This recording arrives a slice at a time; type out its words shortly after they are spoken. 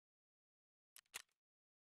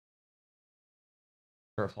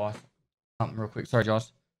reply something real quick. Sorry,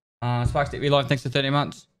 Josh. Sparks TV Live, thanks for 30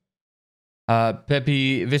 months.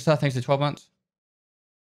 Pepe Vista, thanks for 12 months.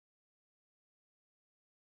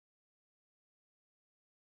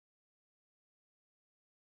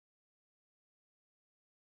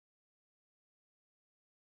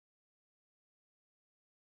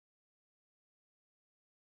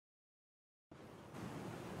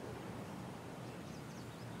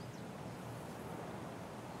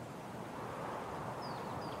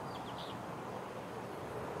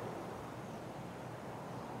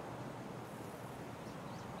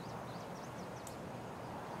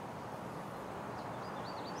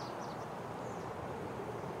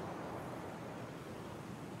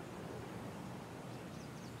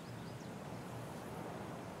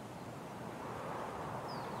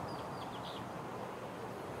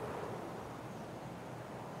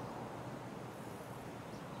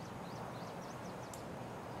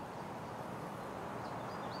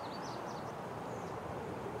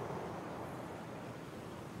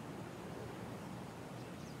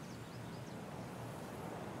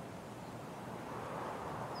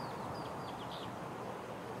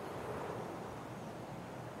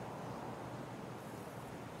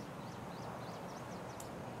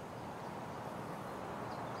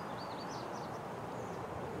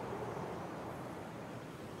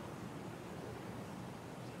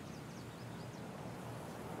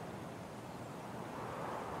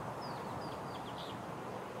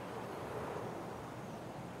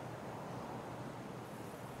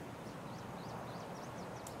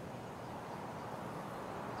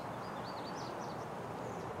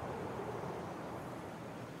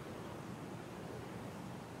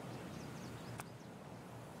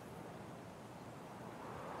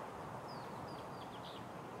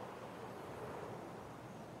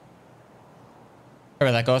 Sorry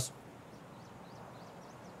about that,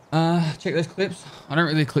 guys. Check those clips. I don't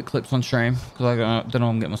really click clips on stream because I don't know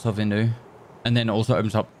what I'm getting myself into. And then it also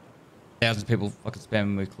opens up thousands of people fucking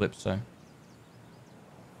spamming with clips, so.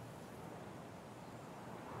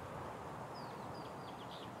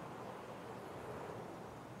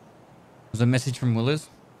 There's a message from Willers.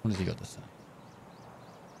 What has he got to say?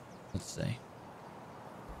 Let's see.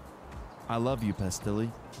 I love you,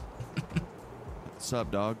 Pestilly. Sup,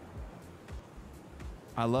 dog?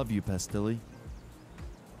 I love you, Pestilly.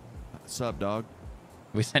 Sup, dog?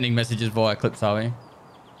 We're sending messages via clips, are we?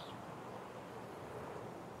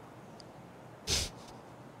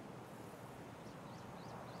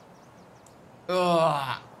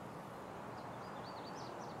 Ugh.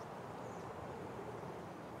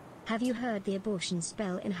 Have you heard the abortion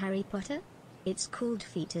spell in Harry Potter? It's called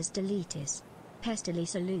Fetus Deletus. Pestilly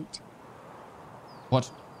salute.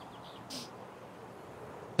 What?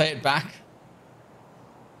 Say it back.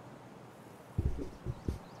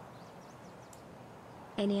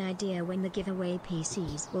 Any idea when the giveaway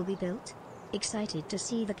PCs will be built? Excited to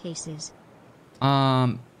see the cases.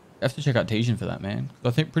 I have to check out Tijan for that, man.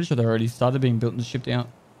 I think pretty sure they already started being built and shipped out.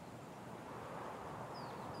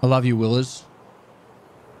 I love you, Willers.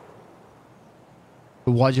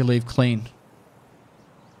 But why'd you leave clean?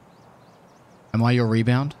 Am I your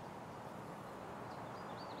rebound?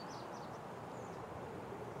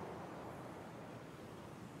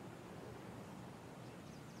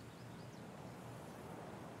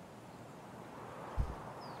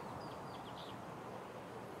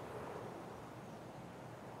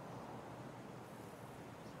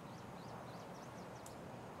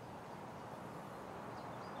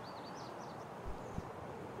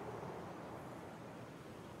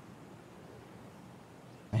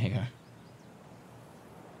 There you go.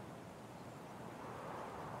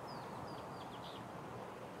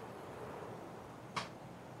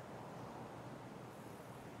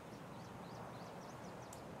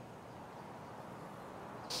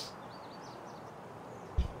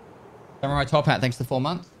 Samurai Top Hat, thanks for the 4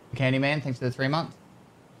 months. Candyman, thanks for the 3 months.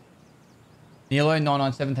 Nilo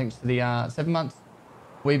 997, thanks for the 7 months.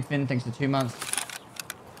 Weebfin, thanks for 2 months.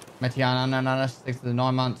 Matiana Nanas, thanks for the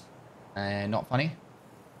 9 months. And Not Funny.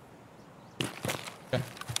 Okay.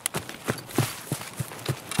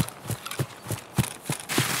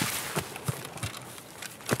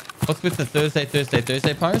 What's with the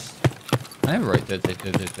Thursday post? I never wrote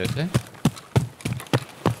Thursday.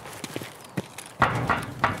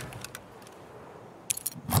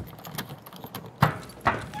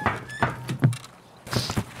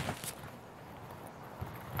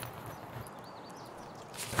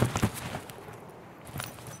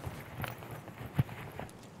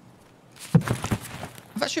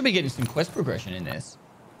 I should be getting some quest progression in this.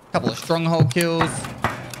 A couple of stronghold kills,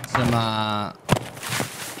 some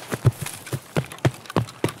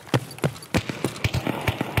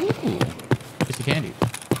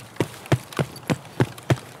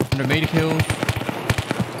meter kills.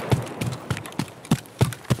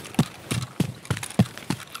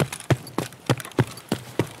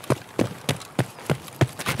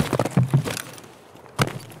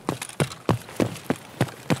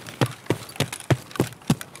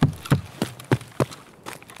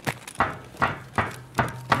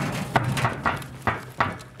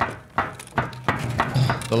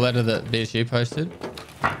 The letter that BSG posted.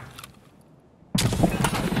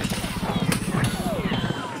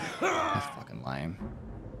 That's fucking lame.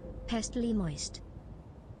 Pestily moist.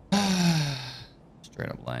 Straight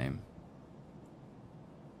up lame.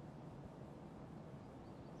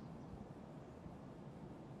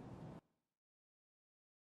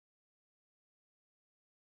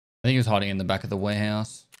 I think he was hiding in the back of the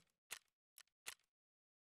warehouse.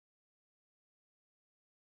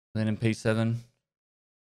 Then in P7.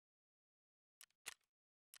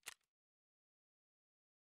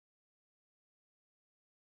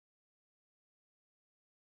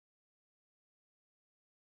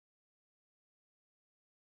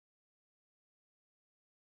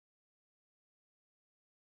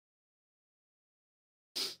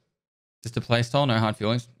 Just a play style, no hard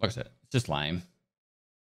feelings. Like I said, it's just lame.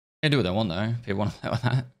 They do what they want though. People want to play with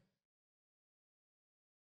that.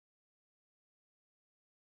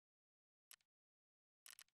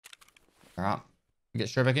 Alright. Get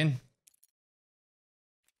straight back in.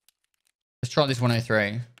 Let's try this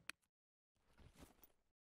 103.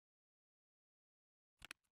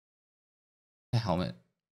 The helmet.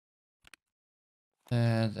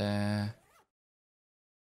 There.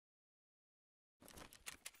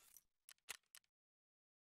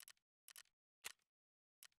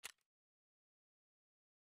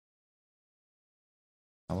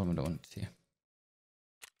 Oh, what am I doing here?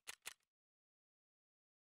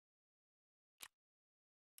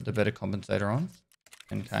 The better compensator on.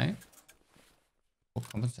 10k. What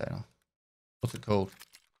compensator? What's it called?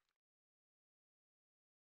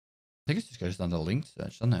 I think it just goes under link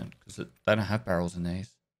search, doesn't it? Because they don't have barrels in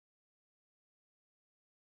these.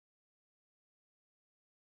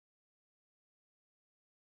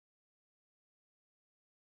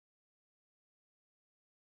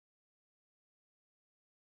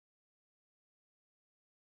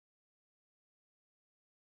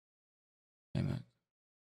 Damn it.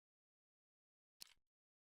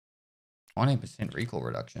 20% recoil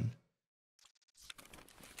reduction.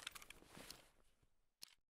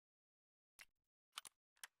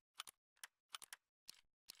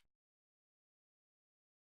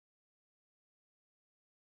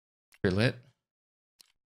 Pretty lit.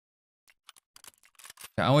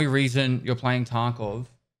 The only reason you're playing Tarkov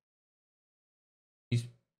is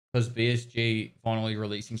because BSG finally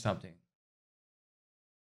releasing something.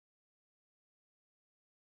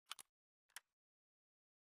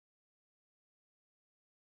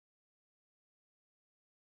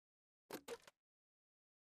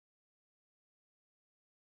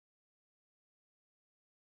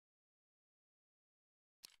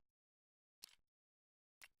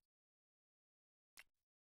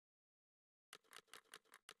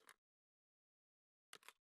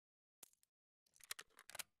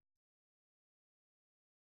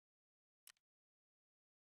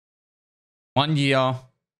 One year,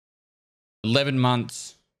 11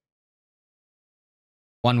 months,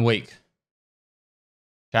 1 week.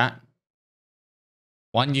 Chat.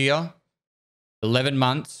 1 year, 11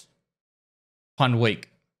 months, 1 week.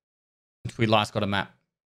 Since we last got a map.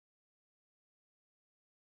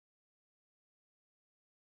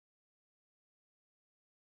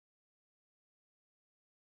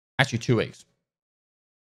 Actually, 2 weeks.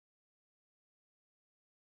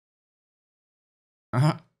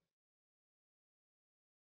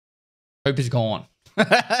 Hope is gone.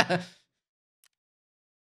 There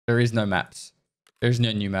is no maps. There's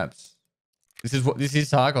no new maps. This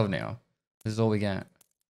is Tarkov now. This is all we get.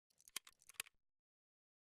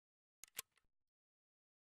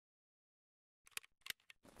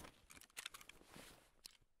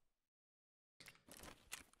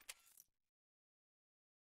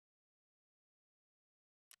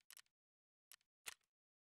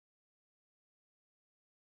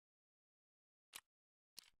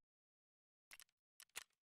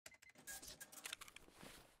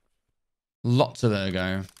 Lots of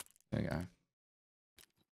ergo. There we go.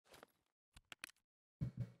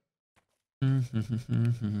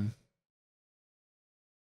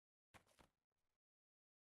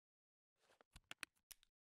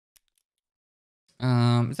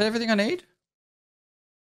 Is that everything I need?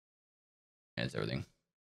 Yeah, it's everything.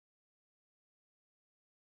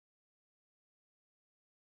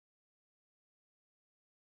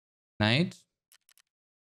 Nades.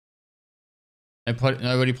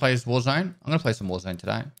 Nobody plays Warzone. I'm gonna play some Warzone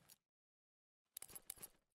today.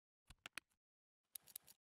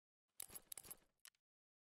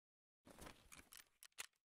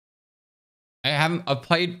 I've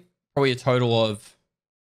played probably a total of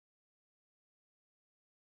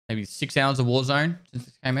maybe 6 hours of Warzone since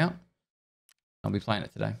it came out. I'll be playing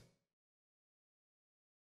it today.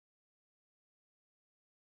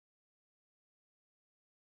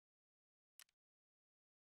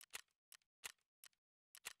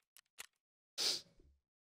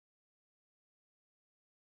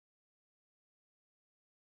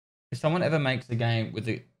 If someone ever makes a game with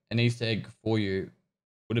an Easter egg for you,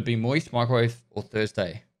 would it be Moist, Microwave, or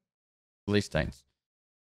Thursday release dates?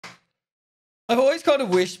 I've always kind of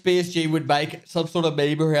wished BSG would make some sort of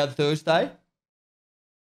meme around Thursday.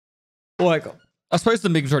 Like, I suppose the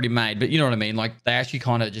meme's already made, but you know what I mean? Like, they actually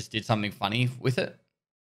kind of just did something funny with it.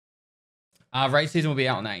 Raid season will be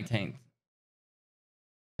out on the 18th.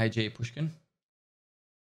 Hey, G. Pushkin.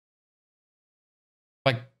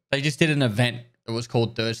 Like, they just did an event that was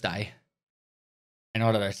called Thursday. And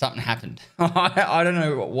I don't know, something happened. I don't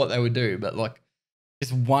know what they would do, but like,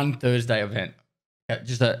 just one Thursday event.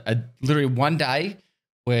 Just a literally one day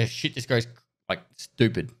where shit just goes like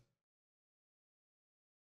stupid.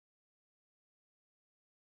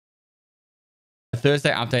 A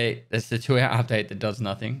Thursday update, that's the 2-hour update that does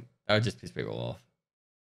nothing. That would just piss people off.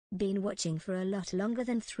 Been watching for a lot longer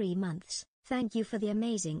than 3 months. Thank you for the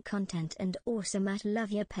amazing content and awesome at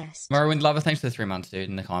Love Your Pest. Morrowind Lover, thanks for the 3 months, dude,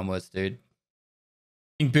 and the kind words, dude.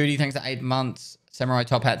 King Booty, thanks for 8 months. Samurai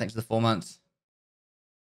Top Hat, thanks for the 4 months.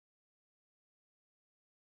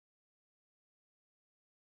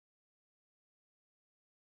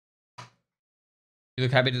 You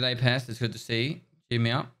look happy today, Pest. It's good to see. Cheer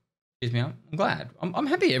me up. Cheers me up. I'm glad. I'm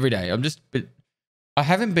happy every day. I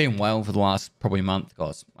haven't been well for the last probably month,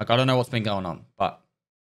 guys. Like, I don't know what's been going on, but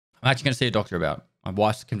I'm actually going to see a doctor about it. My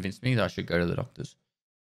wife's convinced me that I should go to the doctors.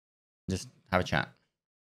 Just have a chat.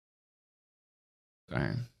 So,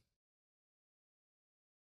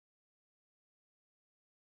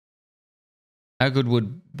 how good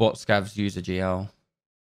would bot scavs use a GL?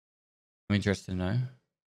 I'm interested to know.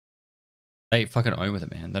 They fucking own with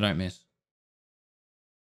it, man. They don't miss.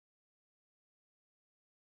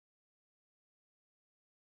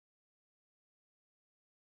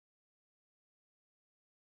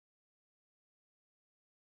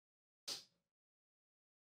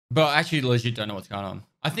 But I actually legit don't know what's going on.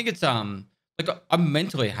 I think it's like I'm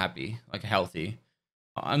mentally happy, like healthy.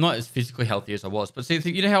 I'm not as physically healthy as I was. But see,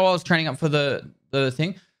 you know how I was training up for the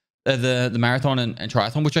thing, the marathon and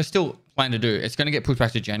triathlon, which I still plan to do. It's going to get pushed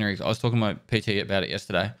back to January. I was talking to my PT about it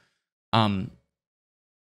yesterday. I'm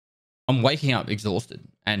waking up exhausted,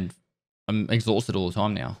 and I'm exhausted all the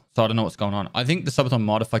time now. So I don't know what's going on. I think the subathon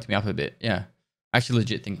might have fucked me up a bit. Yeah, I actually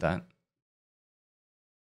legit think that.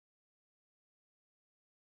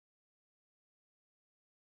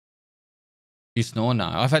 You snore? No,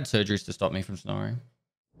 I've had surgeries to stop me from snoring.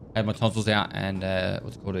 I had my tonsils out and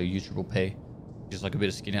what's called a UPP, which is like a bit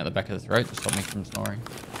of skin out the back of the throat to stop me from snoring.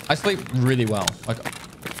 I sleep really well. Like,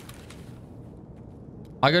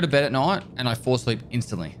 I go to bed at night and I fall asleep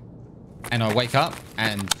instantly, and I wake up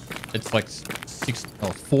and it's like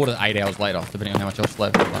 4 to 8 hours later, depending on how much I've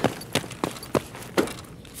slept.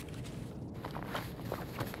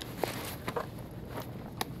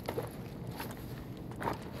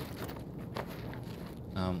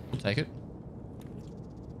 We'll take it.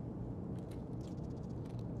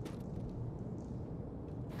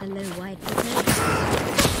 Hello, white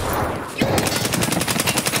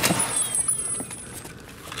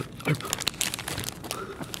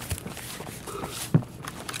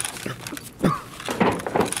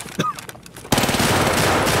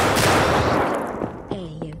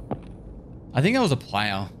I think I was a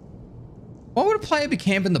player. Why would a player be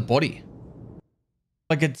camping the body?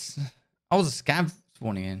 Like, I was a scav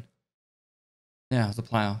spawning in. Yeah, I was a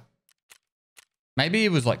player. Maybe he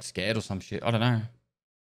was like scared or some shit. I don't know.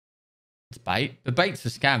 It's bait. The baits for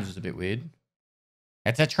scavs was a bit weird.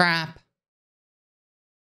 It's a trap.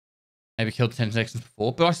 Maybe killed 10 seconds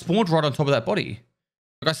before, but I spawned right on top of that body.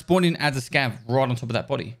 Like, I spawned in as a scav right on top of that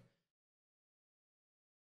body.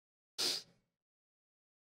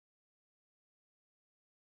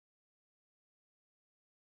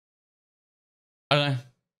 I don't know.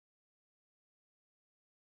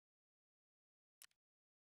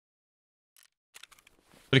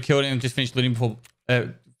 Would have killed him, just finished looting before,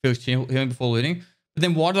 finished healing before looting. But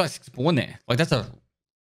then why did I spawn there? Like, that's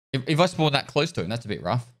if I spawn that close to him, that's a bit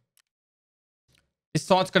rough. This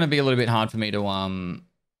site's going to be a little bit hard for me to,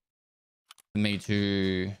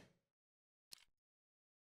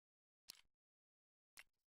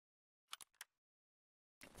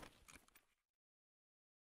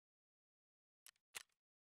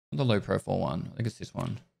 The low profile one. I think it's this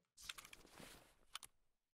one.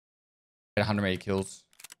 Get 180 kills.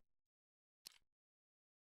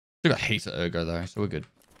 Still got heaps of ergo though, so we're good.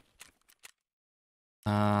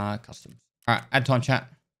 Customs. All right, add time chat.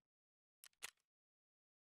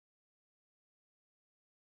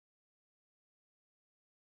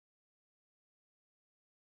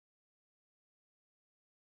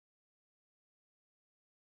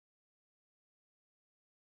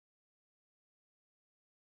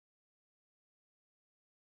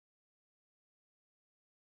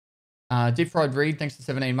 Deep Fried Reed, thanks for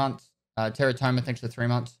 17 months. Teratoma, thanks for 3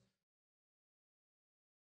 months.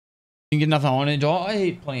 You can get nothing on it. I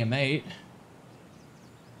eat plenty of meat.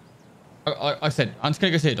 I said, I'm just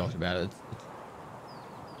going to go see a doctor about it.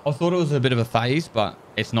 I thought it was a bit of a phase, but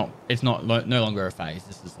it's not no longer a phase.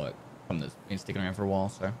 This is like something that's been sticking around for a while,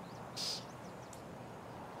 so.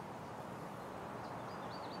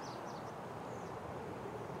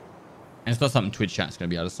 And it's not something Twitch chat's going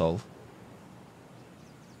to be able to solve.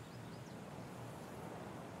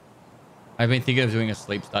 I've been thinking of doing a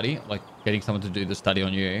sleep study, like getting someone to do the study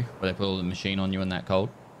on you, where they put all the machine on you and that cold.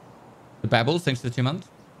 The Babbles, thanks for the 2 months.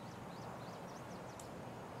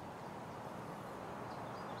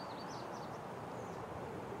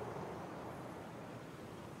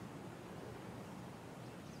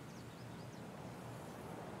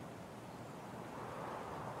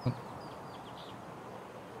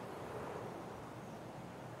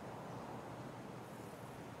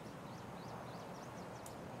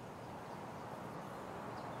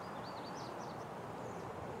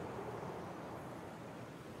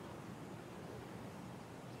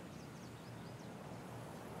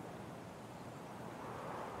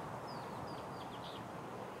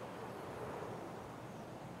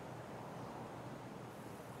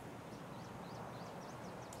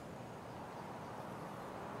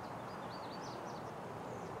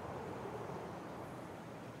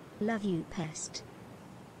 Love you, Pest.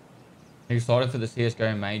 Are you excited for the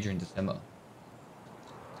CSGO major in December?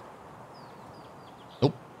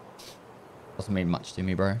 Nope. Doesn't mean much to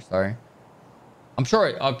me, bro. Sorry. I'm sure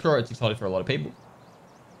it's exciting for a lot of people.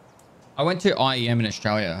 I went to IEM in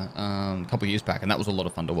Australia a couple of years back, and that was a lot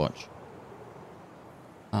of fun to watch.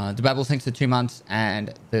 The Babble, thanks for 2 months,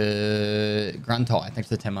 and the Gruntai, thanks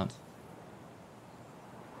for 10 months.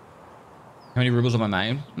 How many rubles on my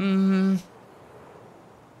main?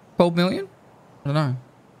 12 million? I don't know.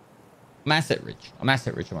 I'm asset rich. I'm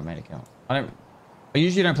asset rich on my main account. I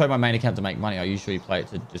usually don't play my main account to make money. I usually play it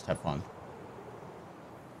to just have fun.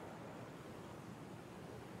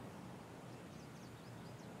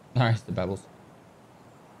 Nice, the Babbles.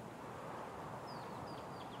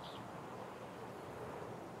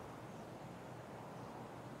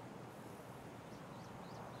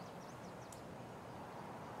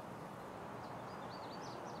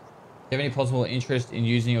 Do you have any possible interest in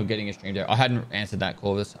using or getting a stream deck? I hadn't answered that,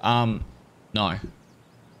 Corvus. No. You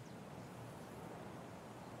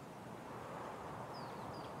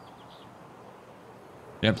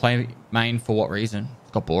don't play main for what reason?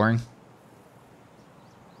 It's got boring.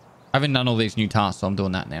 I haven't done all these new tasks, so I'm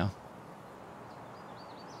doing that now.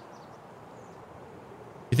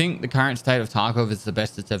 You think the current state of Tarkov is the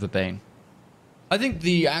best it's ever been? I think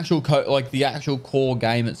the actual the actual core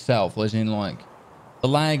game itself, as in like the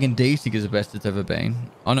lag and desync is the best it's ever been.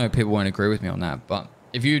 I know people won't agree with me on that, but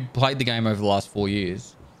if you'd played the game over the last 4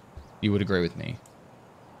 years, you would agree with me.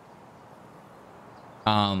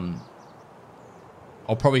 I'll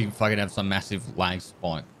probably fucking have some massive lag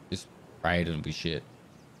spike. Just raid and be shit.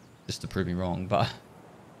 Just to prove me wrong, but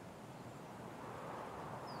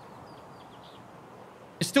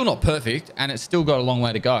it's still not perfect and it's still got a long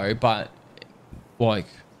way to go, but like,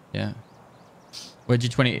 yeah. Where'd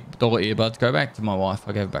your $20 earbuds go? Back to my wife.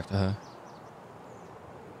 I gave it back to her.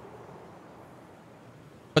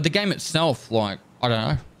 But the game itself, like, I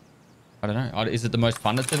don't know. Is it the most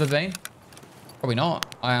fun it's ever been? Probably not.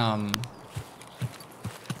 I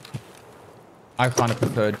kind of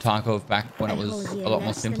preferred Tarkov back when it was a lot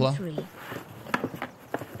more simpler.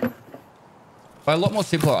 By a lot more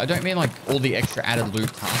simpler, I don't mean like all the extra added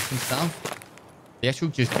loot tasks and stuff. The actual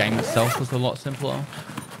just game itself was a lot simpler.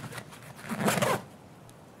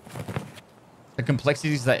 The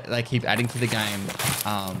complexities that they keep adding to the game.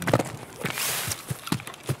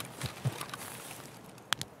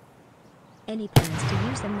 Any plans to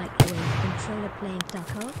use the microwave controller playing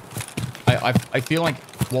Tarkov? I feel like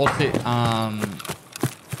whilst it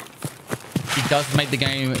does make the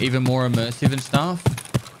game even more immersive and stuff,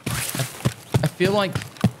 I feel like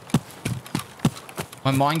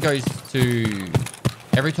my mind goes to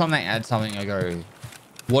every time they add something, I go,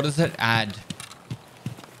 what does it add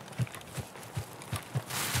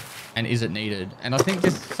and is it needed? And I think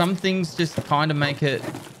just some things just kind of make it,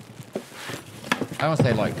 I don't want to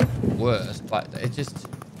say like worse, but it just...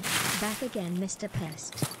 Back again, Mr.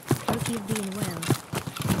 Pest. Hope you've been well.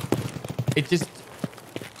 It just...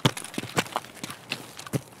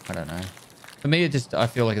 I don't know. For me, it just, I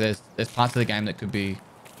feel like there's parts of the game that could be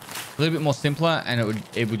a little bit more simpler, and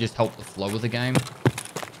it would just help the flow of the game.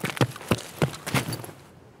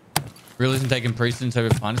 Realism taking precedence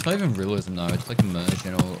over fun. It's not even realism though. It's like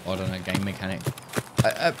immersion or I don't know, game mechanic.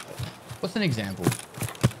 What's an example?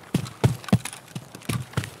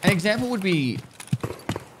 An example would be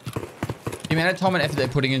the amount of time and effort they're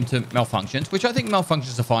putting into malfunctions, which I think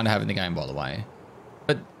malfunctions are fine to have in the game, by the way.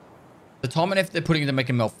 But the time and effort they're putting into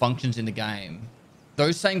making malfunctions in the game,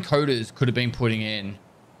 those same coders could have been putting in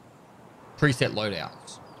preset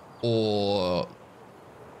loadouts or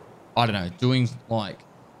I don't know, doing like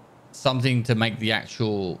something to make the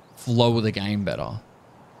actual flow of the game better.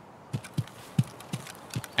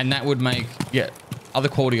 And that would make, yeah, other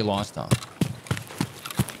quality of life stuff.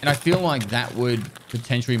 And I feel like that would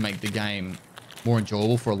potentially make the game more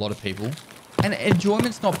enjoyable for a lot of people. And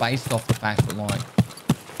enjoyment's not based off the fact that like,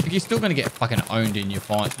 you're still going to get fucking owned in your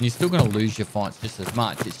fights and you're still going to lose your fights just as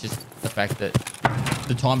much. It's just the fact that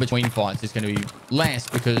the time between fights is going to be less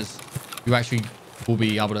because you actually will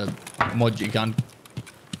be able to mod your gun.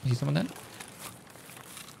 Hear someone then?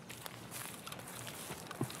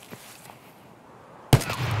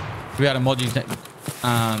 You'll be able to mod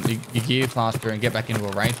your gear faster and get back into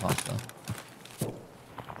a raid faster.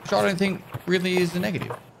 Which I don't think really is a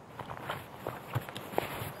negative.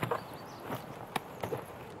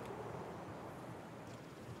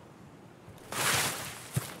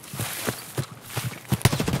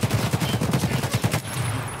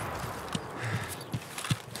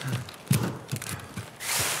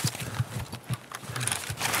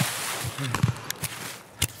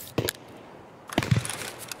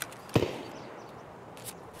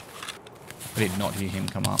 I did not hear him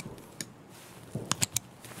come up.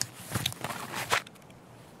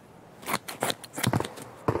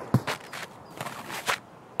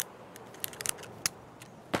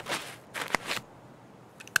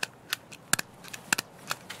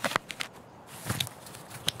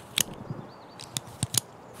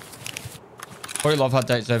 Probably live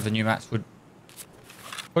updates over new maps would...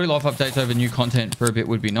 Probably live updates over new content for a bit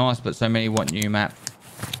would be nice, but so many want new map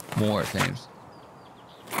more, it seems.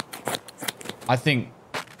 I think...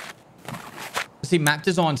 See, map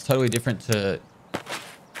design's totally different to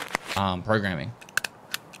programming.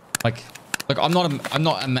 Like I'm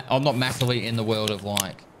not massively in the world of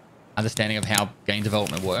like understanding of how game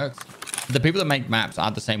development works. The people that make maps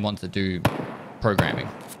aren't the same ones that do programming.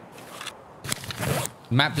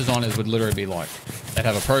 Map designers would literally be like, they'd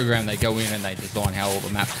have a program, they go in and they design how all the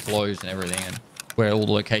map flows and everything and where all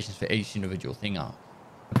the locations for each individual thing are.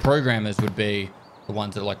 The programmers would be the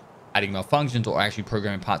ones that are like adding malfunctions or actually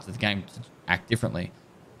programming parts of the game to act differently.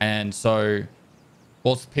 And so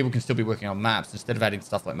whilst people can still be working on maps, instead of adding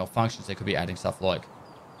stuff like malfunctions, they could be adding stuff like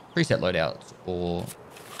preset loadouts or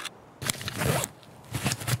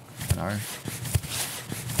I don't know.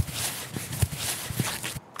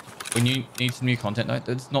 When you need some new content, though,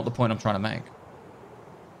 that's not the point I'm trying to make.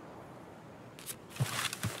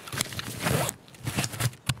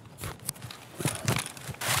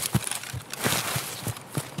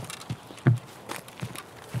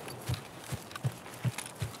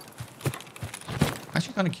 I'm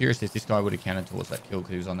actually kind of curious if this guy would have counted towards that kill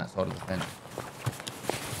because he was on that side of the fence.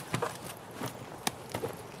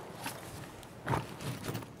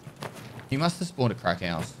 He must have spawned a crack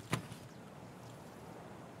house.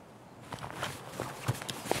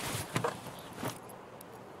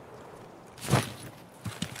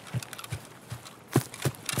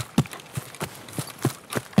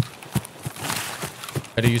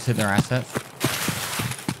 Better use their assets.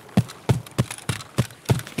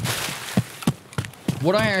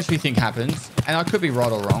 What I actually think happens, and I could be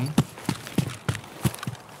right or wrong,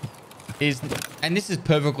 is, and this is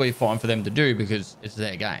perfectly fine for them to do because it's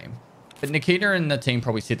their game, but Nikita and the team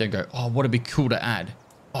probably sit there and go, oh, what would be cool to add?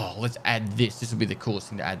 Oh, let's add this. This would be the coolest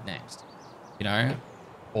thing to add next. You know?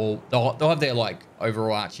 Or they'll have their like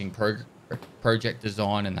overarching project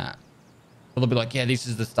design and that. But they'll be like, yeah, this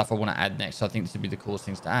is the stuff I want to add next. So I think this would be the coolest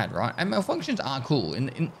things to add, right? And malfunctions are cool.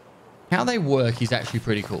 In how they work is actually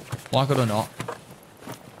pretty cool. Like it or not,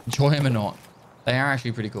 enjoy them or not, they are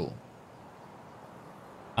actually pretty cool.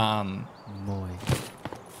 Boy.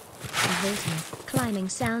 Climbing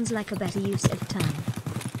sounds like a better use of time.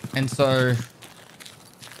 And so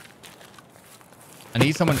I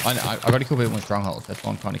need someone. I got to kill people in strongholds. That's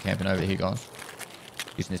why I'm kind of camping over here, guys.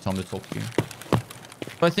 Using this time to talk to you.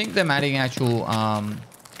 So I think them adding actual yeah,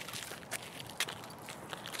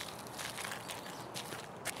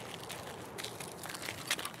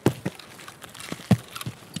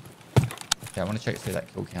 I want to check see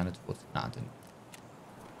that kill counter towards nah, it didn't.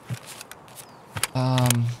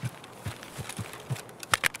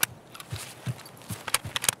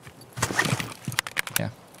 Yeah.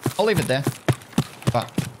 I'll leave it there. But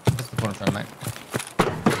that's the point I'm trying to make.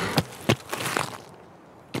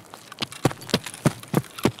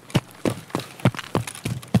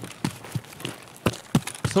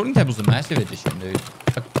 Sorting table's a massive addition, dude.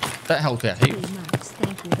 That helped out 3 heaps. months.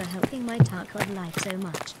 Thank you for helping my Tarkov life so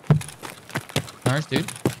much. Nice, dude.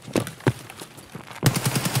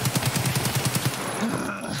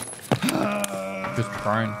 Just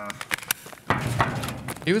prone.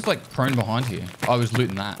 He was like prone behind here. I was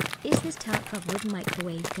looting that. Is this Tarkov with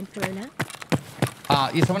microwave controller?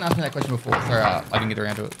 Yeah, someone asked me that question before. Sorry, I didn't get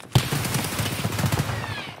around to it.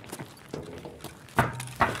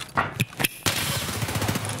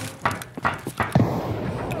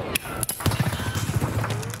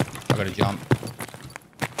 I gotta jump.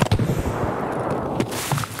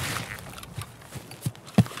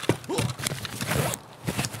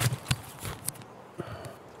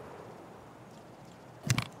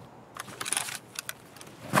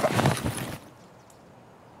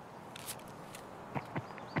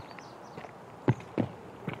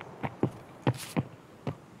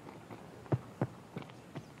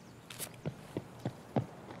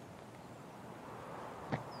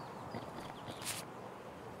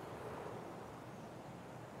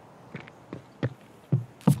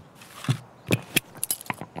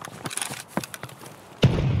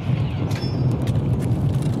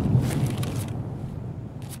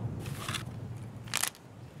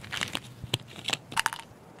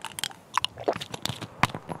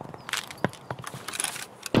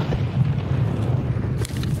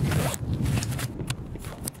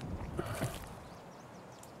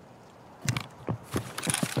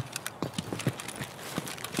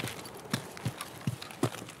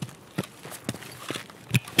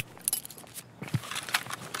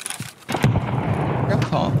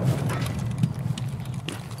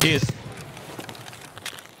 Cheers.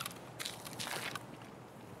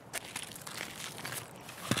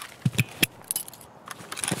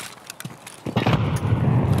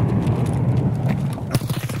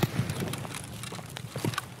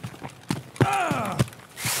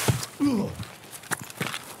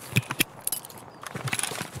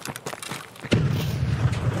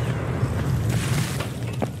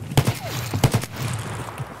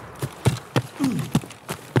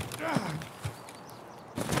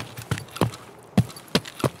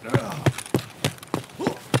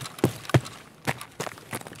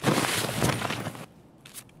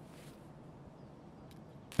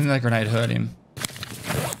 I think that grenade hurt him.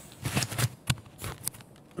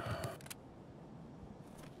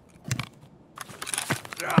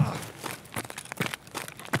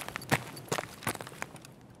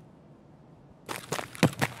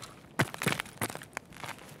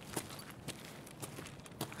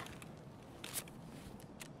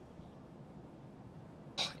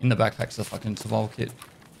 In the backpack's a fucking survival kit.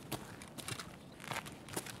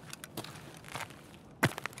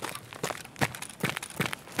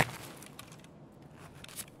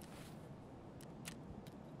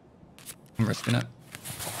 I'm risking it.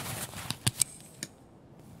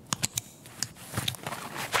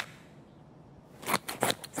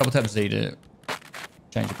 Double tap Z to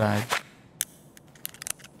change the bag.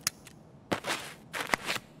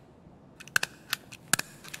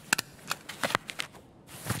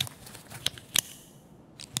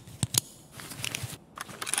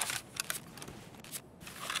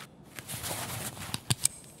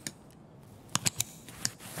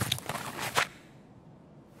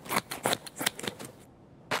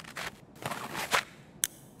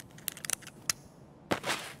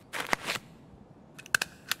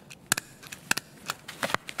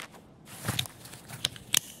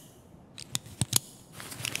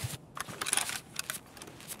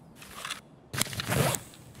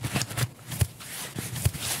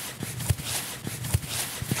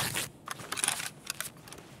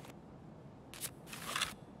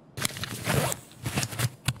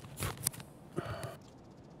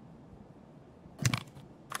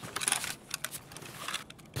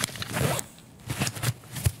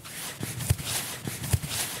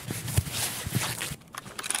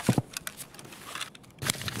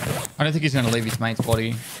 I don't think he's going to leave his mate's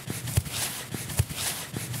body.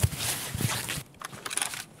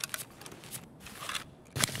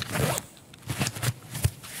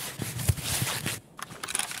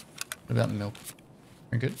 What about the milk?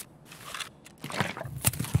 Very good.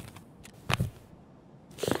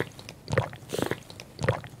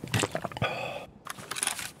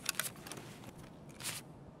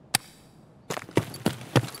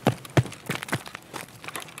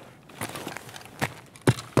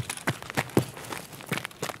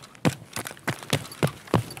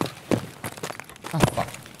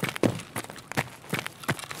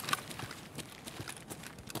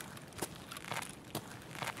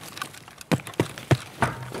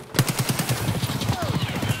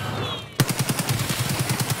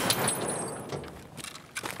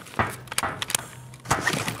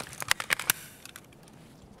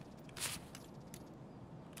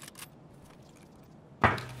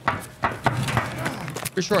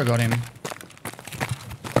 Pretty sure I got him.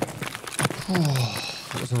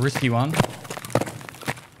 That was a risky one.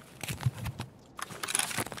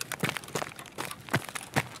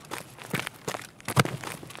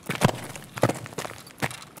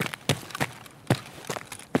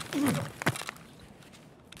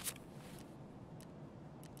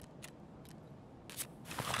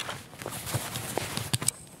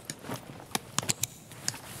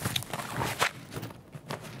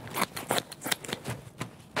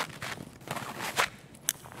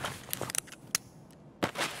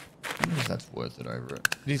 That's worth it over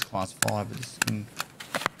it. It is class 5, but this can,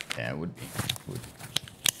 yeah, it would be. Would.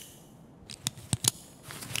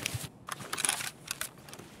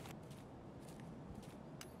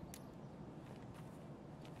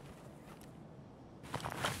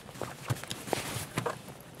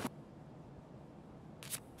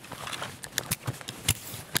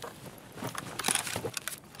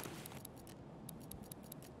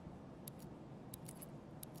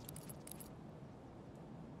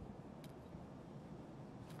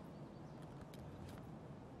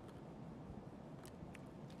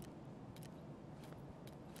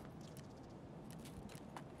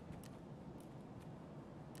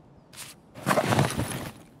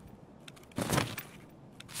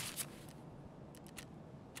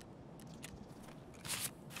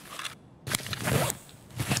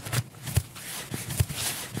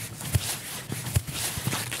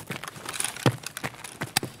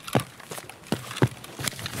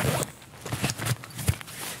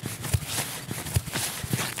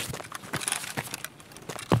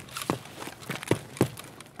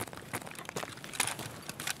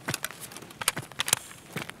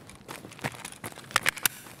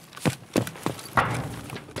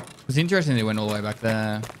 It's interesting they went all the way back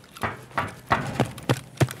there.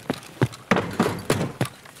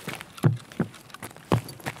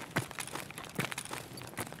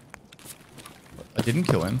 I didn't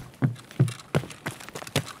kill him.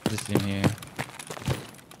 Just in here.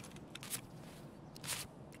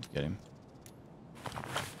 Get him.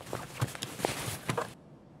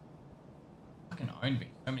 Fucking owned me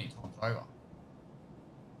so many times over.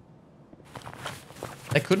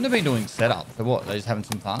 They couldn't have been doing setup for what? They're just having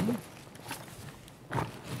some fun?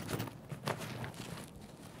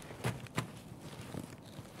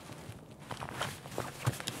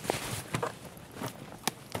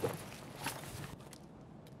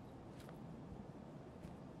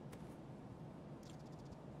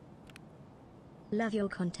 Love your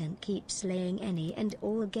content. Keep slaying any and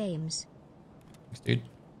all games. Thanks, dude.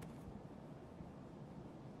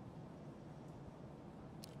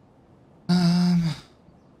 I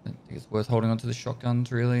don't think it's worth holding on to the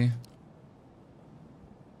shotguns, really.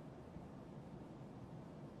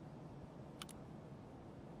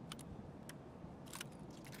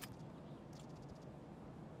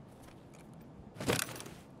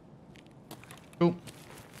 Cool.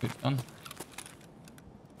 Good done.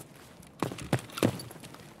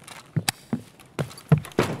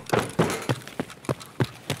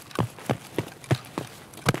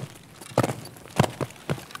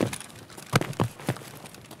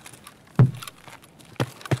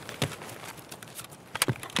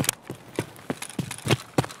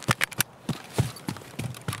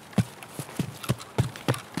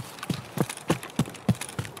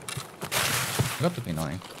 Got to be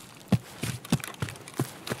annoying.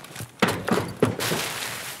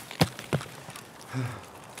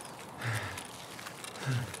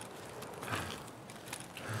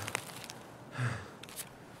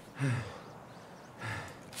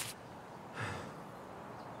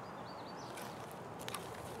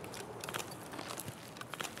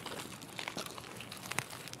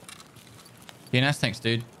 DNS, thanks,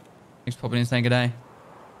 dude. Thanks for popping in, saying good day.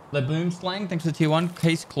 The Boom Slang, thanks for the tier 1.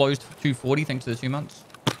 Case closed for 240, thanks for the 2 months.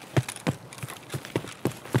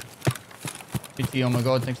 PT, oh my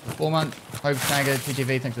god, thanks for the 4 months. Hope Snagger,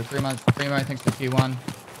 TTV, thanks for 3 months. Primo, thanks for tier 1.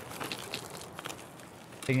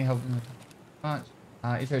 Taking help in the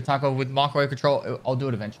much. Is there a Tarkov with microwave control? I'll do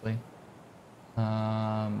it eventually.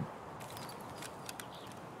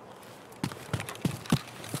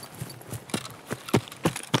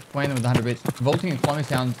 Playing them with 100 bits. Vaulting and climbing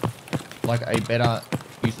sounds like a better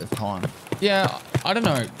use of time. Yeah, I don't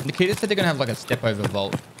know. Nikita said they're going to have like a step over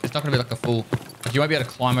vault. It's not going to be like a full... Like you won't be able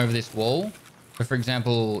to climb over this wall. But for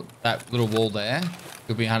example, that little wall there,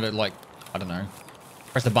 you'll be able to like, I don't know,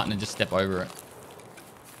 press a button and just step over it.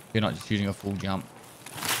 You're not just using a full jump.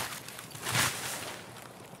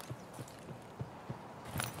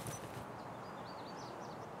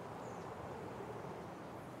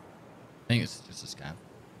 I think it's just a scam.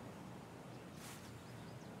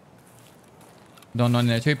 Don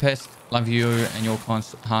 902 Pest. Love you and your kind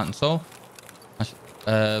heart and soul.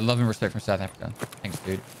 Love and respect from South Africa. Thanks,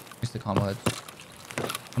 dude. Thanks for the kind words.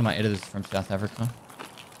 One of my editors is from South Africa.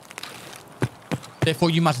 Therefore,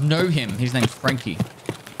 you must know him. His name's Frankie.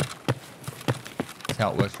 That's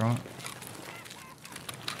how it works, right?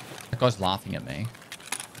 That guy's laughing at me.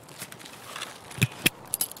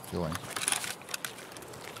 Joy.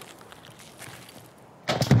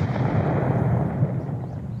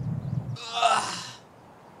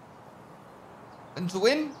 And to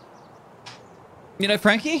win? You know,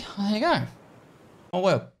 Frankie? There you go. Oh,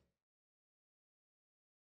 well.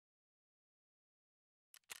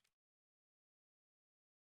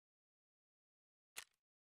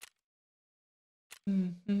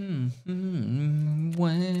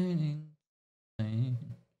 Winning.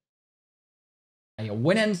 Are you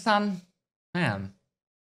winning, son? Man.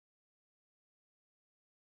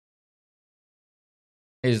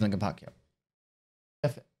 Here's Lincoln Park, yep.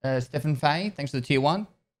 Stephen Fay, thanks for the tier 1.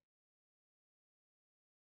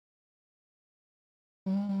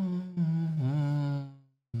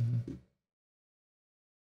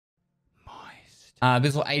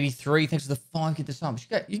 Bizzle 83, thanks for the 5 gift sub.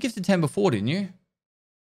 You gifted 10 before, didn't you?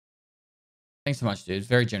 Thanks so much, dude. It's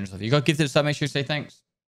very generous of you. You got gifted a sub, make sure you say thanks.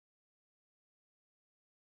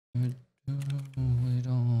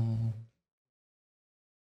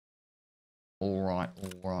 All right.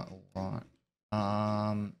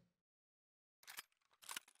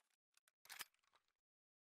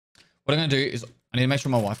 What I'm going to do is I need to make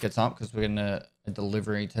sure my wife gets up because we're going to a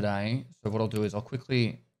delivery today. So what I'll do is I'll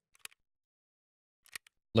quickly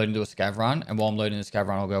load into a scav run. And while I'm loading the scav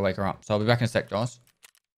run, I'll go wake her up. So I'll be back in a sec, guys.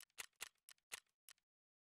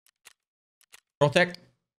 Protect.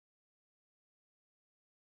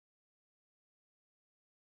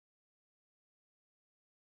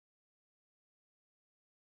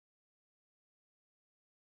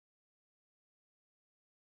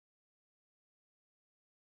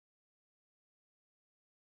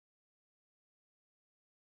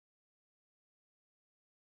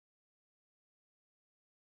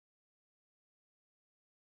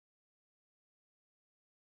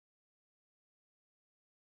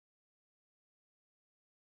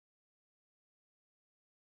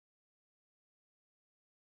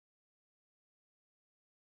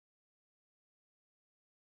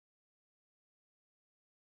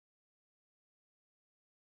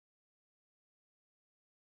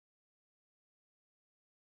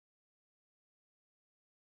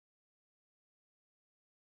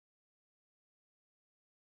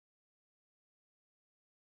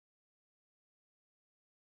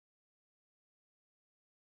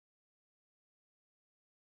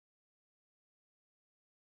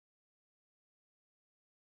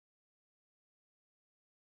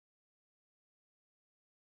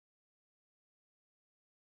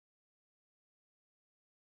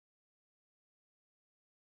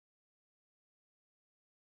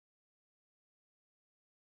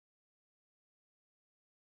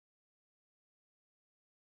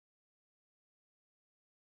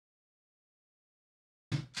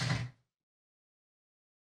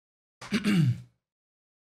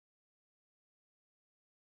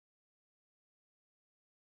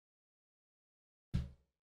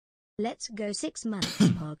 Let's go 6 months,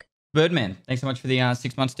 Pog. Birdman, thanks so much for the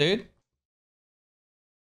 6 months, dude.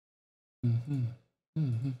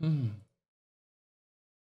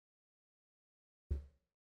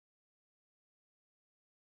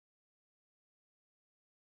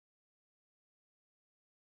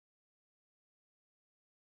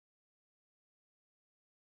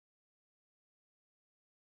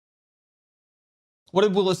 What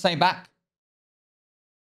did Willis say back?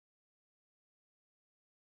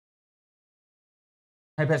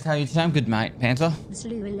 Hey, Pets, how are you today? I'm good, mate. Panther.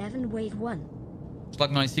 Slew 11 wave 1. It's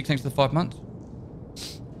like 96 thanks for the 5 months.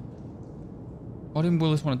 Why didn't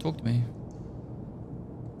Willis want to talk to me?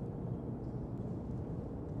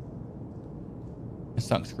 It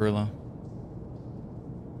sucks, Gorilla.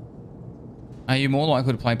 Are you more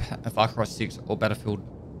likely to play Far Cry 6 or Battlefield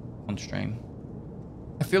on stream?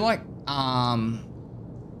 I feel like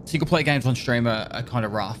single player games on stream are kind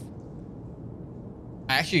of rough.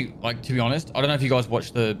 I actually, like, to be honest, I don't know if you guys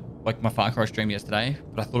watched my Far Cry stream yesterday,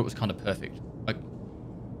 but I thought it was kind of perfect. Like,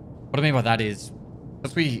 what I mean by that is,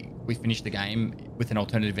 because we finished the game with an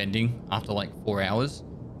alternative ending after like 4 hours,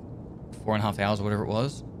 4.5 hours or whatever it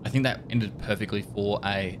was. I think that ended perfectly for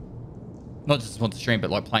not just on the stream, but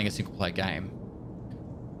like playing a single player game.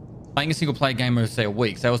 Playing a single player game over, say, a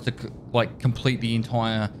week, so I was to like complete the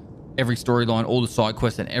entire, every storyline, all the side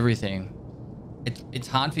quests and everything. It's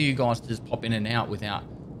hard for you guys to just pop in and out without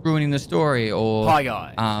ruining the story or Hi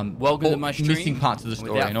guys, welcome or to my stream. missing parts of the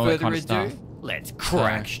story Without and all that further kind of ado, stuff. let's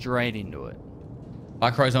crack straight into it.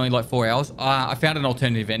 Far Cry's only like 4 hours. I found an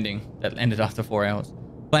alternative ending that ended after 4 hours.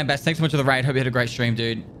 Flame Bass, thanks so much for the raid. Hope you had a great stream,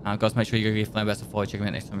 dude. Guys, make sure you go give Flame Bass a follow. Check him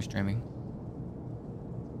out next time he's streaming.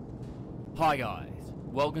 Hi guys,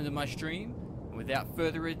 welcome to my stream. And without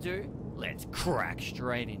further ado, let's crack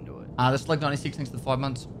straight into it. The Slug 96, thanks for the 5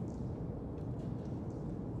 months.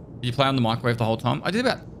 Did you play on the microwave the whole time? I did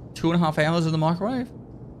about 2.5 hours of the microwave.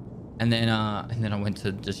 And then I went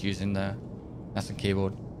to just using the mouse and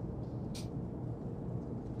keyboard.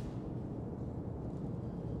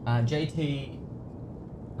 JT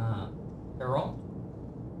Perrot,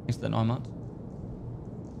 thanks for the 9 months.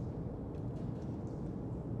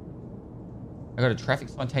 I got a traffic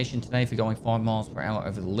citation today for going 5 miles per hour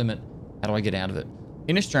over the limit. How do I get out of it?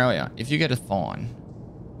 In Australia, if you get a fine,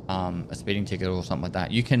 a speeding ticket or something like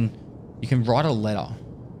that, you can write a letter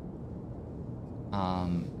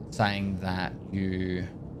saying that you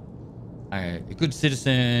are a good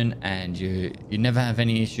citizen and you never have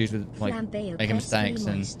any issues with like making mistakes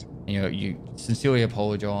and you sincerely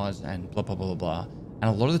apologize and blah blah blah blah blah. And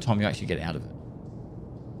a lot of the time you actually get out of it.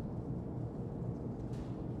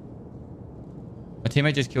 My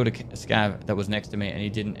teammate just killed a scav that was next to me and he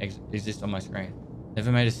didn't exist on my screen.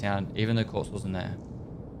 Never made a sound, even though corpse wasn't there.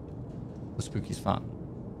 It was spooky as fuck.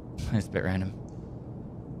 It's a bit random.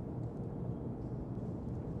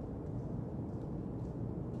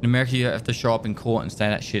 In America, you have to show up in court and say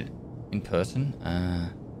that shit in person.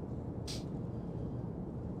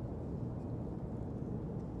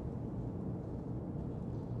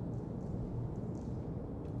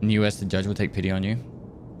 In the US, the judge will take pity on you.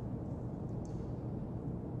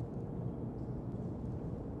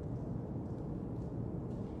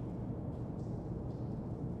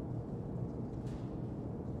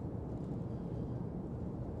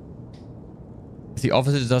 If the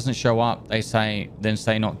officer doesn't show up, they say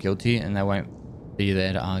not guilty and they won't be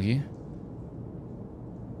there to argue.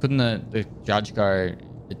 Couldn't the judge go,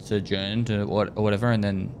 it's adjourned or whatever, and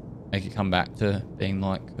then make it come back to being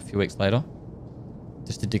like a few weeks later?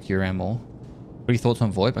 Just to dick you around more. What are your thoughts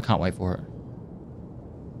on VoIP? I can't wait for it.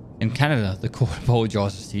 In Canada, the court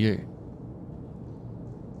apologizes to you.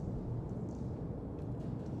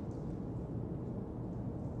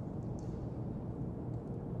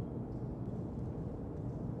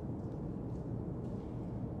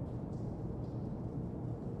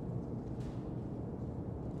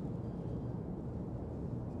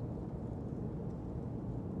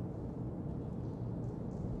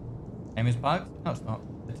 Name is bugged? No, it's not.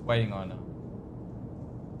 It's waiting on.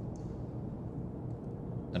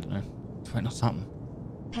 I don't know. It's waiting on something.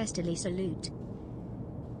 Pestily salute.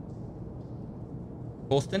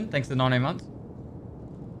 Austin, thanks for the 19 months.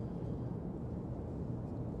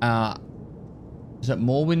 Is it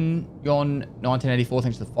Morwin Yon 1984?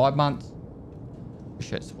 Thanks for the 5 months.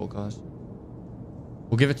 Appreciate the support, guys.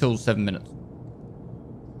 We'll give it till 7 minutes.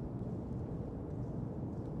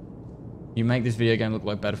 You make this video game look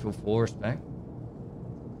like Battlefield 4, respect.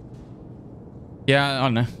 Yeah, I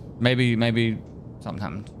don't know. Maybe something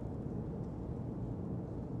happened.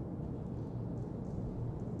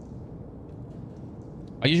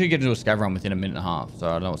 I usually get into a scav run within a minute and a half, so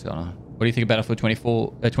I don't know what's going on. What do you think of Battlefield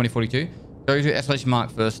 2042? Go to exclamation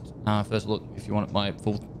mark first look if you want my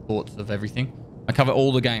full thoughts of everything. I cover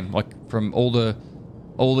all the game, like from all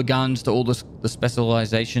the guns to all the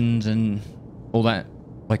specializations and all that.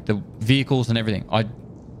 Like the vehicles and everything.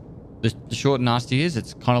 The short and nasty is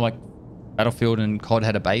it's kind of like Battlefield and COD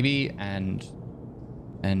had a baby and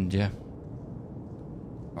yeah.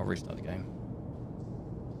 I'll restart the game.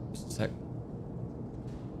 Just a sec.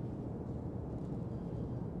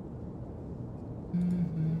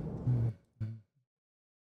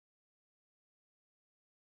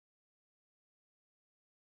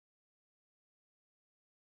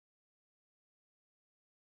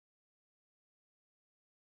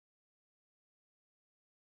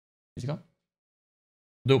 Is he gone?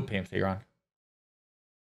 Do PMC run.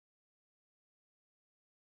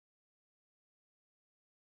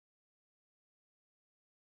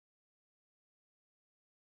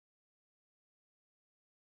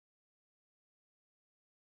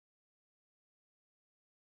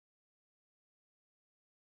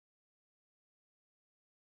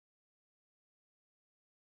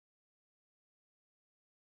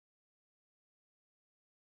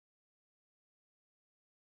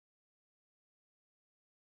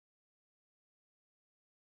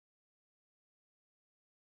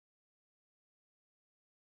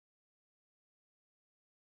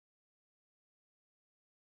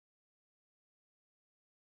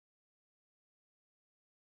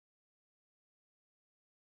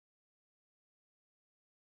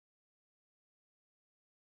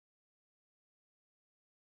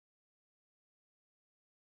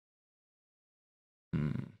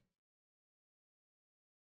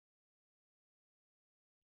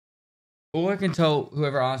 All I can tell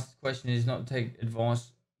whoever asked this question is not to take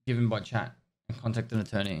advice given by chat and contact an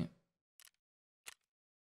attorney.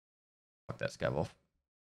 Fuck that scab off.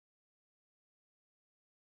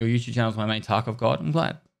 Your YouTube channel is my main Tarkov guide. I'm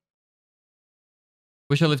glad.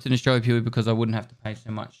 Wish I lived in Australia purely because I wouldn't have to pay so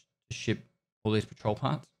much to ship all these patrol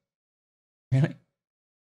parts. Really?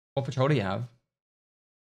 What patrol do you have?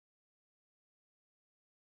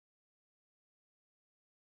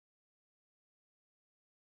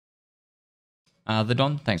 The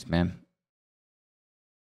Don? Thanks, man.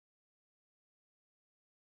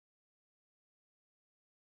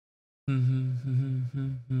 You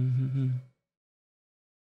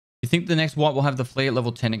think the next wipe will have the fleet at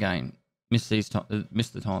level 10 again? Miss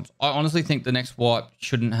the times. I honestly think the next wipe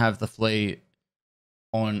shouldn't have the fleet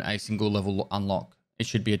on a single level unlock. It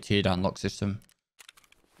should be a tiered unlock system.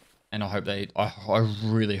 And I hope I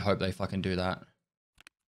really hope they fucking do that.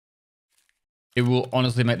 It will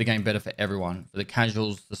honestly make the game better for everyone. For the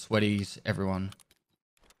casuals, the sweaties, everyone.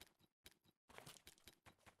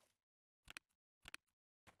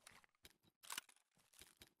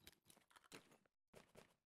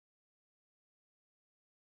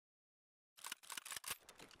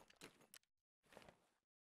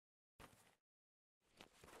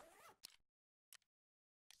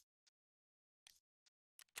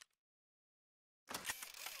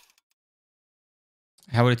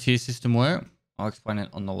 How would a tier system work? I'll explain it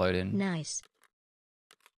on the load in. Nice.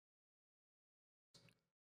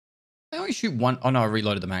 I only shoot one. Oh no, I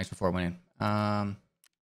reloaded the mags before I went in.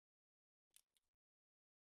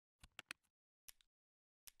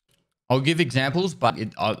 I'll give examples, but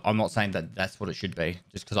I'm not saying that that's what it should be,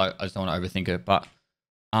 just because I just don't want to overthink it. But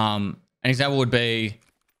an example would be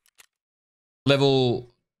level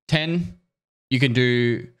 10. You can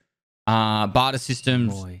do barter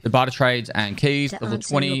systems, the barter trades and keys. Level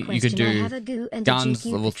 20, you could do guns.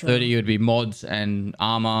 Level 30, it would be mods and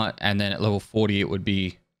armor. And then at level 40, it would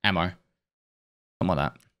be ammo. Something like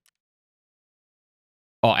that.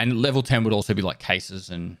 Oh, and level 10 would also be like cases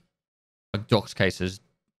and like docs cases,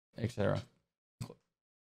 etc.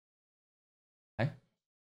 Hey,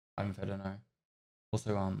 I don't know.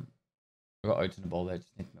 Also, I got oats in the bowl there.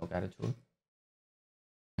 Just need milk added to it.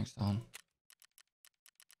 Thanks, Don.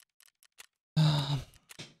 I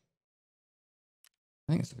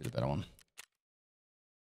think this will be the better one.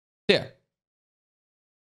 Yeah.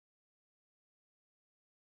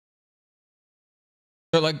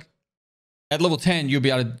 So like at level 10, you'll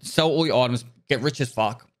be able to sell all your items, get rich as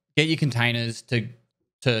fuck, get your containers to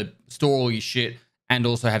store all your shit, and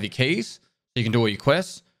also have your keys so you can do all your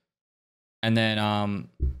quests. And then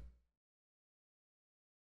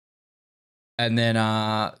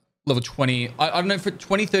level 20, I don't know, for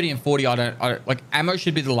 20, 30 and 40, I don't like ammo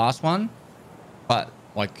should be the last one, but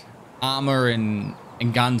like armor and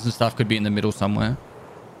guns and stuff could be in the middle somewhere.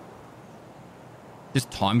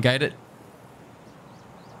 Just time gate it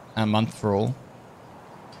a month for all.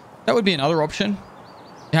 That would be another option.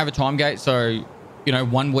 You have a time gate, so you know,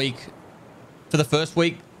 1 week for the first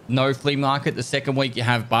week, no flea market. The second week you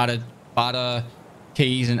have barter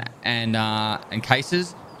keys and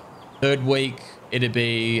cases. Third week it'd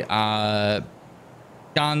be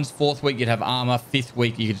guns. Fourth week you'd have armor. Fifth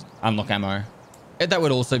week you could unlock ammo. That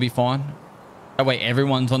would also be fine. That way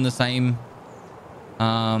everyone's on the same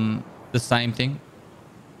thing.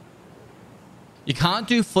 You can't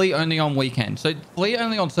do fleet only on weekends. So fleet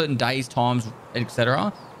only on certain days, times,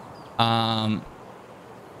 etc. Like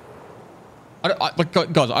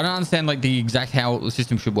guys, I don't understand like the exact how the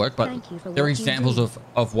system should work, but there are examples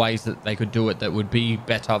of ways that they could do it that would be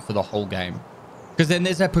better for the whole game. Because then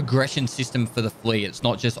there's a progression system for the fleet. It's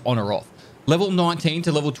not just on or off. Level 19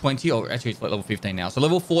 to level 20, or actually it's like level 15 now. So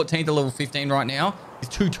level 14 to level 15 right now is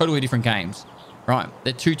two totally different games, right?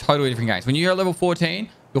 They're two totally different games. When you're at level 14,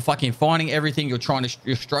 you're fucking finding everything. You're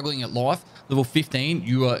struggling at life. Level 15,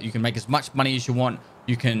 you can make as much money as you want.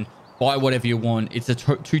 You can buy whatever you want. It's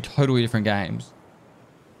two totally different games.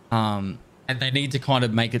 And they need to kind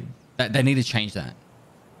of make it, they need to change that.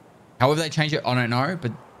 However they change it, I don't know,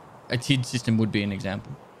 but a tiered system would be an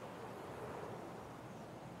example.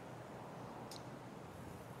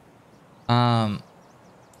 I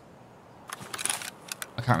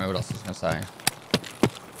can't remember what else I was going to say.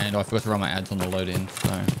 And I forgot to run my ads on the load in, so.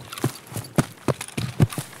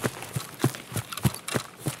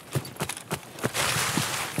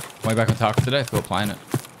 Way back on Tarkov today, I forgot playing it.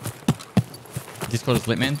 Discord is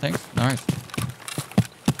lit, man. Thanks. No worries.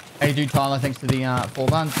 Hey, dude, Tyler, thanks for the 4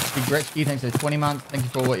 months. Big Gretzky, thanks for the 20 months. Thank you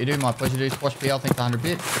for what you do. My pleasure, dude. Squash PL, thanks for 100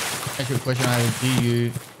 bits. Thanks for the question over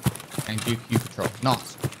GU and GQ Patrol.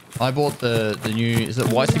 Nice. I bought the new, is it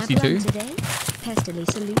Y62? Pestily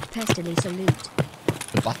salute, pestily salute.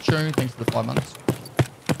 The Bacho, thanks for the 5 months.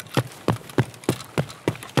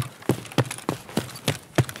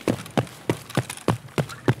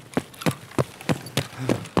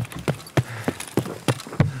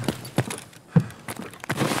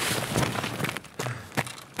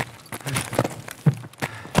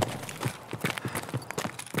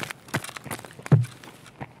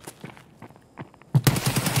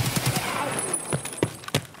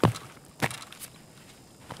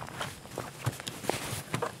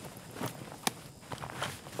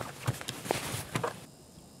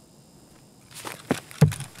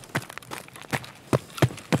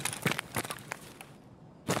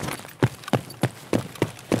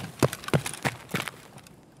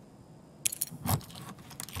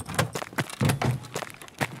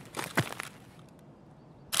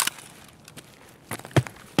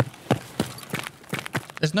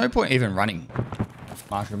 There's no point even running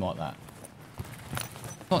mushroom like that.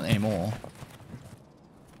 Not anymore.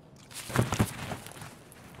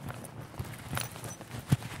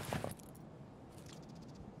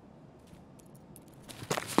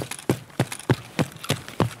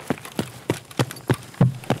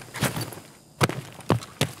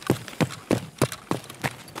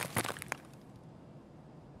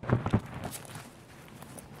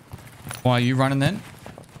 Why are you running then?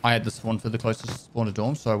 I had the spawn for the closest spawn to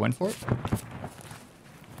dorm, so I went for it.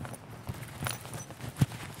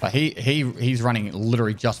 But he's running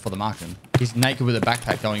literally just for the marksman. He's naked with a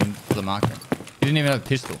backpack going for the marksman. He didn't even have a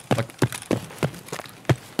pistol. Like,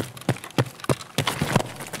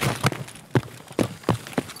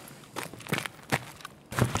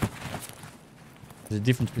 there's a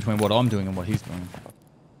difference between what I'm doing and what he's doing.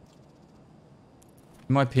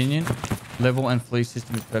 In my opinion, level and fleece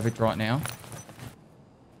system is perfect right now.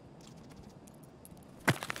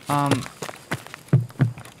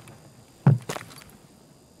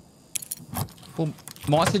 Well,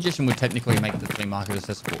 my suggestion would technically make the flea market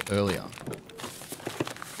accessible earlier.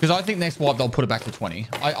 Because I think next wipe they'll put it back to 20.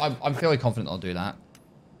 I'm fairly confident they'll do that.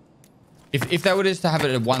 If they were just to have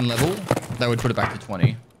it at 1 level, they would put it back to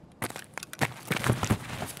 20.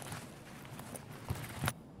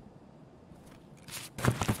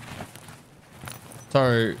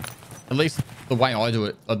 So, at least the way I do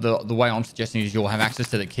it, the way I'm suggesting is you'll have access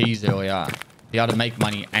to the keys earlier. Be able to make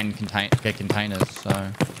money and get containers. So,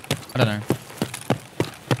 I don't know.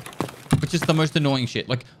 Which is the most annoying shit.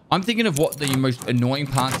 Like, I'm thinking of what the most annoying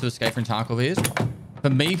parts of Escape from Tarkov is. For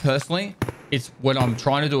me personally, it's when I'm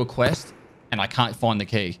trying to do a quest and I can't find the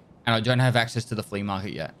key and I don't have access to the flea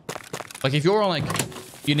market yet. Like, if you're on, like,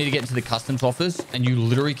 you need to get into the customs office and you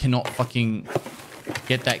literally cannot fucking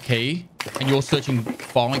get that key and you're searching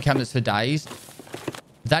filing cabinets for days,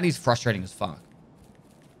 that is frustrating as fuck.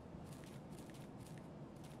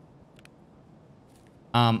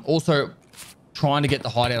 Also, trying to get the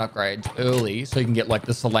hideout upgrades early so you can get, like,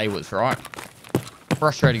 the Salewers, right?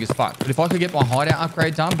 Frustrating as fuck. But if I could get my hideout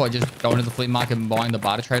upgrade done by just going to the flea market and buying the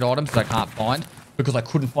barter trade items that I can't find because I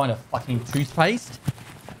couldn't find a fucking toothpaste.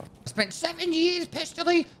 I spent 7 years,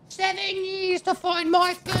 Pestily, 7 years to find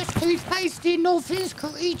my first toothpaste in North-East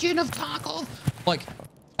region of Tarkov. Like,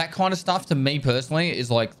 that kind of stuff to me personally is,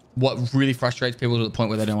 like, what really frustrates people to the point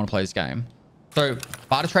where they don't want to play this game. So,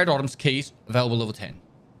 barter trade items, keys, available level 10.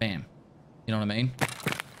 Bam. You know what I mean?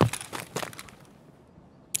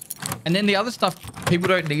 And then the other stuff, people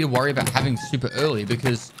don't need to worry about having super early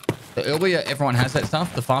because the earlier everyone has that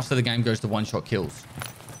stuff, the faster the game goes to one-shot kills.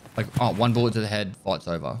 Like, oh, 1 bullet to the head, fight's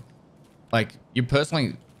over. Like, you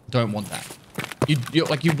personally don't want that. You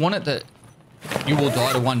want it that you will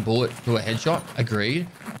die to 1 bullet to a headshot, agreed.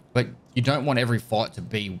 But you don't want every fight to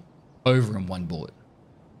be over in 1 bullet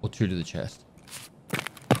or 2 to the chest.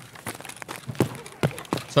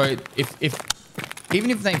 So even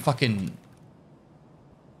if they fucking,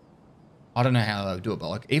 I don't know how they would do it, but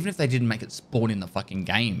like, even if they didn't make it spawn in the fucking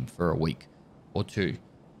game for a week or 2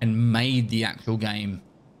 and made the actual game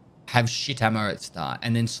have shit ammo at start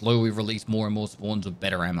and then slowly release more and more spawns of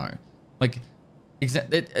better ammo. Like,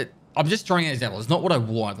 I'm just throwing an example. It's not what I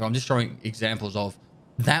want, but I'm just throwing examples of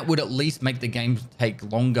that would at least make the game take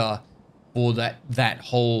longer for that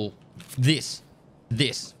whole,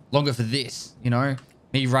 longer for this, you know,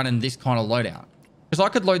 me running this kind of loadout. Because I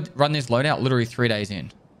could run this loadout literally 3 days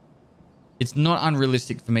in. It's not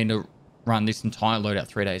unrealistic for me to run this entire loadout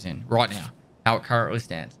 3 days in right now, how it currently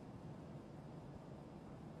stands.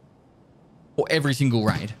 Or every single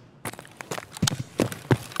raid.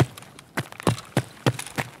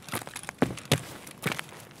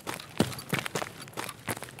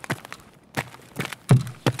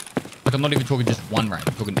 Like, I'm not even talking just one raid.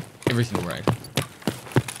 I'm talking every single raid.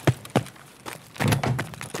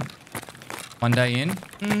 1 day in.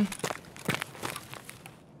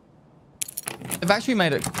 They've actually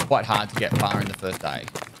made it quite hard to get far in the first day.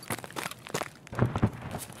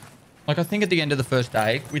 Like, I think at the end of the first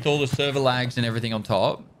day, with all the server lags and everything on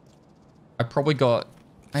top, I probably got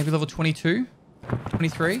maybe level 22,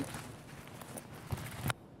 23.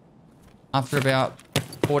 After about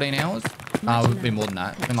 14 hours. It would be more than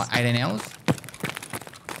that. In like 18 hours.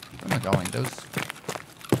 Where am I going? There was...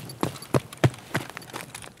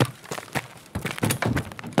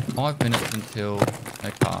 5 minutes until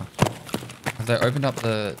no car. Have they opened up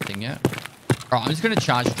the thing yet? Alright, I'm just going to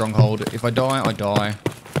charge Stronghold. If I die, I die.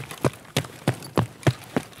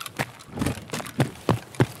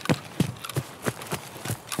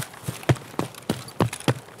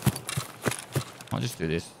 I'll just do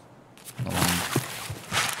this.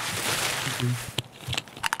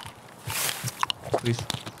 Please.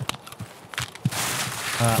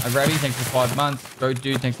 Arabi, thanks for 5 months. Go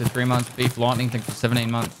Dude, thanks for 3 months. Beef Lightning, thanks for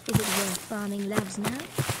 17 months. Is it worth farming labs now?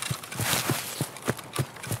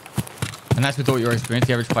 And that's with all your experience.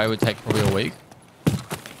 The average player would take probably a week.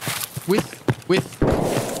 With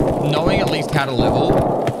knowing at least how to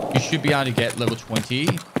level, you should be able to get level 20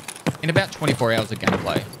 in about 24 hours of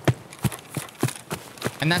gameplay.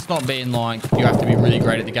 And that's not being like you have to be really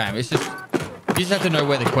great at the game. It's just you just have to know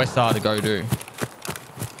where the quests are to go do.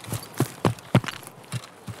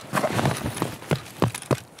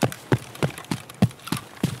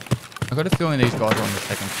 I've got a feeling these guys are on the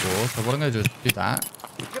second floor, so what I'm going to do is do that.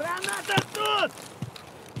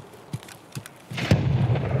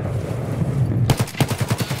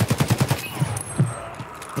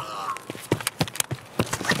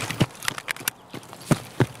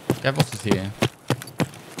 Davos is here.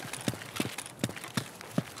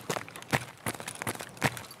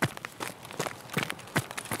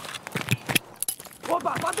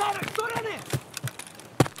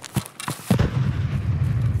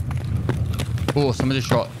 Oh, someone just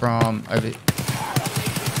shot from over here.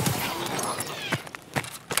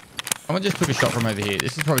 Someone just took a shot from over here.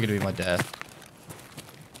 This is probably going to be my death.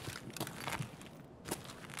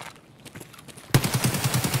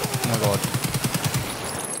 Oh my god.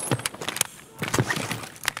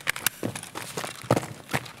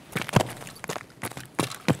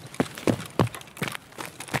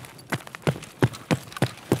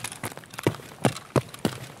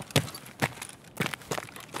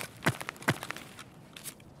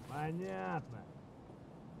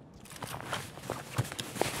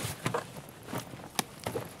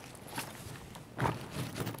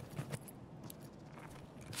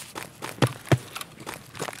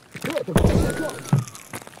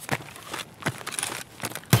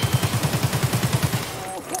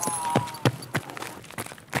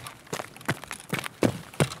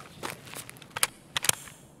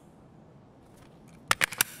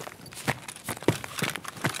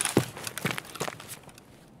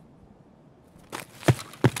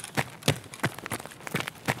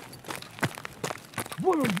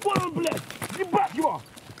 Вон, блядь! Ебать его!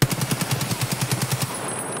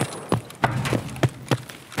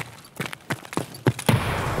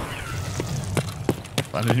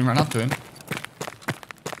 I didn't run up to him.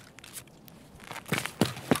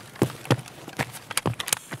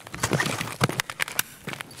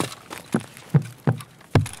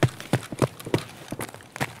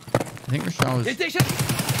 I think Rochelle was up there.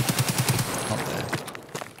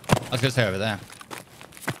 I was going to say over there.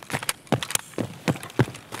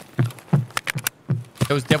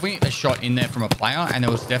 There was definitely a shot in there from a player, and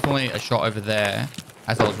there was definitely a shot over there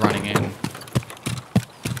as I was running in.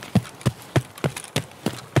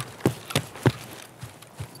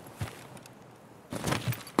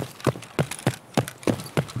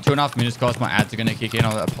 Two and a half minutes, guys. My ads are going to kick in.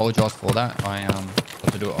 I apologize for that. I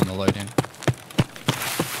have to do it on the load in.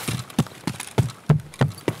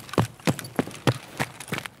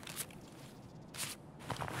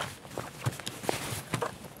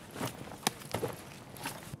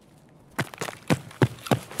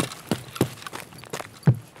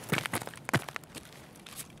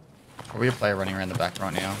 Probably a player running around the back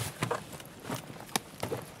right now.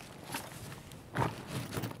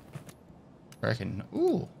 I reckon.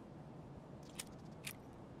 Ooh.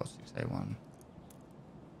 Plus 6A1.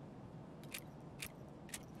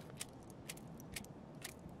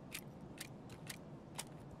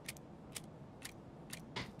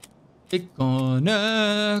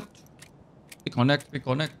 Connect. Connect.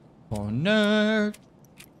 Connect. Connect.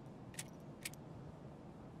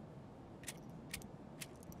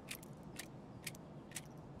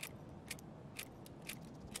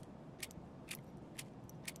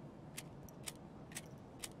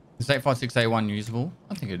 Is 856A1 usable?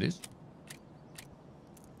 I think it is.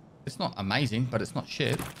 It's not amazing, but it's not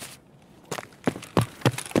shit.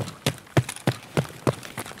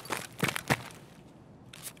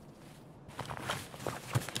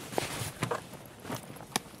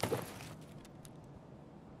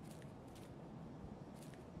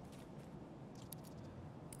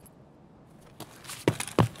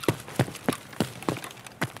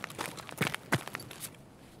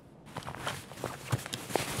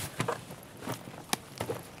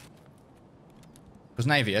 There's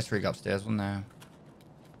an AVS rig upstairs, wasn't there?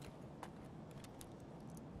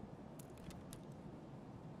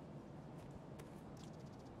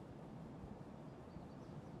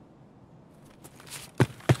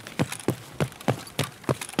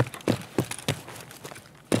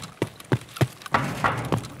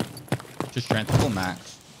 Just strength full max.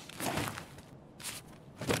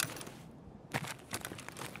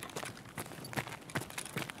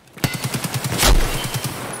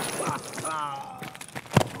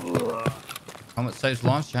 Helmet saves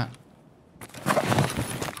lives, chat.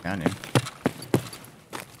 Found him.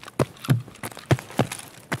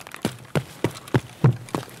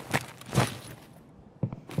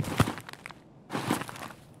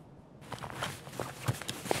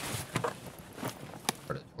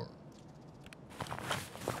 Predator.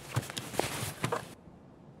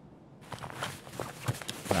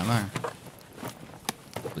 What ammo?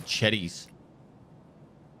 The chetties.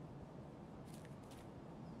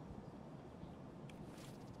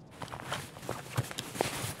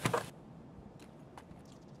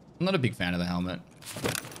 I'm not a big fan of the helmet.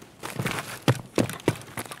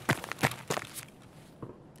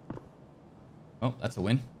 Oh, that's a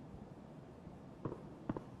win.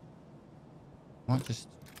 What just...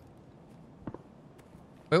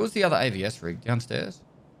 Where was the other AVS rig? Downstairs?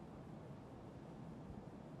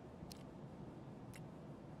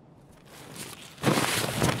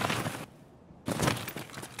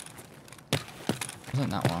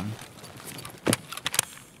 Wasn't that one?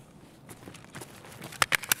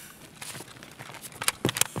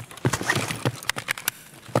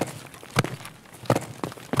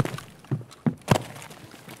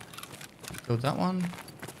 Killed that one.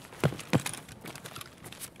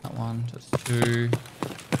 That one, just two.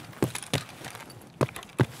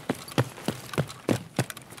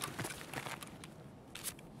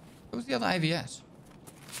 What was the other AVS?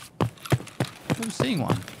 I was seeing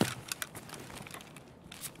one.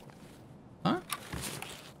 Huh?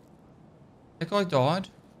 That guy died.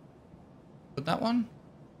 But that one?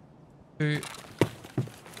 Two.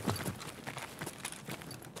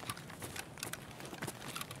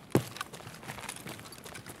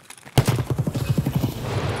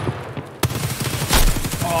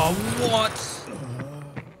 Oh, what?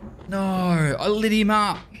 No, I lit him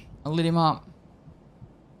up. I lit him up.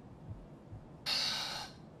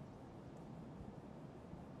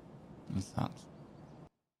 That sucks.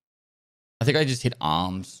 I think I just hit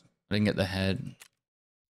arms. I didn't get the head.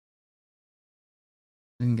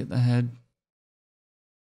 Didn't get the head.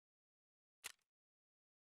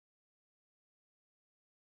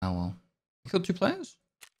 Oh well. You killed two players?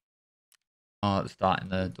 Oh, at the start in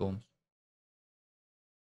the dorms.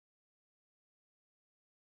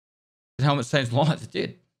 The helmet saves lives. It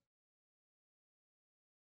did.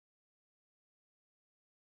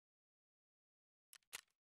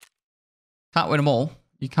 Can't win them all.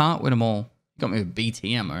 You can't win them all. You got me with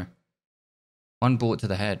BT ammo. One bullet to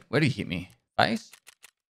the head. Where did he hit me? Face?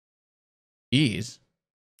 Ears?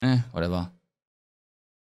 Whatever.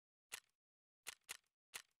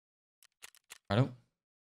 Right.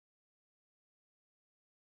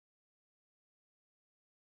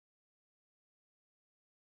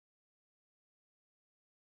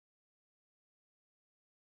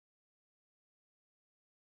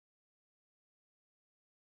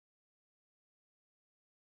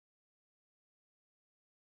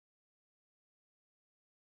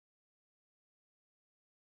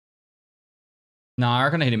 No, I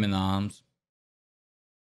reckon I hit him in the arms.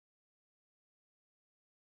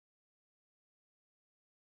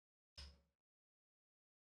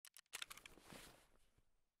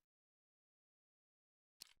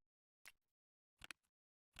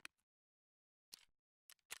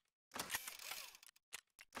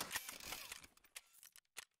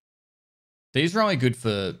 These are only good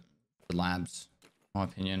for labs, in my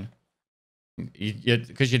opinion.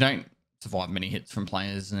 Because you don't survive many hits from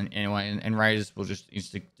players and anyway, and raiders will just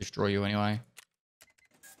destroy you anyway.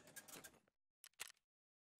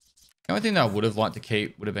 The only thing that I would have liked to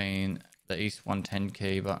keep would have been the East 110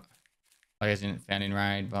 key, but I guess I found in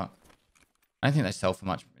raid, but I don't think they sell for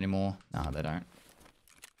much anymore. No, they don't.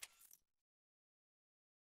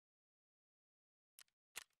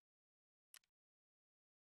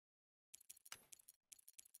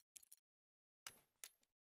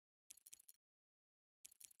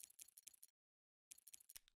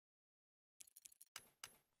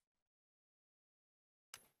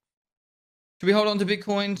 Should we hold on to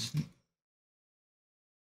Bitcoins?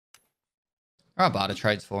 There are barter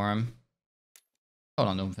trades for him. Hold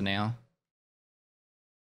on to them for now.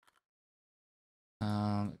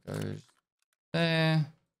 It goes there.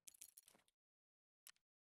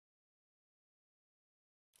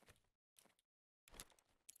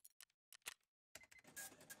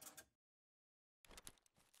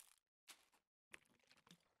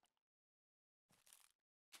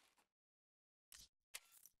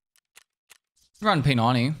 Run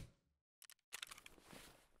P90.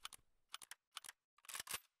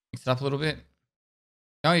 Mix it up a little bit.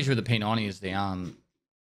 The only issue with the P90 is the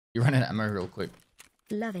you run out of ammo real quick.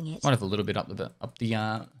 Loving it. Might have a little bit up the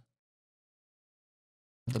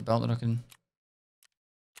belt that I can.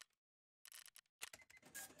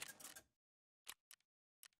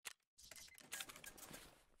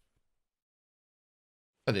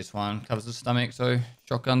 But this one covers the stomach, so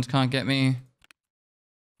shotguns can't get me.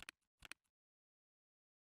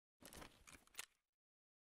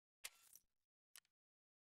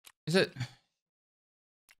 Is it?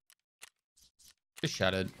 Just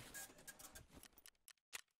shattered.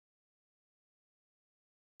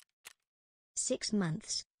 Six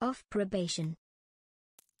months off probation.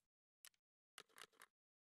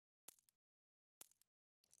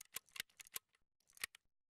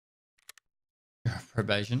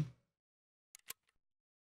 Probation.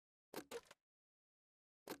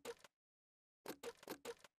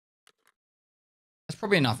 That's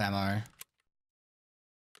probably enough ammo.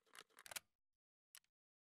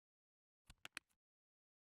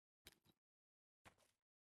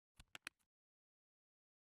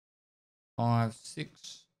 Five,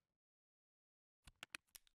 six.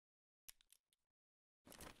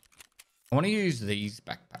 I want to use these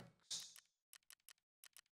backpacks.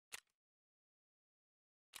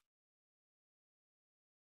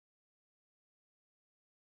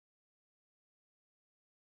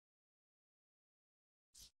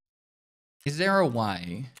 Is there a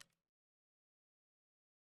way?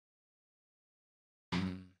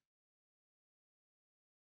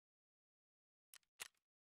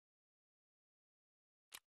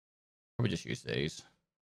 Probably just use these.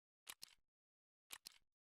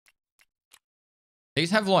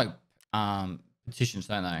 These have like petitions,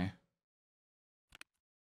 don't they?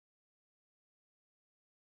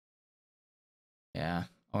 Yeah,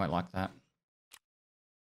 I won't like that.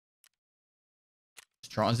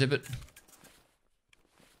 Let's try and zip it.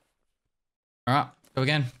 All right, go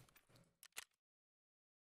again.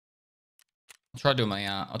 I'll try doing my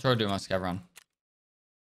scav run.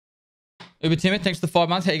 Uber Timid, thanks for the 5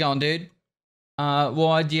 months. How you going, dude?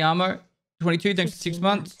 Y Diamo, 22, thanks for 6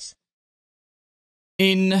 months.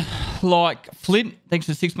 In like Flint, thanks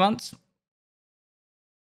for 6 months.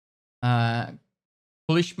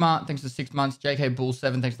 Bulishmart, thanks for 6 months. JK Bull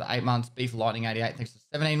 7, thanks for 8 months. Beef Lightning 88, thanks for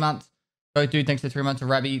 17 months. Go Dude, thanks for 3 months.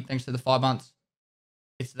 Rabby, thanks for the 5 months.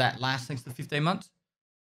 It's that last, thanks for 15 months.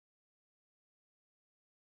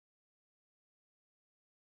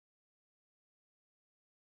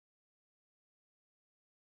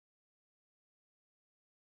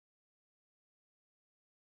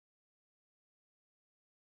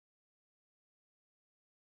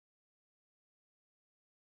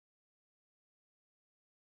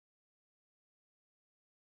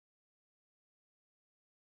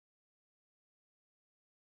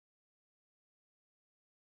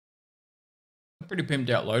 Pretty pimped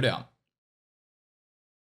out loadout.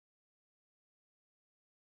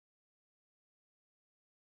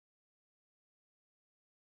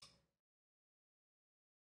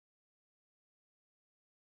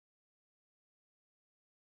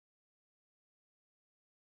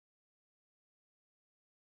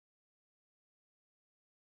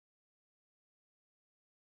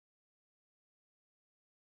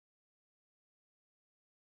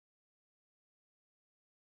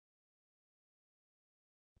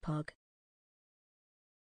 Pog.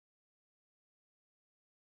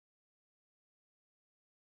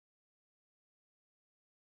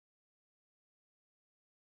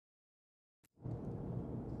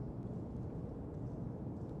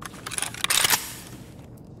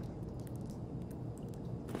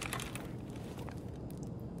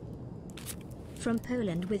 From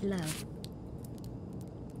Poland with love.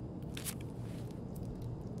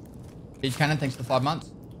 Beach Cannon, thanks for 5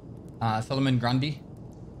 months. Solomon Grundy,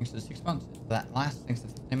 thanks for 6 months. That last, thanks for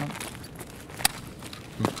 15 months.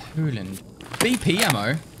 From Poland. BP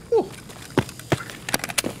ammo. Whew.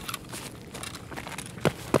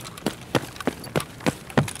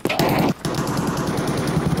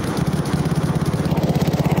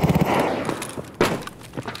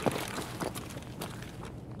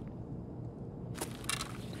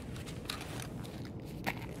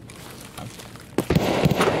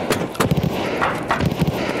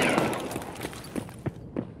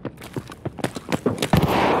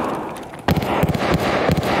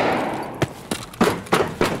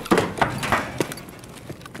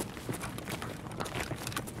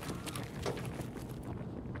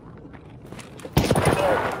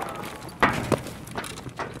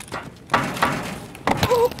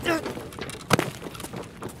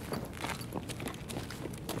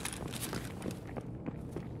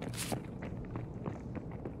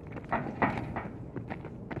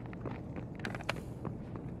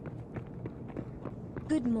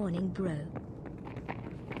 morning, bro.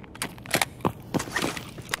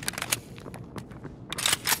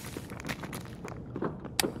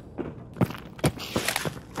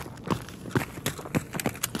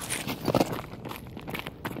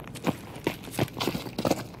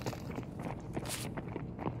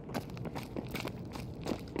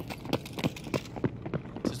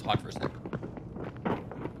 Just hide for a sec.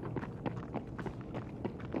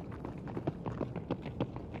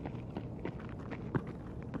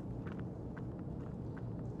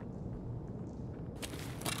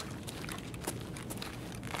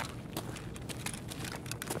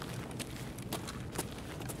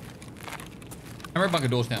 There are a bunch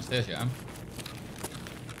of doors downstairs, yeah.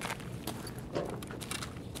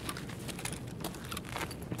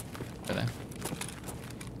 Go there.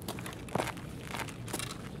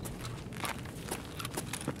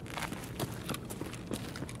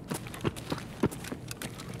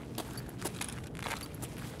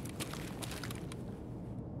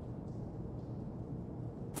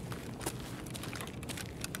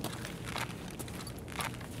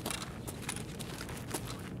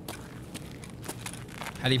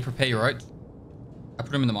 How do you prepare your oats? I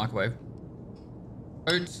put them in the microwave.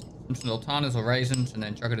 Oats, some sultanas or raisins, and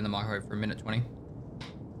then chuck it in the microwave for a minute 20.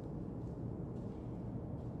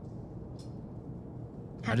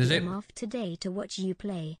 How does it? I'm off today to watch you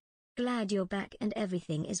play. Glad you're back and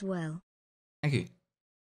everything is well. Thank you.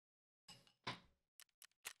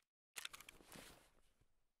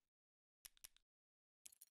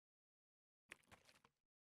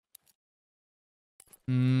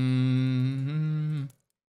 Mm-hmm.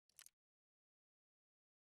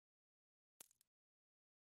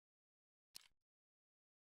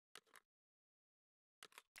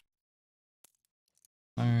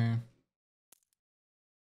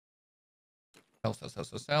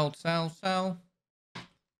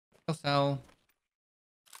 Sell.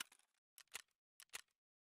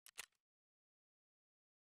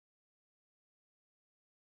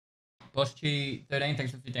 Boschi 13,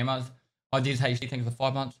 thanks for 15 months. Ideas HD, thanks for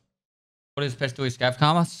 5 months. What is best to scav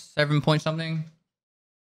karma? 7 point something.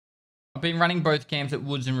 I've been running both camps at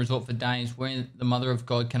Woods and Resort for days. Where in the mother of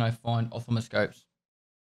God can I find ophthalmoscopes?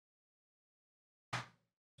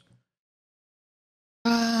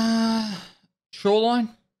 Shoreline?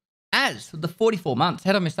 As with the 44 months.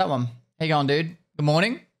 How'd I miss that one? How you going, dude? Good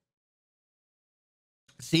morning.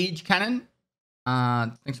 Siege Cannon.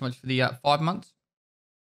 Thanks so much for the 5 months.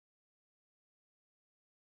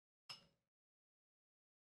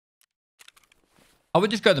 I would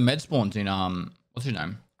just go to the med spawns in what's his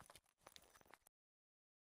name?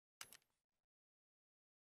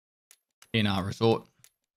 In Resort.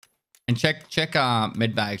 And check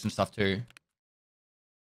med bags and stuff too.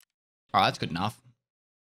 Alright, that's good enough.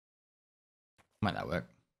 Make that work.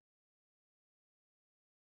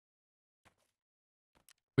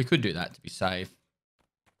 We could do that to be safe.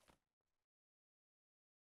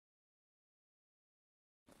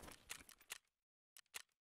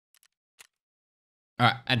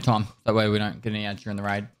 Alright, add time. That way we don't get any ads during the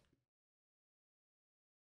raid.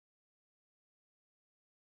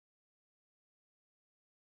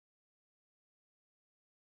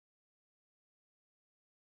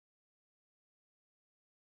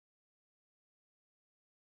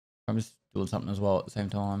 I'm just doing something as well at the same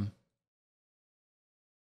time.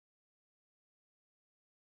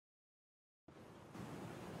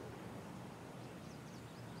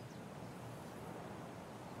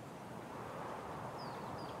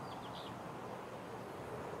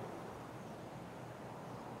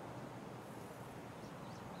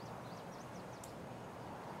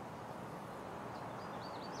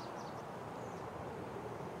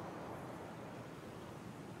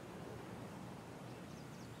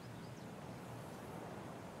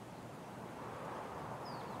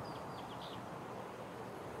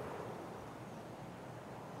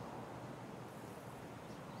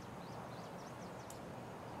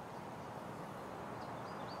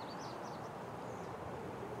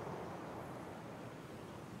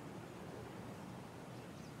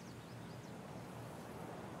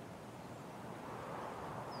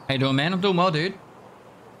 How you doing, man? I'm doing well, dude.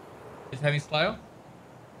 Just having slow.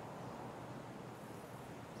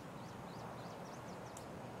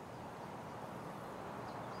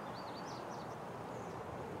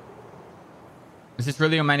 Is this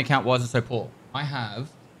really your main account? Why is it so poor? I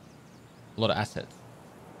have a lot of assets.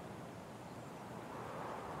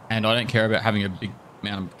 And I don't care about having a big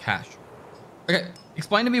amount of cash. Okay,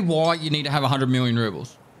 explain to me why you need to have 100 million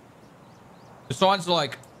rubles. Besides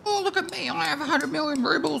like, oh, look at me, I have 100 million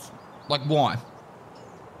rubles. Like, why?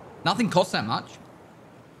 Nothing costs that much.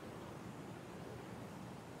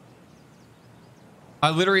 I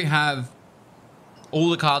literally have all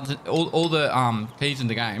the cards, all the keys in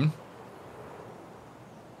the game.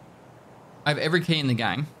 I have every key in the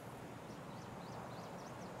game.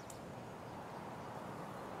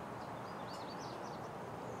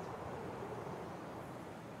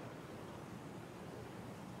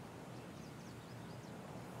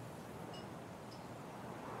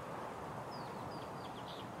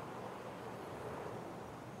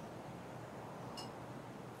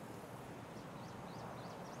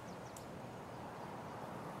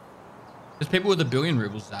 There's people with 1 billion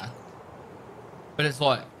rubles, Zach. But it's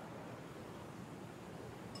like,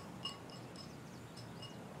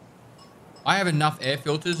 I have enough air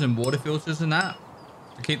filters and water filters and that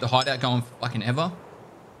to keep the hideout going for fucking ever.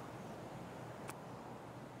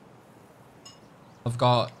 I've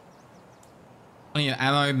got plenty of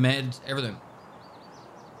ammo, meds, everything.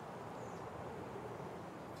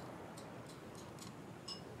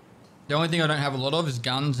 The only thing I don't have a lot of is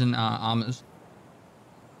guns and armors.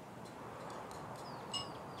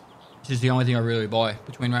 Which is the only thing I really buy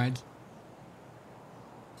between raids.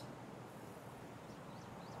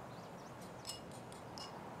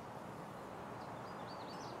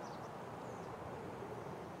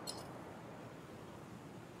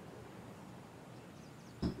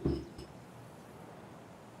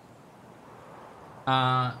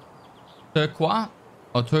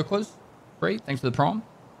 Turquoise, free, thanks for the prom.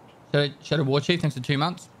 Shadow War Chief, thanks for 2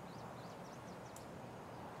 months.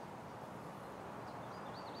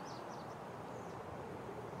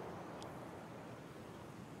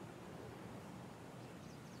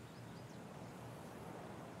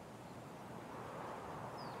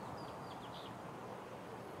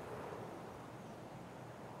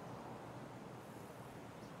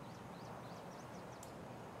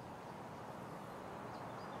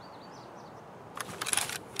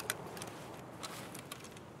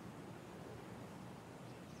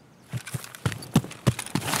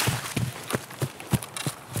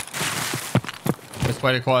 Best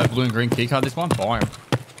way to acquire a blue and green keycard this one? Buy them.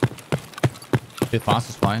 The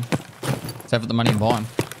fastest way. Save up the money and buy them.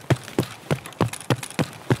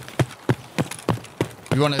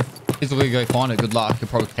 If you want to physically go find it, good luck. It'll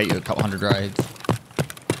probably take you a couple hundred raids.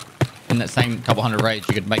 In that same couple hundred raids,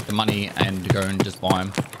 you could make the money and go and just buy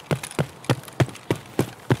them.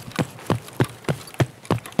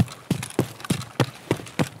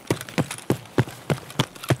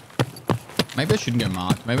 Maybe I shouldn't go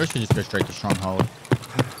marked. Maybe I should just go straight to Stronghold.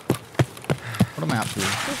 What am I up to?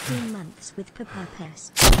 15 months with Papa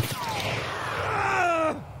Pest.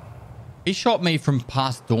 He shot me from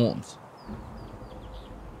past dorms.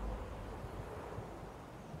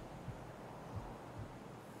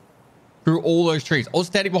 Through all those trees. I was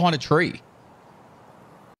standing behind a tree.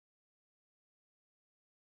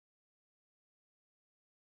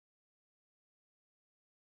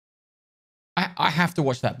 I have to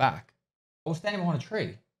watch that back. I was standing behind a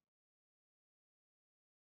tree.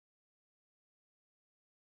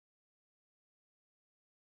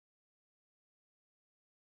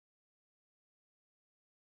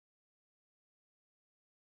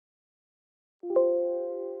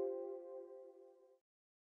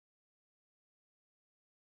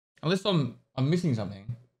 Unless I'm missing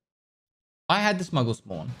something. I had the smuggle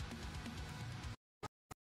spawn.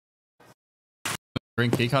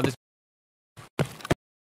 Green keycard this.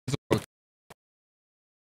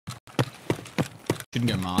 Shouldn't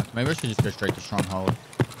go marked. Maybe I should just go straight to Stronghold.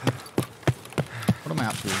 What am I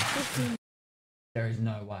up to? There is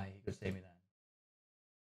no way you could see me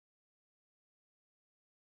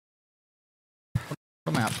then.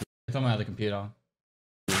 What am I up to? It's on my other computer.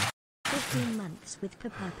 15 months with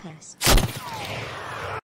Papa Pest.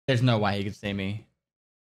 There's no way he could see me.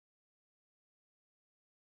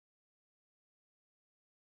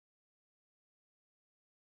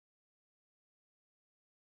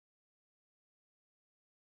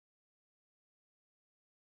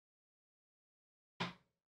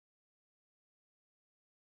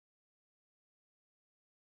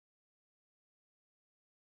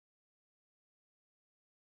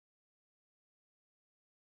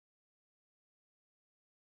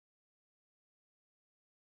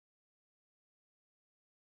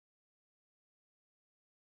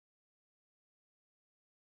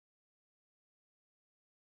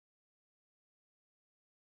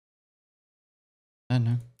 I don't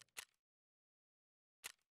know.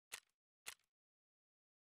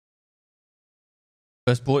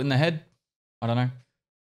 First bullet in the head? I don't know. I'm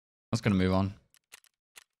just going to move on.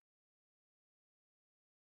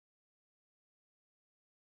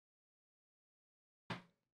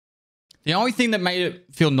 The only thing that made it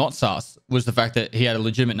feel not sus was the fact that he had a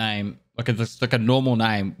legitimate name, like a normal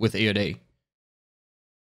name with EOD.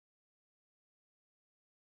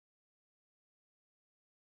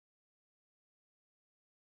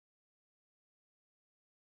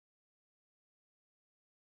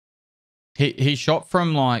 He shot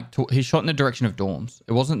from like he shot in the direction of dorms.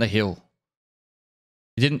 It wasn't the hill.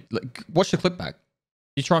 He didn't like, watch the clip back.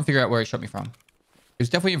 You try and figure out where he shot me from. He was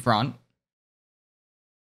definitely in front.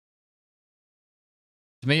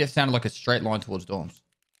 To me, it sounded like a straight line towards dorms.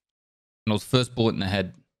 And it was first bullet in the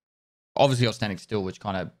head. Obviously, I was standing still, which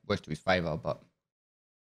kind of works to his favor, but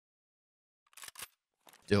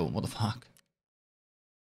still, what the fuck?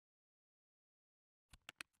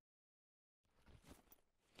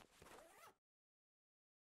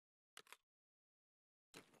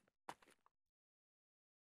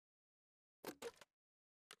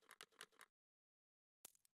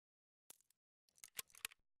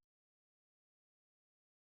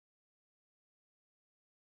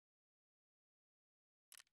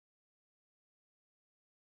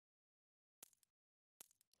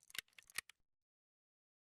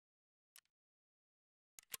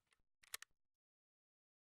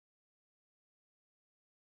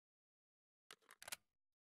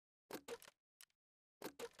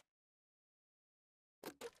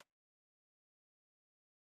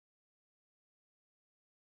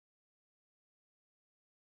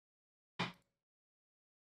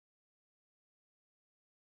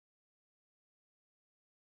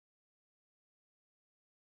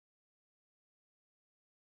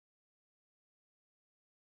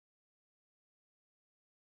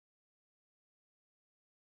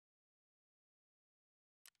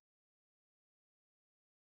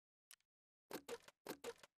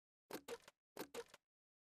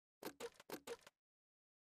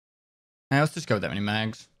 Hey, let's just go with that many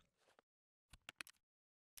mags.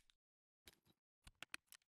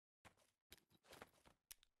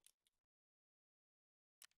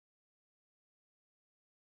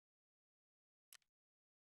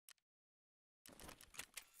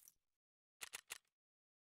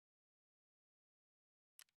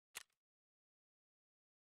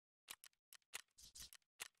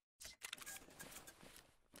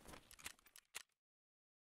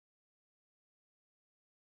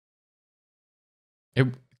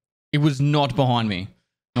 It was not behind me.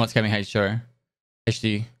 No, it's coming. Hey, show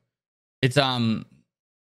HD. It's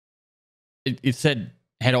it said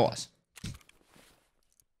head ice,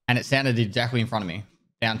 and it sounded exactly in front of me,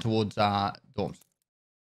 down towards dorms. I'm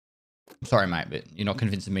sorry, mate, but you're not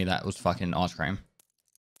convincing me that it was fucking ice cream.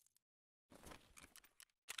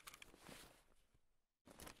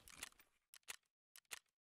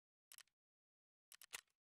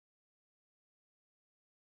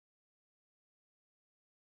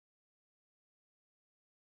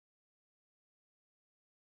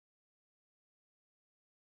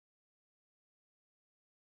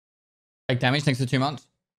 Take damage thanks for 2 months.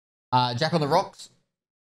 Jack on the rocks.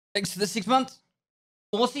 Thanks for the 6 months.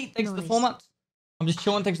 Horsey, thanks for the 4 Nice. months. I'm just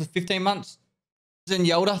chilling, thanks for 15 months. Zen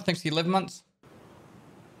Yoda, thanks for 11 months.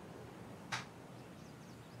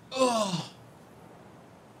 Oh.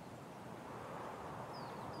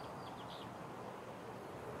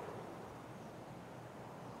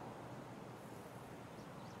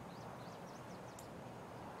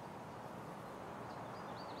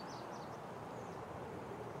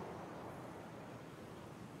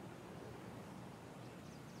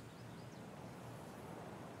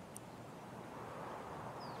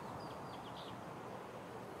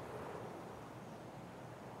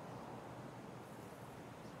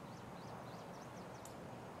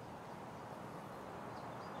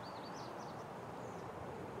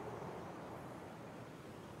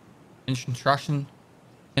 Construction.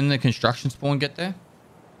 Can the construction spawn get there?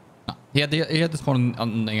 No. He had the spawn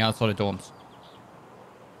on the outside of dorms.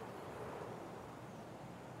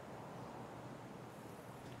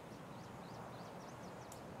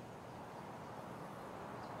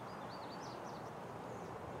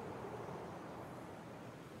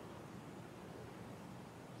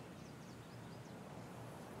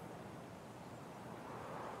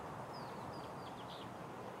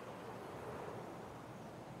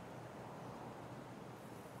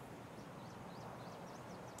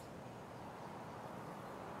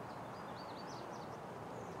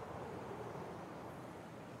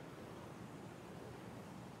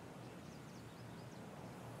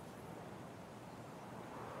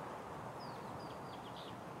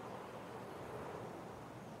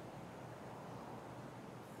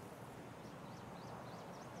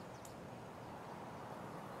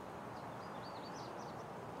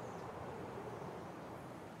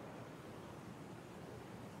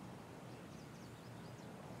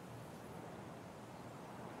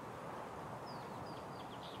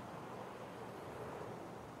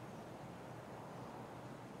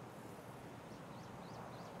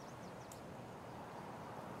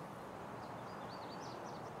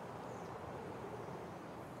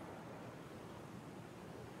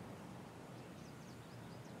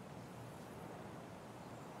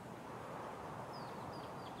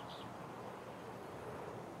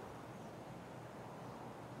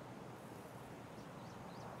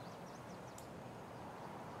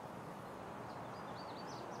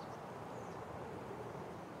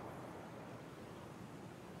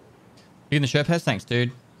 You in the show pass? Thanks,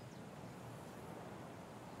 dude.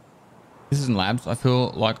 This isn't labs. I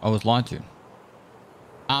feel like I was lied to.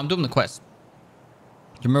 I'm doing the quest.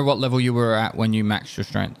 Do you remember what level you were at when you maxed your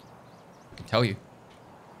strength? I can tell you.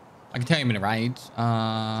 I can tell you in the raids.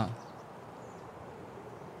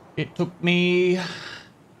 It took me...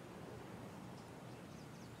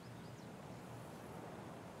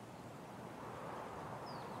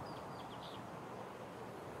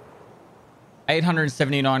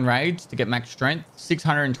 $879 raids to get max strength,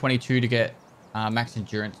 622 to get max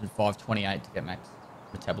endurance, and 528 to get max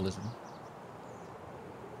metabolism.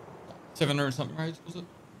 700 something raids, was it?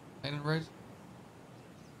 800 raids?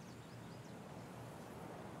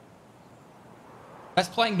 That's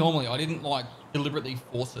playing normally. I didn't like deliberately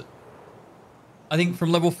force it. I think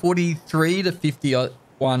from level 43 to 51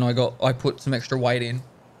 I put some extra weight in.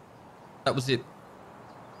 That was it.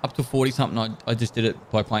 Up to 40 something I just did it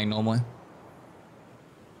by playing normally.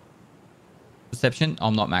 Perception?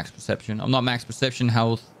 I'm not max perception. I'm not max perception,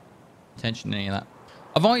 health, attention, any of that.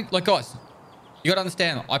 I've only, like, guys, you gotta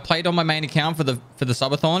understand, I played on my main account for the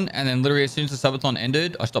subathon, and then literally as soon as the subathon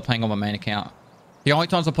ended, I stopped playing on my main account. The only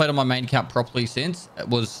times I played on my main account properly since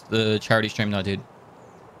was the charity stream that I did.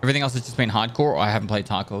 Everything else has just been hardcore. I haven't played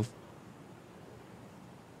Tarkov.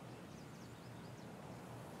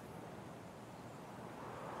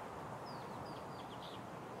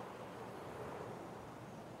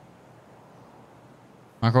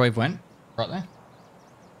 Microwave went right there.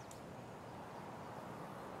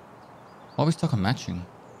 Why are we stuck on matching?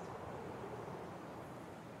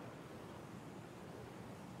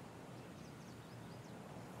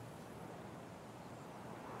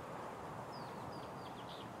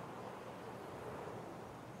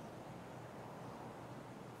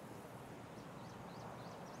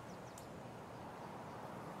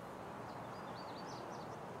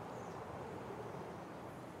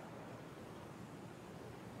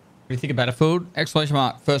 What do you think of Battlefield? Exclamation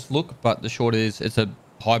mark, first look, but the short is it's a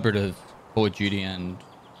hybrid of Call of Duty and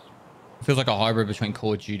it feels like a hybrid between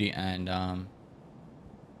Call of Duty and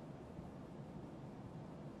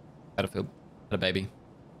Battlefield. What a baby.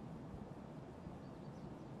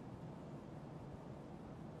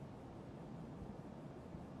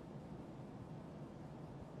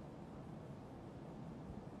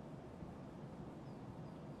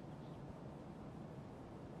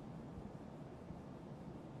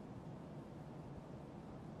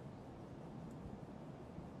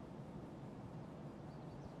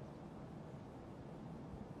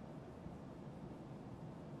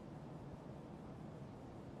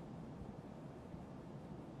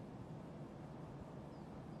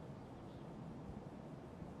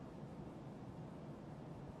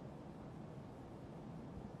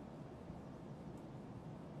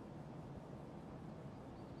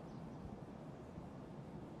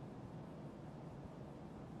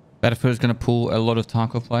 Battlefield is going to pull a lot of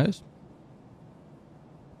Tarkov players.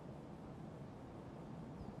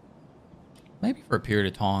 Maybe for a period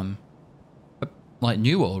of time. But like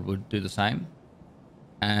New World would do the same.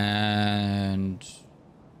 And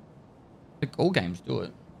I think all games do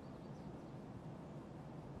it.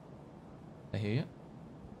 I hear you.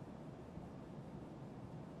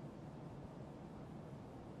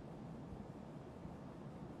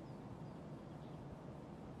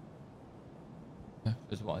 Yeah,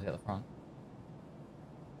 there's wires out the front.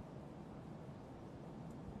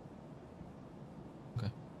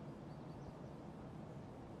 Okay.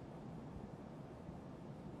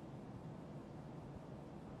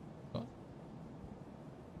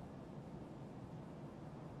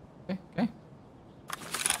 Okay.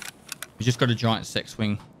 We just got a giant sex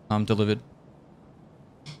swing delivered.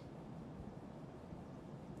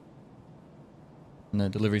 And the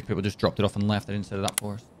delivery people just dropped it off and left. They didn't set it up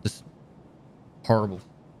for us. Just horrible.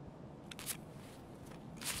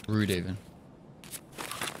 Rude even.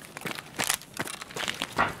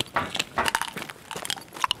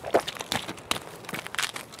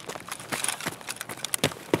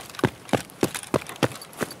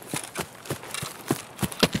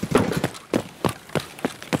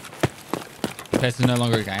 Pest is no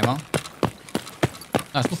longer a gamer. No,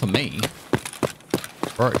 it's not for me.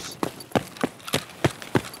 Gross.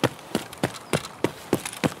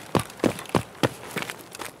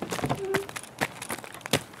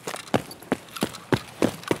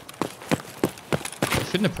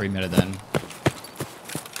 Shouldn't have pre-meta then.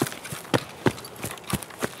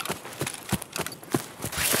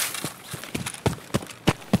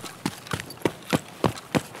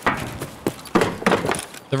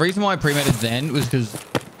 The reason why I pre-meted then was because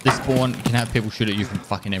this spawn can have people shoot at you from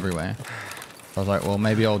fucking everywhere. So I was like, well,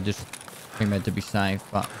 maybe I'll just pre-med to be safe,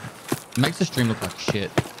 but it makes the stream look like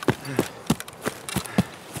shit.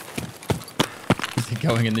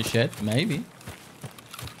 Going in the shed? Maybe.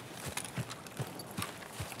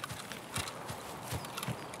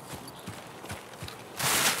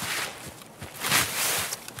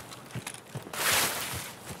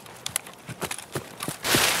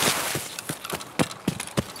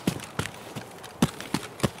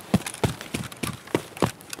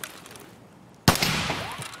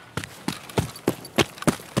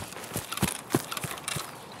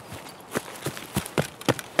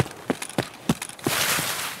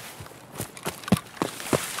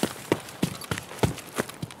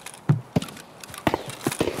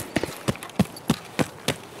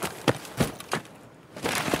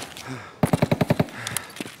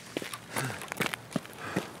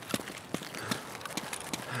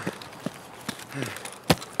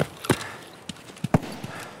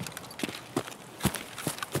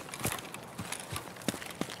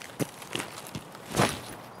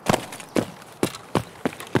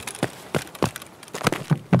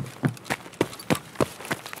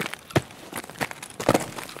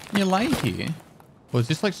 You lay here? Or is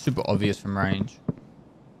this like super obvious from range?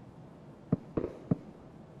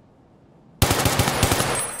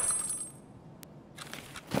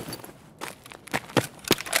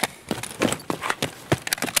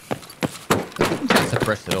 Doesn't sound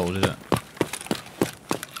suppressed at all, does it?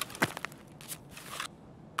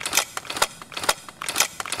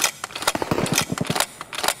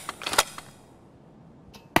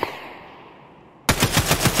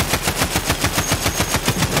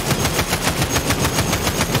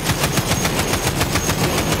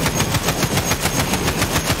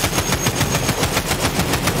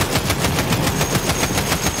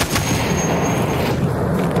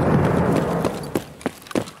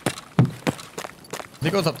 I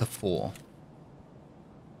think it goes up to 4.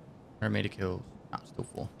 100 meter kills. Ah, still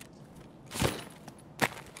 4.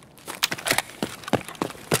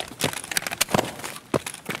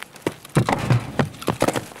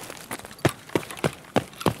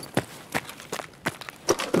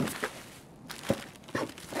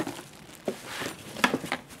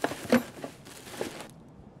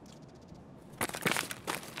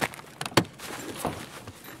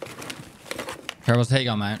 Terrible take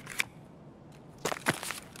on, mate.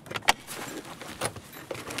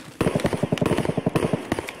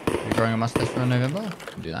 Growing a mustache for November?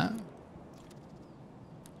 Can do that.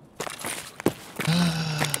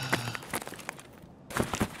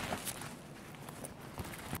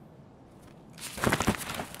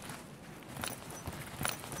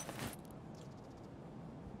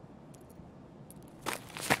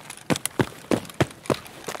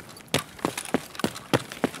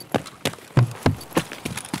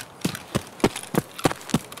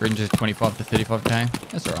 Range is 25 to 35k.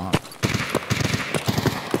 That's alright.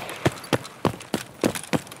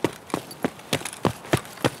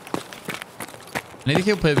 I need to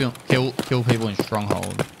kill people in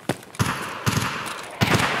stronghold.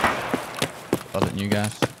 Does it, new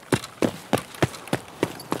guys?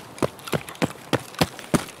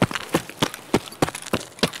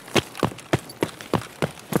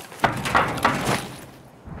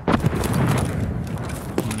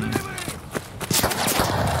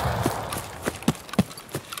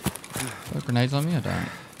 Got grenades on me? I don't.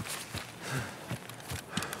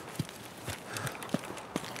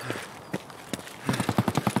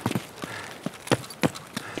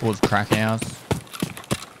 Towards crack house.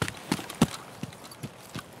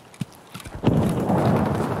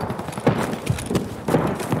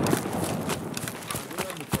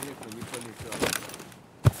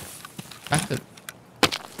 I'm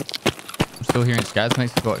still hearing scabs.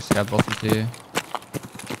 Makes me feel like scab bosses here.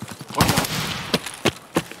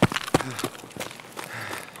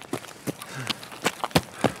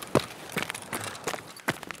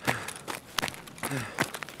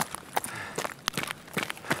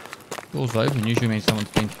 Door's open, usually means someone's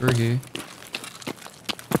been through here.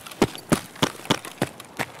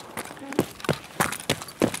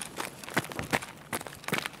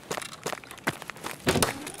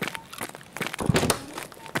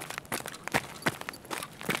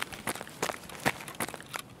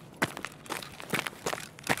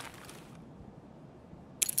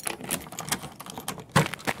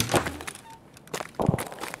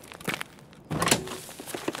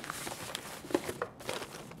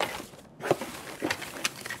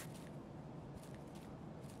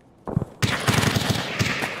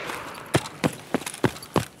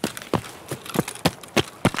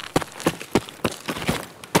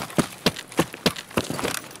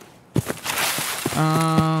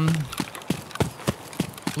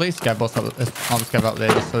 At least scab boss up, I'll scab up there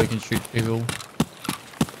just so we can shoot people.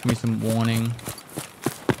 Give me some warning.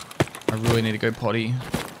 I really need to go potty.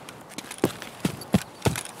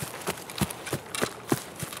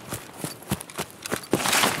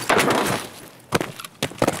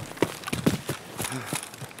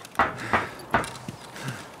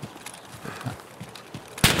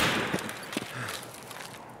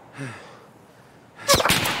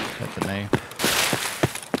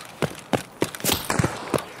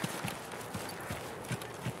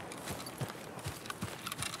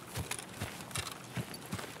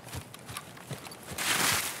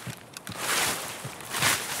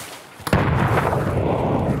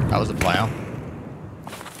 was a player.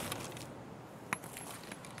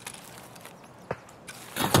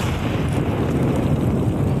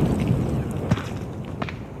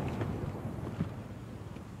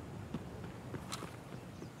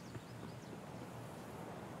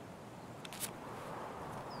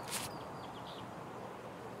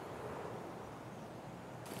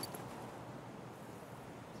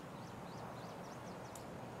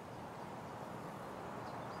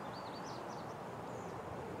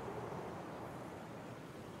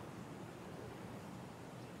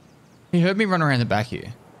 He heard me run around the back here.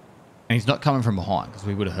 And he's not coming from behind because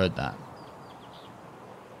we would have heard that.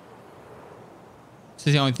 This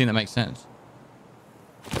is the only thing that makes sense.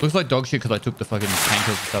 Looks like dog shit because I took the fucking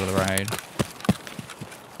tankers out of the raid.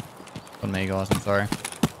 On me, guys. I'm sorry.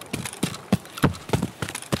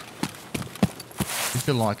 I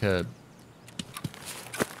feel like a...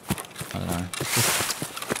 I don't know.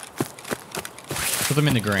 Put them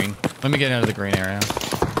in the green. Let me get out of the green area.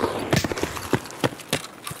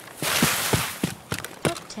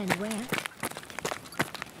 Top 10 where?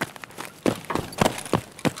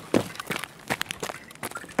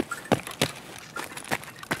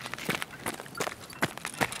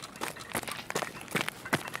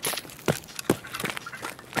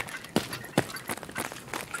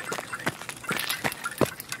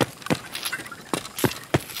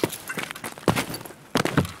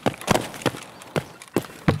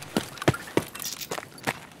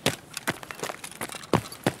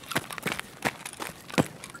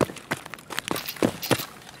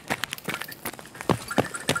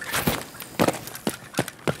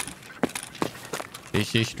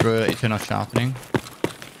 Sheesh, bro, you turn off sharpening.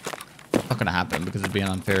 Not gonna happen because it'd be an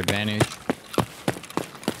unfair advantage.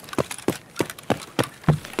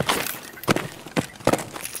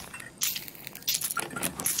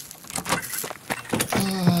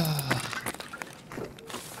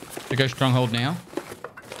 To go stronghold now.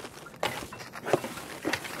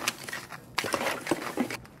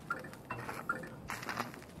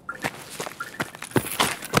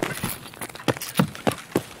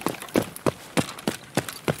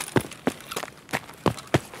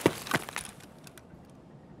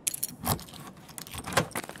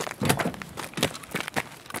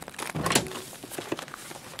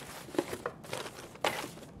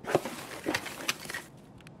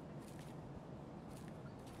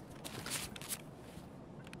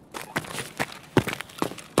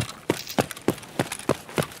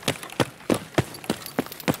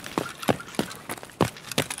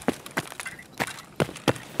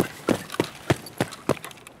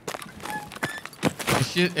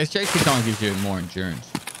 SJC kind of gives you more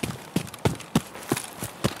endurance.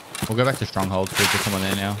 We'll go back to stronghold. See if there's someone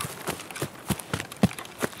there now.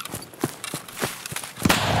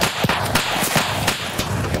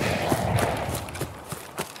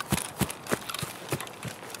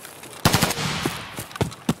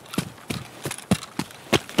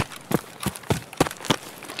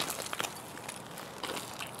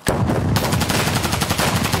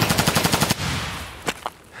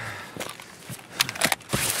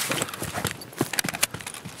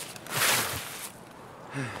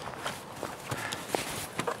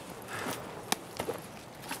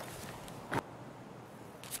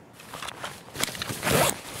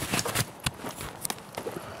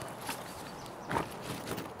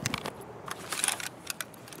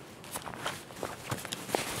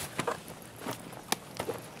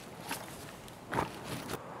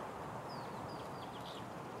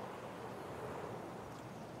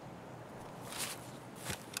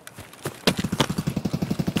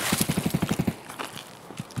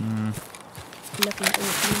 Looking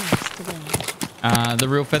awfully nice today. The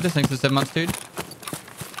real feather, thanks for 7 months, dude.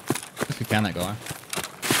 Guess we found that guy.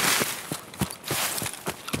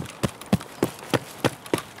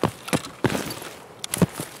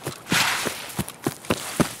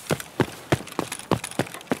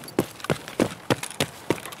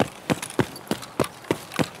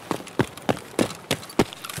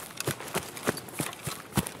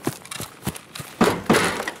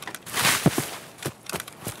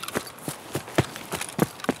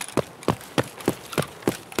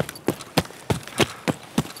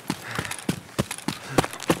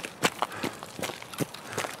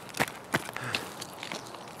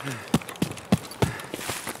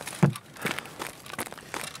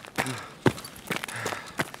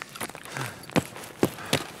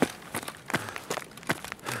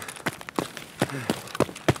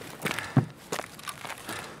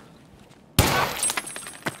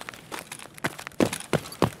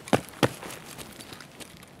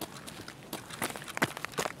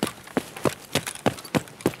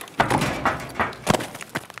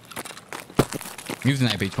 Using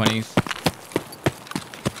AP20s.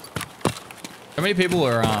 How many people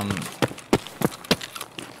are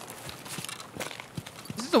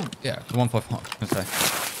this is a yeah, the 155 I was gonna say.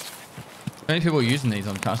 How many people are using these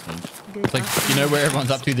on customs? Good It's like you know where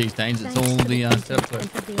everyone's up to these days. It's Thanks all for the content setup to it.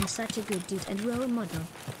 and for being such a good dude and role model.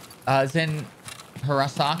 Zen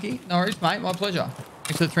Harasaki. No worries, mate. My pleasure.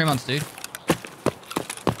 Thanks for the 3 months, dude.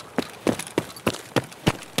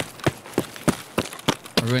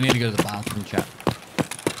 I really need to go to the bathroom, chat.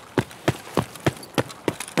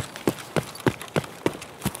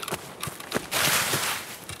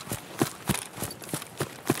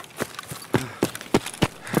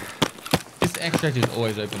 This extract is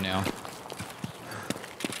always open now.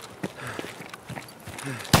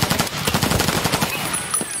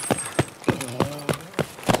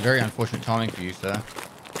 Very unfortunate timing for you, sir.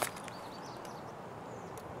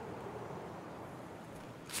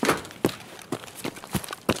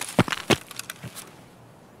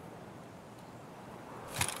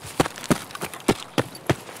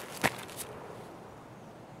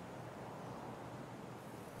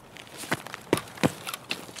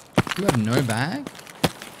 You have no bag?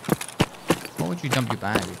 Why would you dump your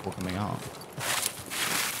bag before coming up?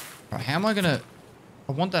 Right, how am I gonna...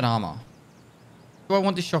 I want that armor. Do I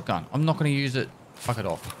want this shotgun? I'm not gonna use it. Fuck it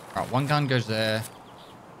off. Alright, one gun goes there.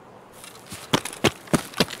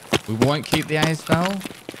 We won't keep the ASL.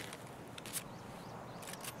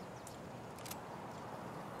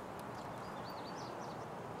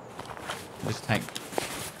 Just take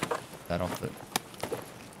that off it.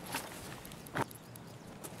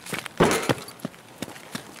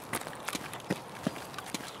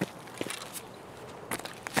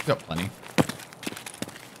 Got plenty.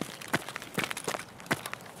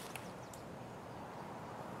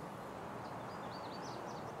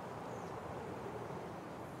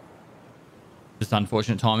 Just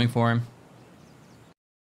unfortunate timing for him.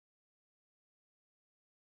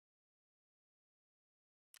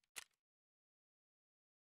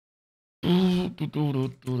 I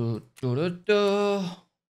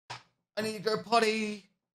need to go potty.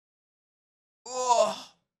 Oh.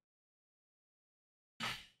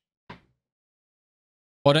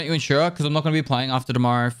 Why don't you insure? Because I'm not going to be playing after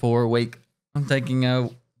tomorrow for a week. I'm taking a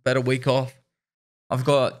better week off.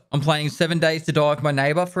 I'm playing 7 Days to Die with my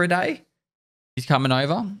neighbor for a day. He's coming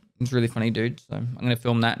over. He's a really funny dude. So I'm going to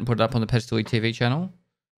film that and put it up on the Pestilly TV channel.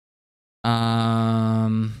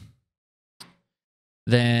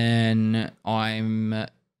 Then I'm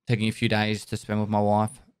taking a few days to spend with my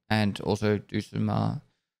wife and also do some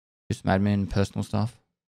admin, personal stuff.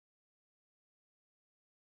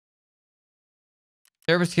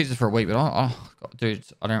 Therapist keeps it for a week, but dude,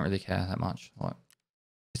 I don't really care that much. Like,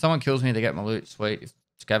 if someone kills me, they get my loot. Sweet. If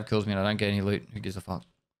Scav kills me and I don't get any loot, who gives a fuck?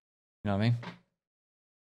 You know what I mean?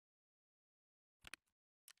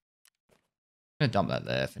 I'm gonna dump that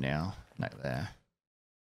there for now. That there.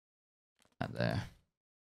 That there.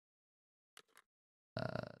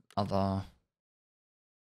 Other.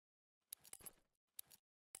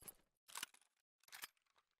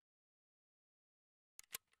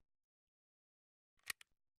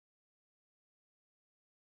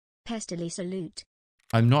 Pestilly salute.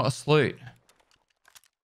 I'm not a salute.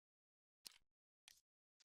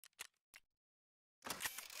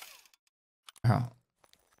 Oh.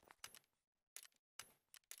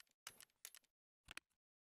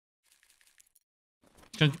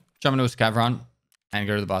 Just gonna jump into a scav run and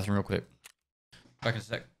go to the bathroom real quick. Back in a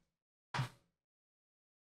sec.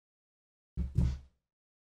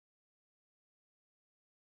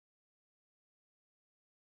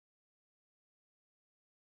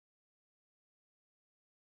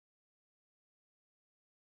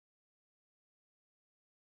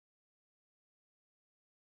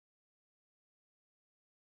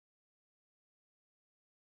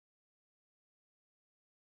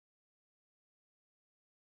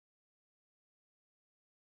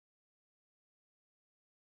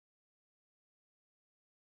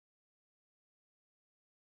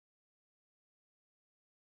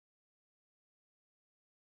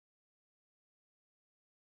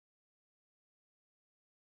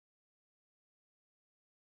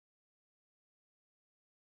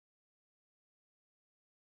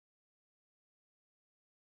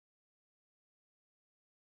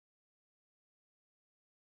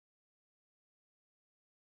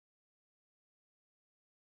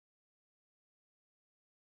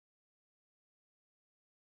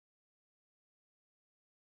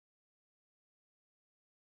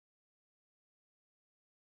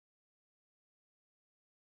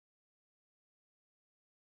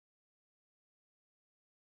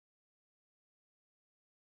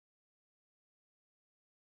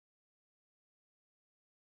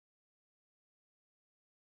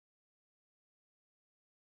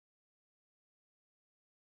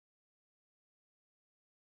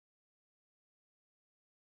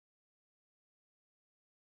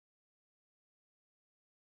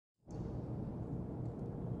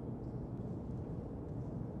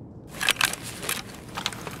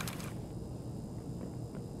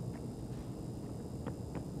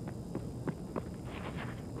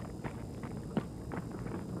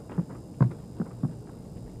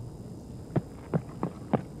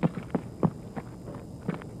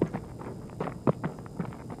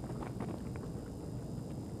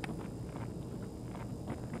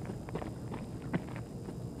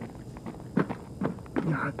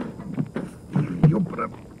 Ёпра,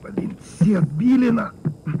 блин, все отбили на...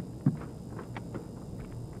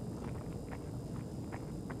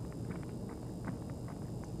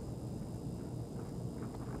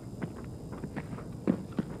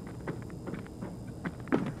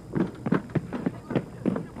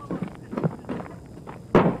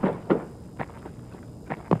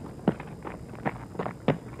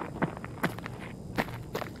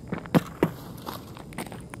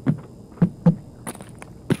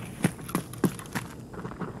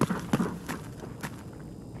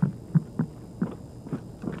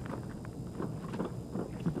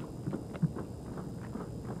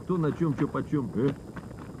 Кто на чем, что почем,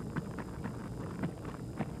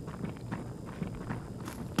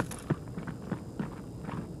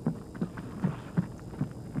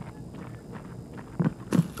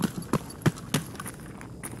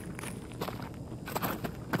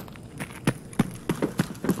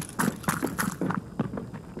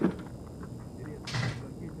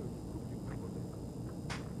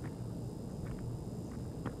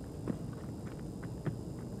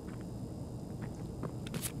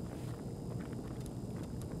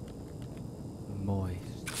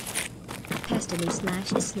 Moist. Pestily //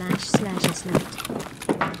 slate.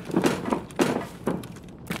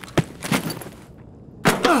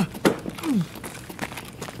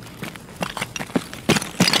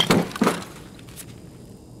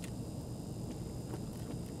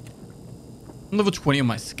 I'm level 20 on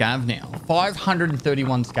my scav now.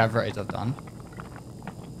 531 scav raids I've done.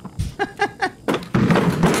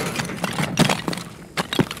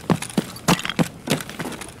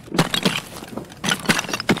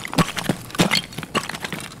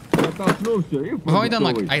 I've only done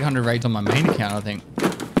like 800 raids on my main account, I think.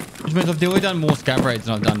 Which means I've only done more scav raids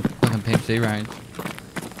than I've done fucking PMC raids.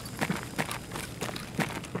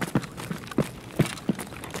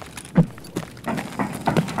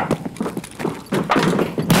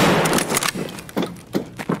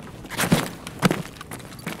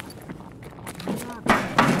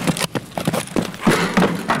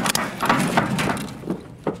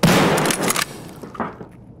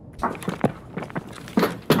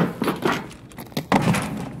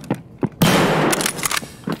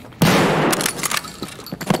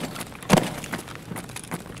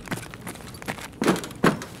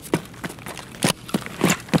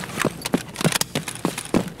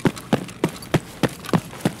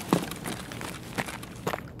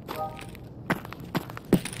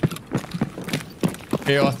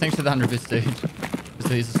 Yeah, well, thanks for the 100 bits, dude. So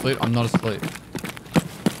he's asleep. I'm not asleep.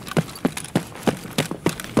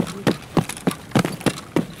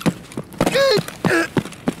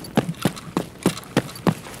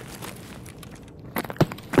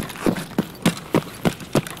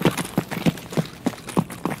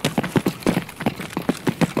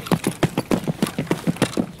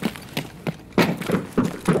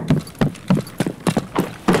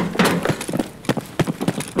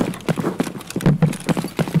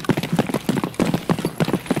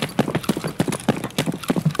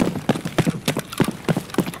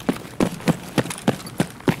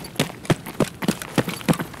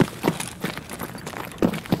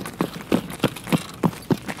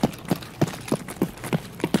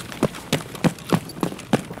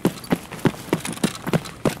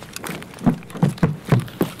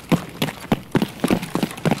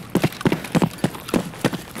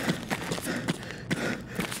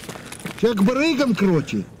 Человек барыгам,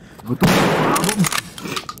 короче. Вот тут бабам.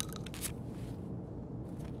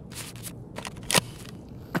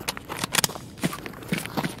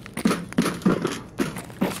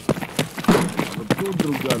 Вот тут,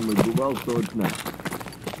 друган, мой, бывал точно.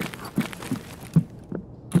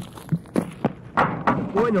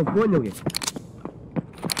 Понял я.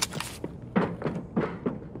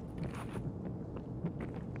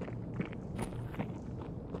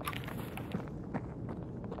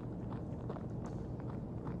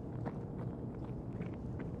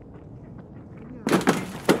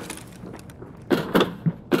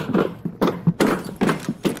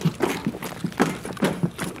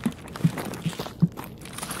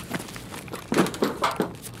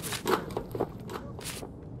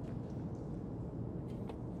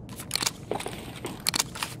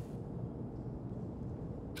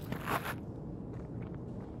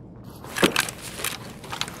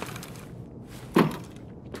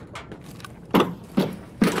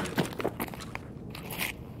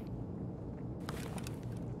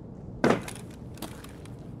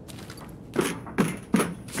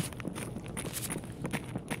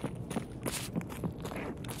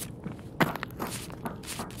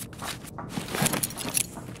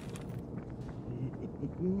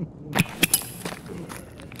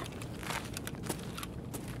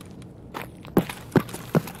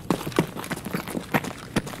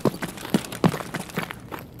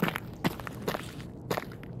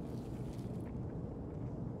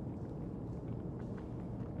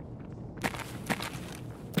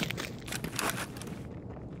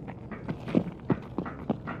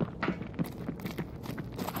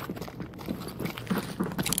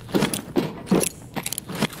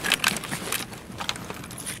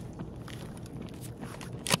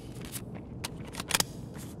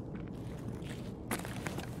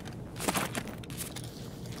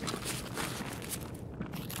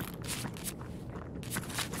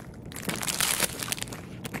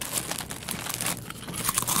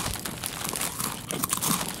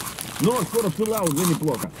 Но скоро пила уже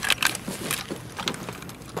неплохо.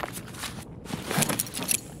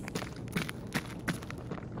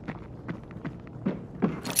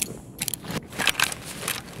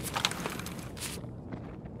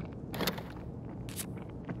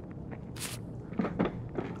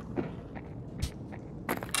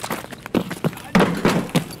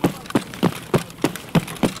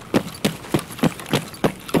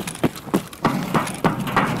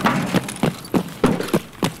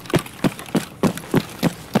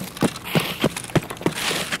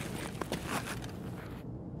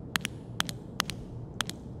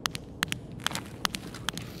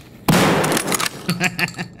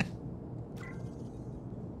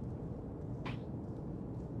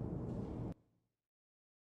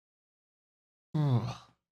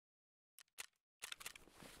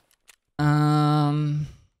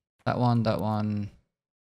 That one, that one,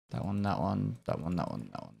 that one, that one, that one, that one,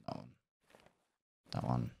 that one, that one, that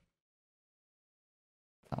one,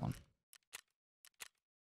 that one.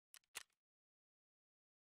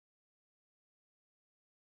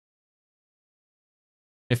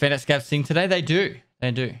 If FedEx Scavs sing today, they do.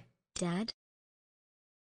 They do. Dad?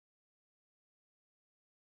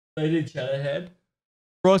 They did chat ahead.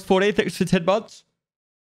 Royce 40, thanks for 10 months.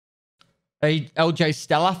 LJ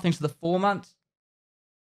Stella, thanks for the 4 months.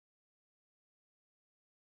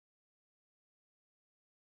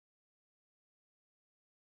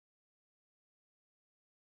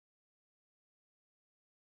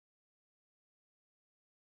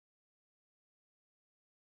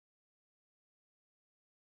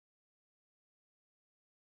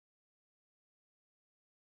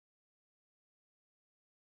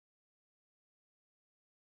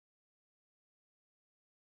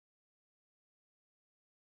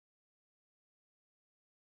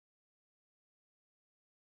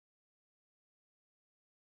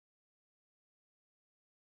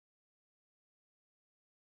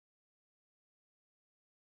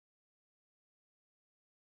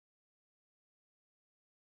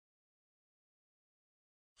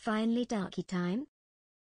 Finally darky time?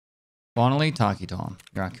 Finally, Tarky time.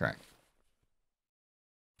 You're correct.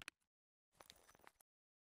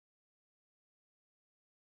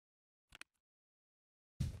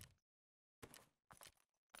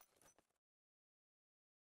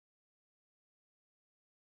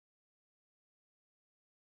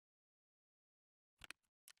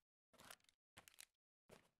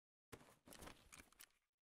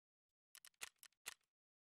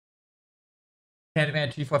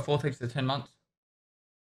 Candyman 254, thanks for 10 months.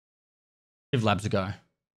 Give labs a go.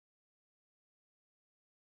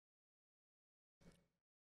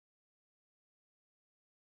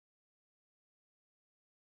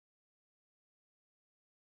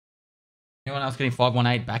 Anyone else getting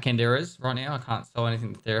 518 back-end errors right now? I can't sell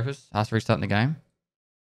anything to therapists. Ask restarting the game.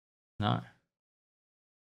 No.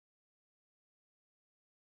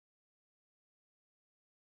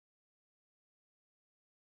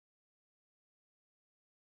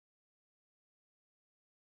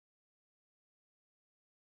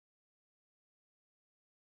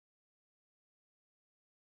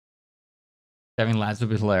 Having lads would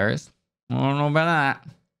be hilarious. I don't know about that.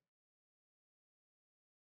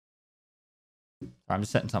 I'm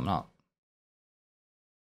just setting something up.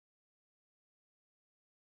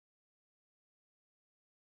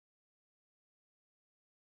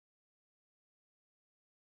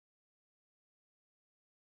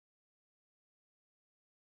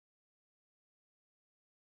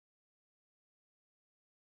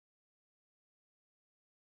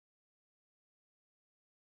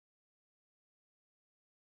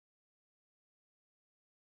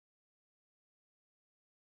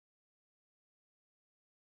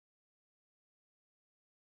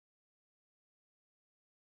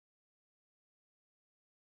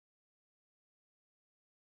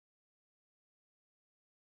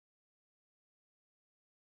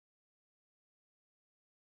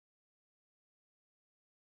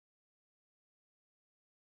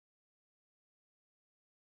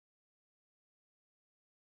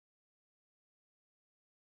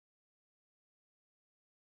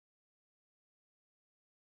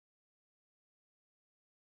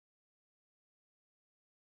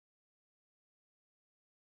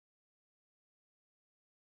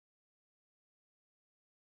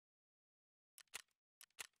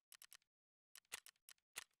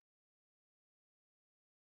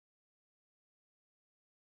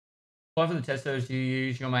 Apply for the testers, you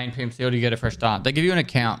use your main PMC or do you get a fresh start? They give you an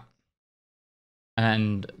account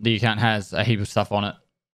and the account has a heap of stuff on it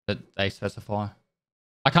that they specify.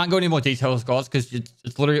 I can't go into more details, guys, because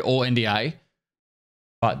it's literally all NDA,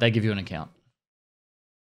 but they give you an account.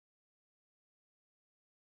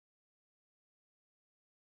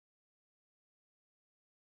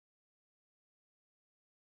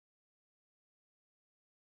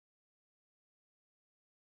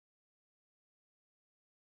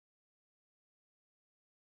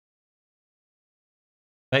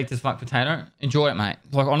 Baked as fuck potato. Enjoy it, mate.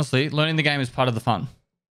 Like, honestly, learning the game is part of the fun.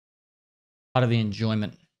 Part of the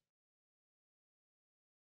enjoyment.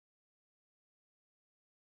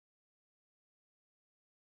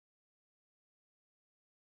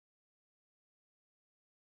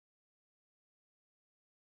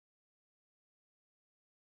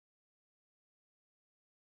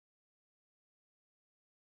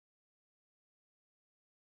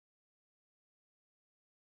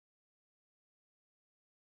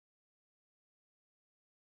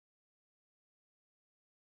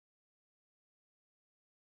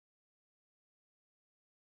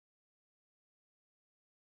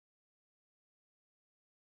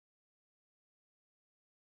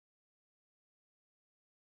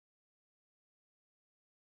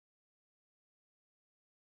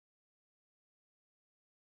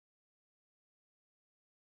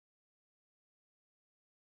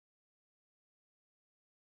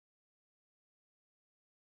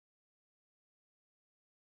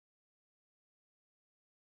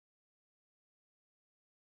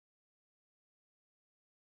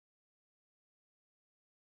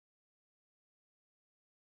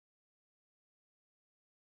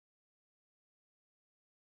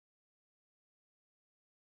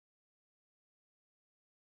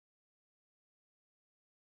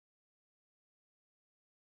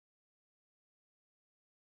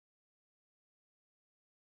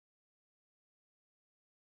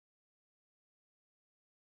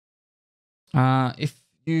 If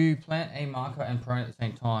you plant a marker and prone at the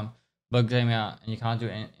same time, bug game out and you can't do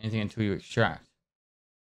anything until you extract.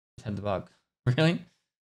 Just had the bug. Really?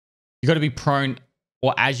 You got to be prone,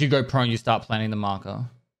 or as you go prone, you start planting the marker.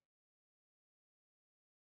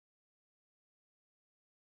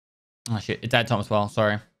 Oh shit, it's ad time as well.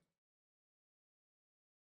 Sorry.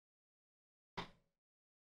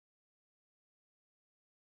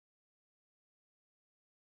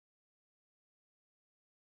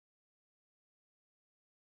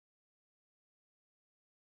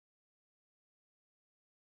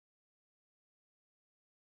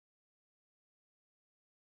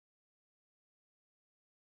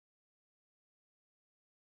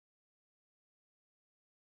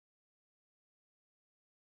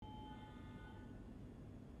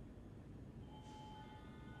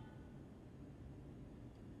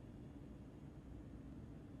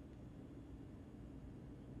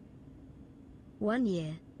 One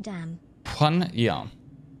year, damn. 1 year.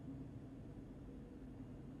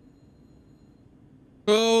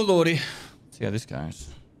 Oh lordy. Let's see how this goes.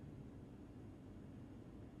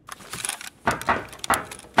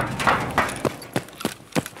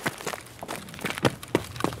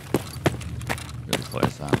 Really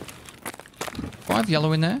close that. Do I have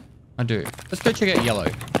yellow in there? I do. Let's go check out yellow.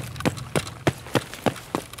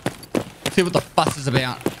 See what the fuss is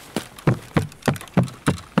about.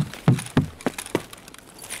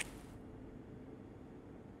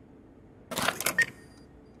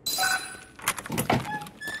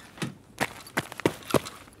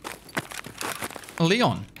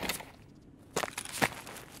 Leon.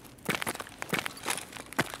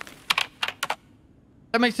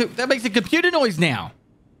 That makes a computer noise now.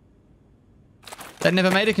 That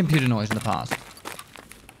never made a computer noise in the past.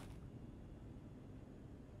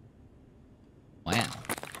 Wow.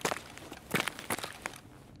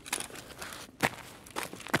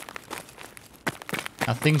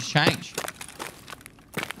 How things change.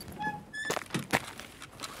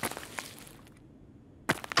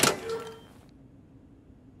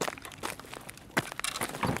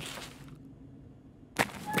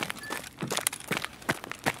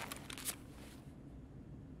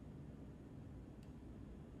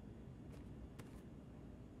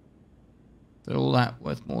 Is all that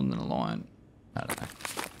worth more than a lion? I don't know.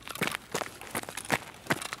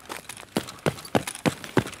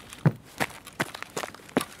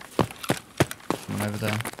 Someone over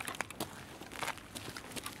there.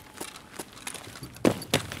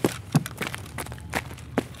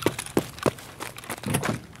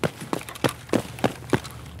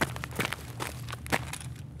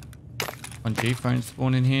 One G phone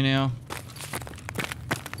spawn in here now.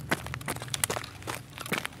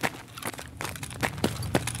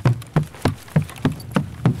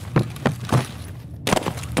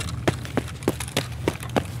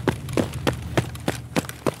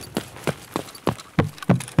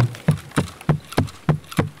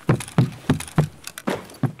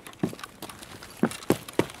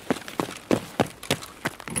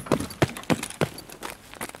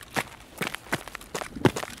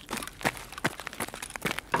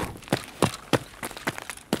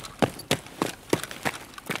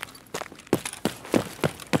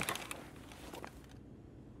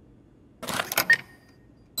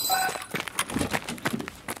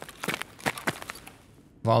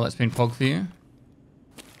 Violet's been pogged for you.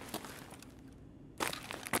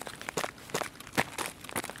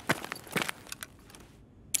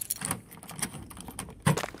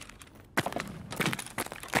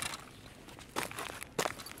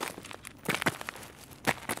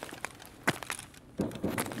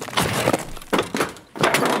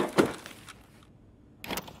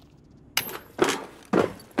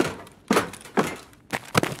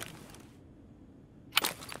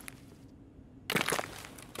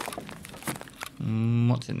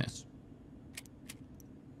 What's in this?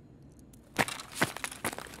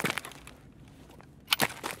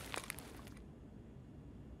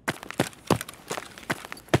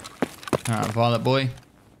 Alright, Violet boy.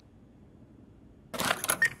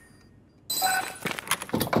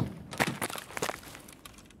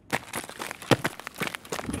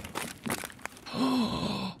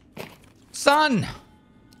 Son!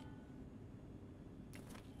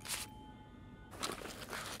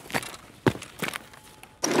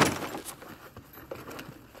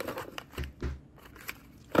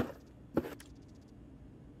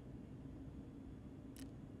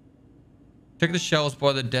 Check the shelves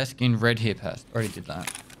by the desk in red here, past. Already did that.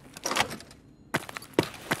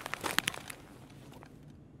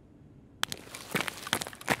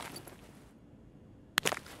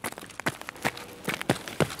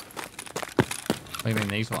 What do you mean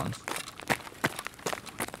these ones?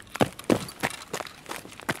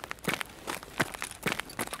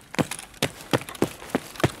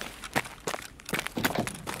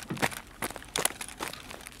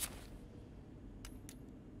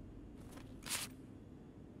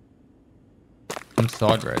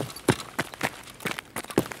 Inside red.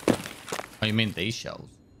 Oh, you mean these shells?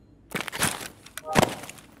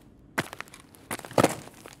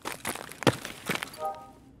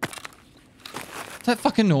 What's that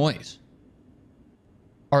fucking noise?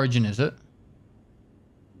 Origin, is it?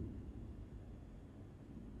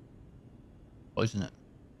 Oh, isn't it?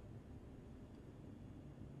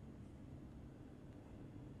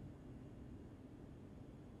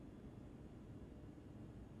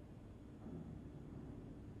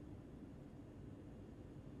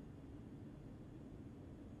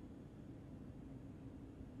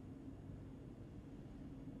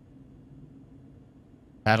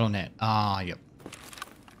 BattleNet. Ah, yep.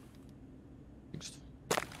 Fixed.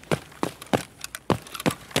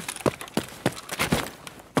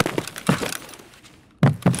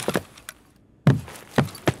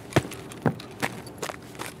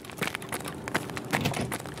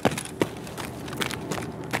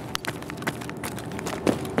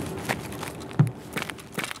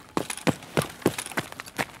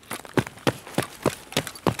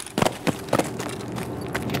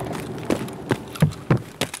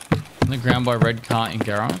 The ground by red car in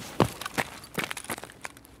garage.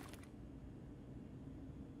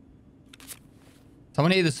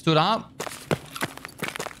 Someone either stood up.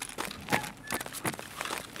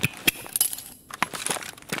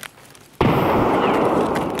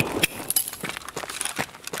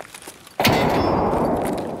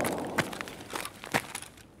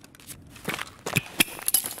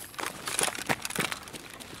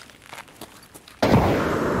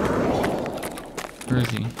 Where is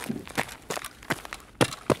he?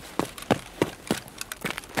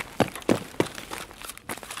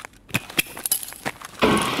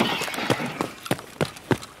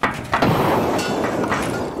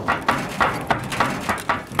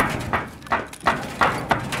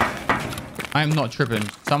 I am not tripping.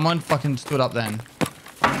 Someone fucking stood up then.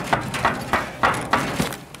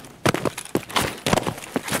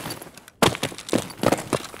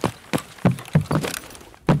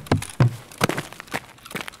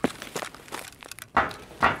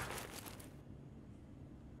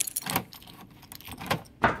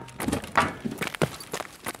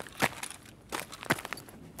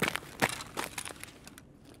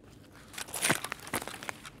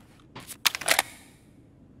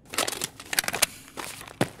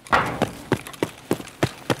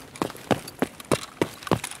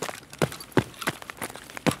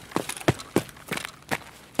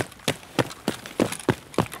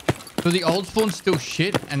 So the old spawn's still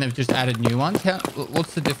shit and they've just added new ones?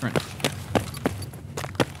 What's the difference?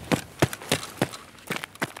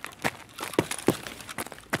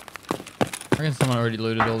 I reckon someone already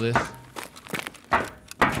looted all this.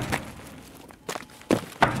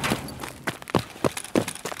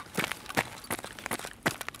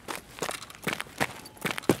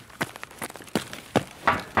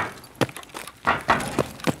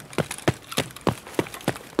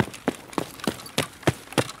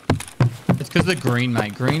 Because the green,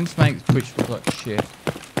 mate. Greens make Twitch look like shit.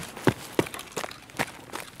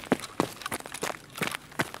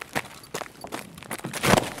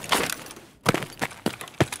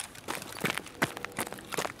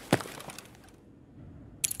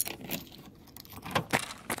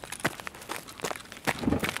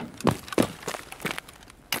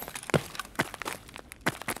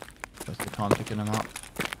 picking them up.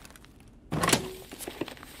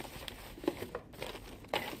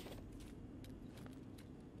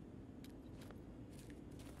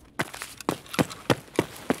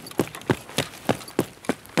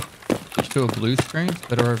 To a blue screen, it's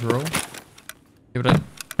better overall. Yeah, but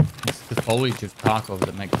it's the foliage of Tarkov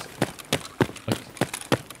that makes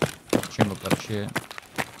like stream look like shit.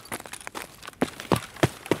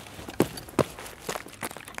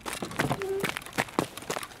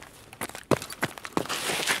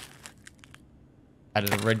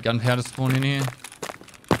 Added a red gunpowder spawn in here.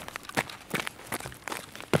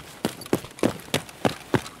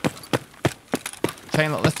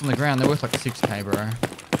 Chain lot left on the ground, they're worth like 6k, bro.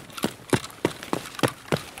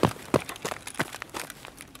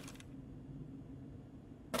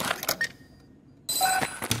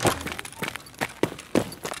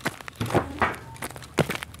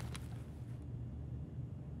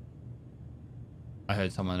 I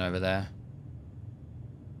heard someone over there.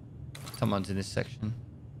 Someone's in this section.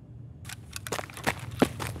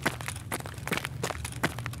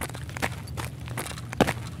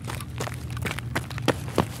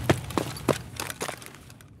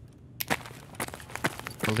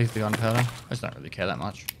 I'll leave the gunpowder. I just don't really care that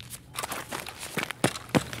much.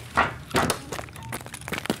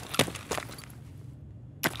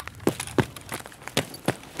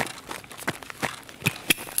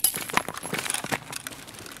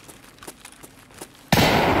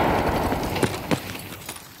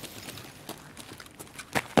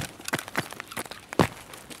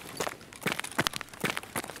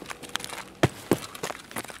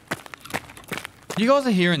 You guys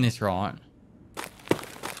are hearing this, right?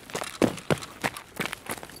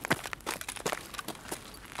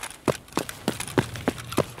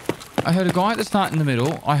 I heard a guy at the start in the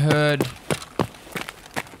middle. I heard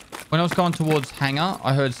when I was going towards hangar,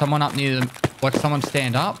 I heard someone up near them, like someone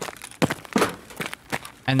stand up.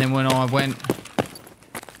 And then when I went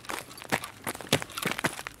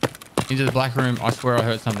into the black room, I swear I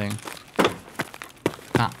heard something.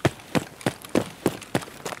 Nah.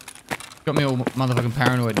 Got me all motherfucking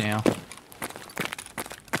paranoid now.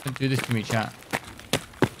 Don't do this to me, chat.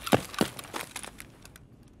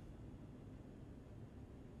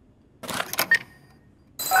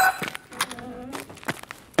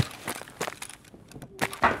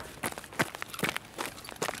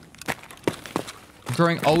 I'm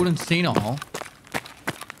growing old and senile.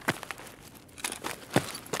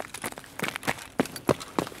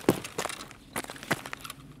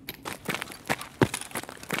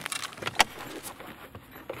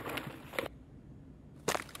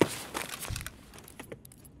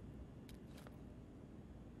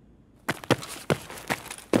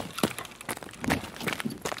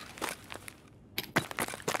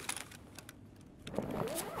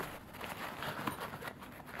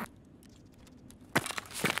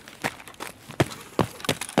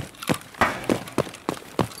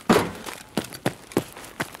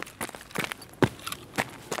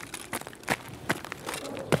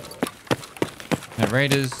 No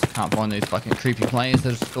raiders. Can't find these fucking creepy players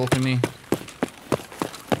that are stalking me.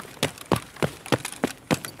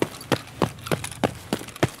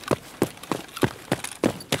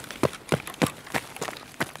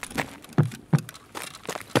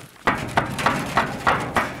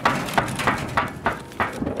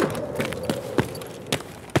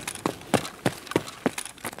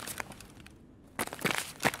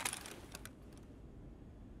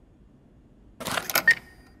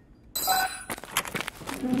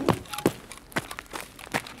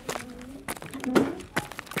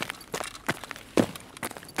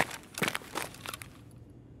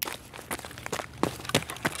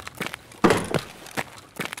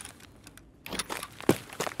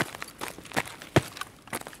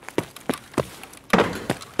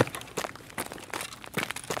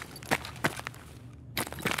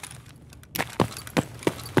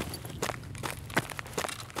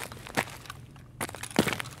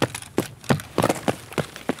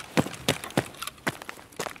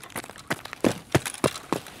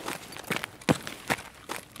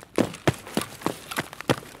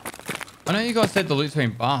 I know you guys said the loot's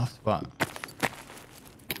been buffed, but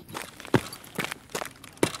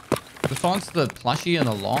besides the plushie and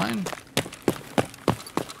the line,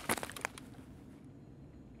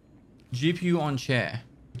 GPU on chair.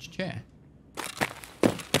 Which chair?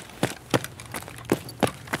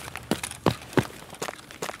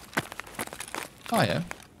 Oh yeah.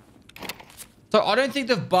 So I don't think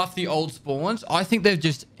they've buffed the old spawns. I think they've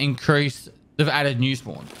just increased. They've added new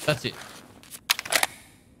spawns. That's it.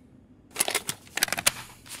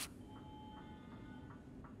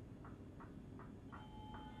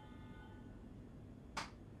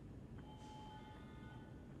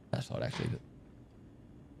 side actually.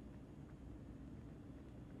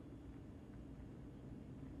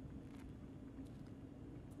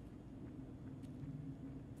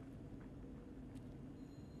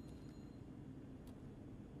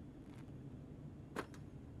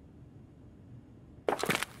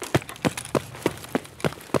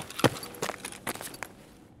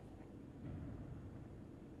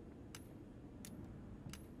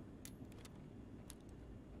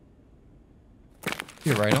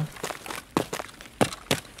 Your radar.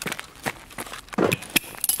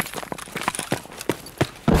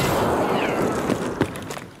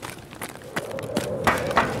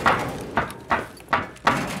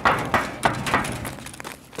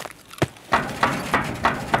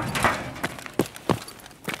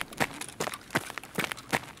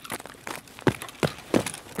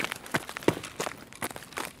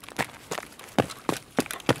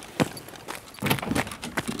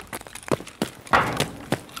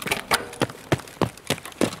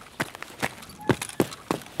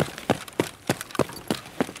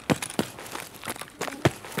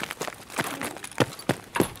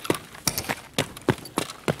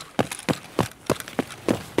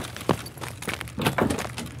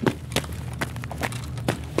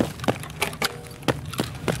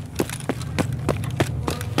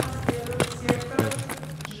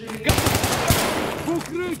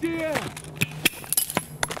 Укрытие!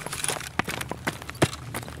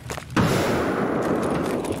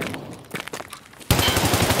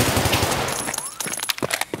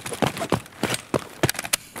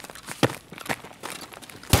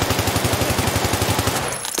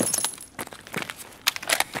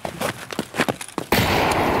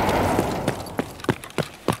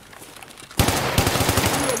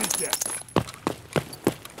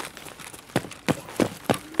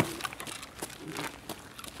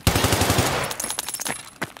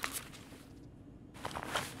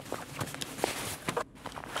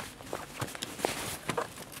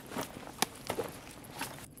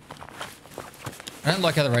 I don't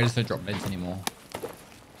like how the raiders don't drop meds anymore.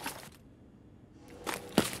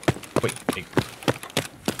 Wait, wait.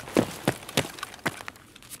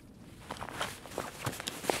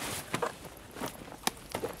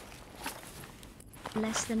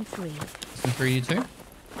 Less than 3. Less than 3, you too?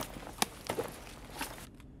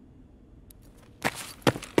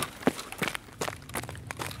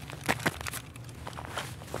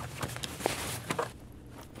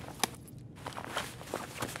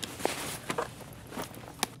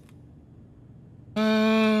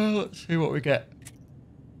 Let's see what we get.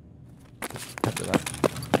 After that.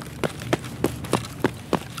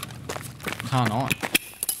 Can't not.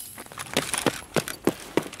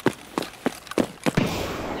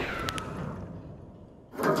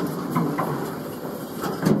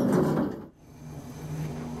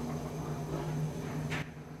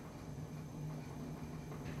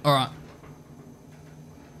 All right.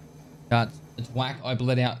 It's whack. I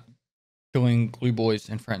bled out killing glue boys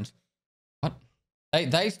and friends. What?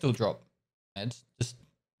 They still drop meds. Just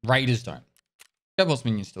raiders don't. Boss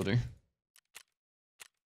minions still do.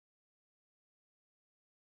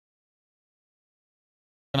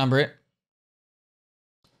 What number it?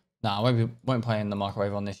 Nah, won't play in the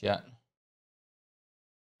microwave on this yet.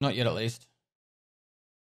 Not yet, at least.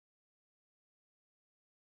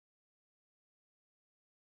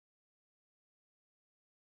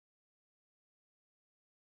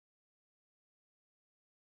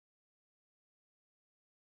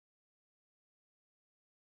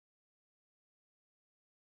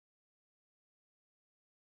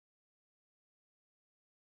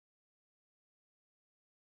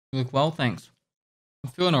 You look well, thanks.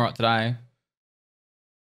 I'm feeling alright today.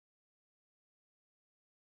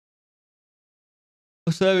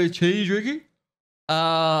 What's that with cheese, Ricky?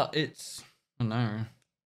 It's I don't know.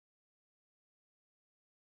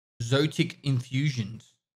 Zotic infusions.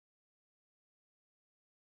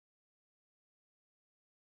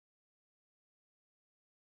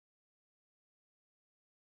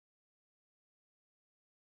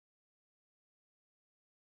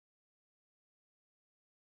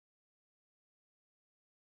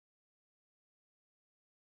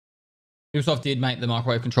 Ubisoft did make the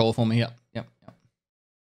microwave controller for me. Yep. That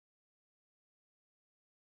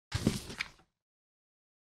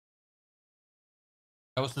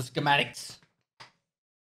was the schematics.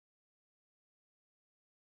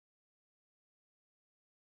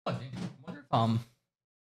 Oh, I wonder if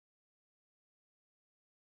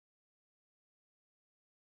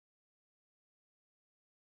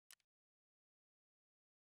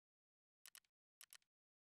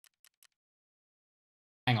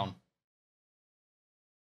hang on.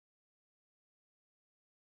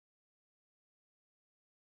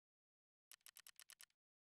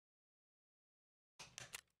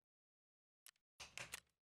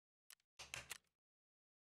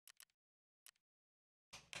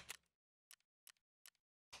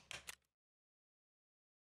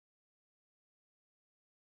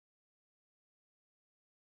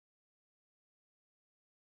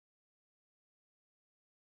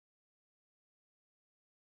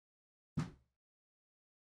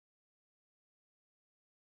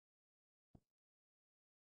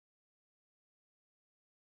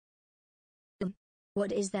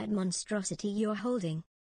 What is that monstrosity you're holding?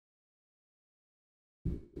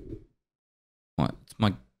 What? It's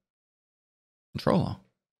my controller.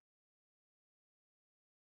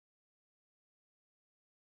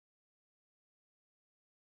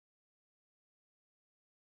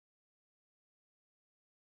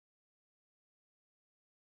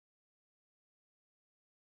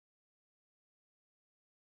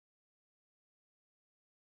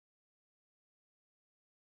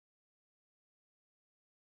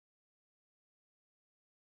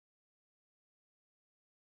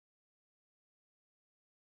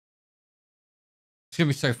 It's gonna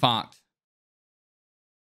be so fucked.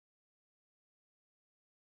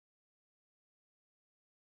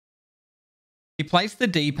 He placed the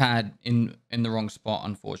D-pad in the wrong spot,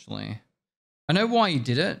 unfortunately. I know why he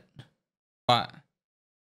did it, but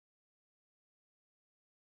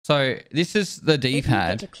so this is the If you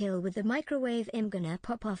D-pad, get a kill with the microwave, I'm gonna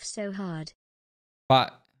pop off so hard.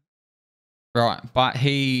 but but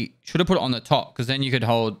he should have put it on the top because then you could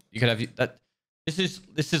hold. You could have that. This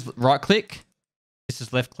is right click. This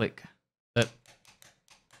is left click. That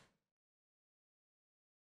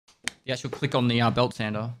the actual click on the belt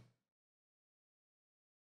sander.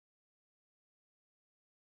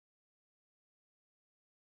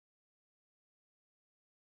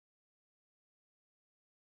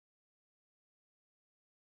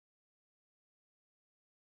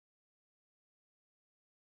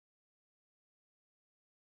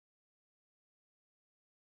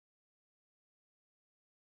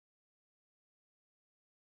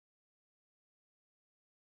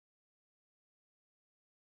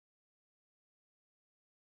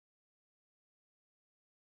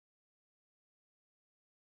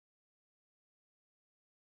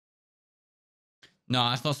 No,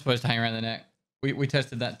 it's not supposed to hang around the neck. We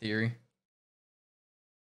tested that theory.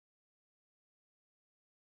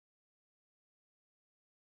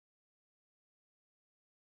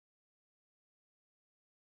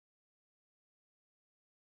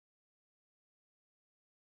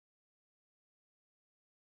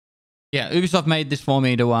 Yeah, Ubisoft made this for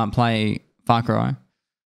me to play Far Cry.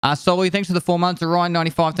 Solly, thanks for the 4 months. Orion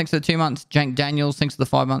 95, thanks for the 2 months. Jank Daniels, thanks for the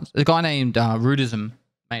 5 months. There's a guy named Rudism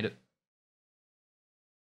made it.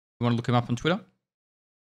 You want to look him up on Twitter?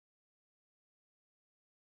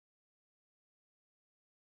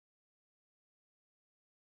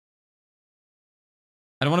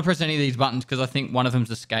 I don't want to press any of these buttons because I think one of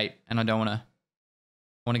them's escape, and I don't want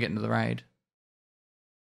to get into the raid.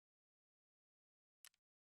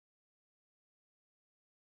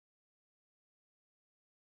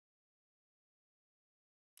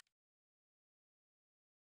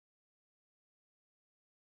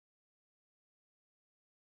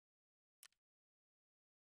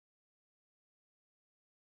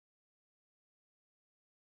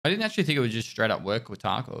 I didn't actually think it would just straight up work with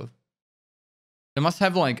Tarkov. They must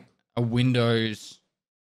have like a Windows,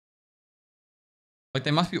 like they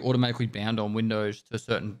must be automatically bound on Windows to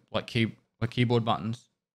certain like keyboard buttons.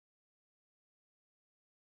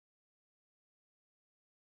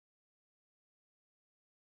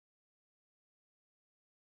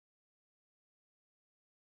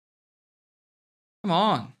 Come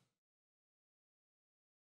on.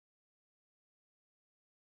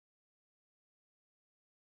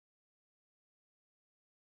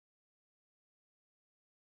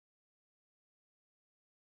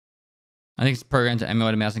 I think it's programmed to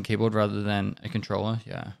emulate a mouse and keyboard rather than a controller.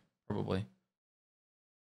 Yeah, probably.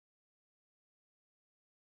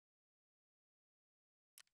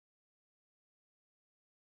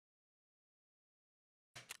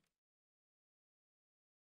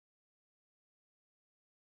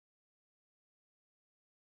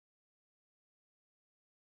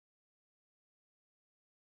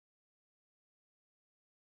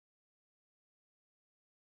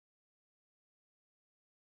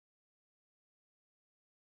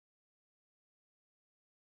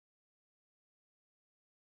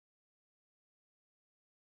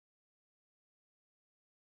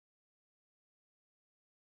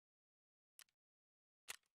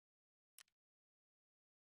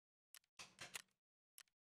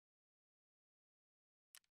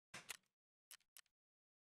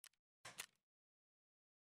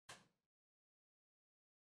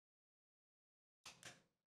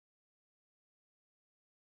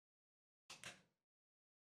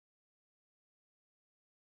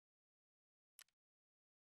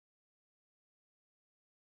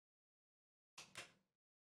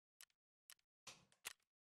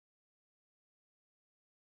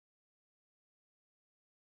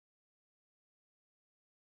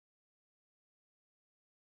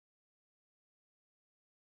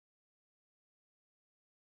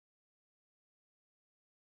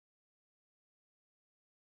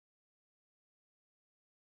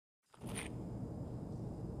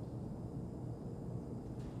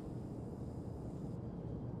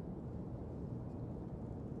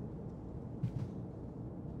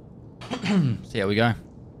 See how we go.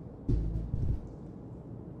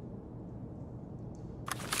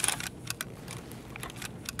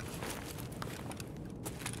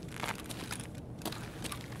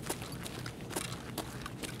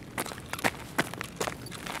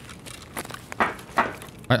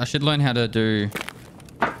 I should learn how to do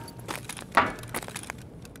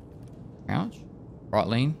crouch, right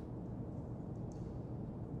lean.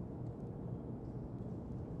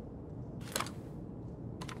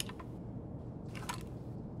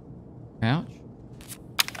 Crouch.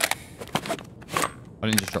 I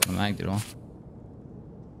didn't just drop the mag, did I?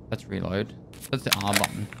 That's reload. That's the R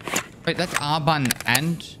button. Wait, that's R button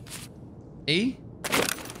and E?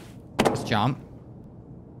 Let's jump.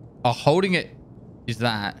 Oh, holding it is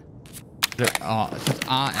that. Oh, it's just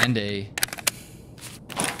R and E.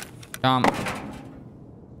 Jump.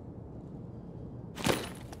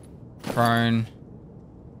 Prone.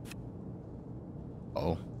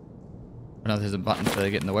 Oh. I know there's a button for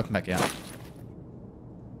getting the weapon back out.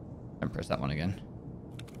 Don't press that one again.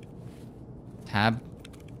 Tab.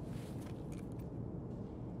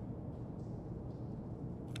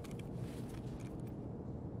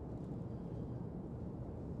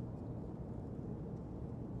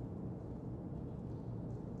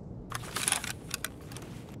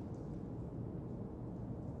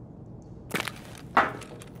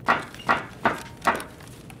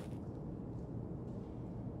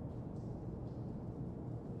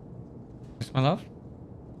 My love.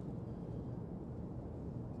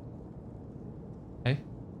 Hey.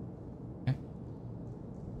 Okay.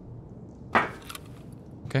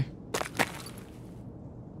 Okay.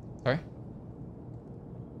 Sorry.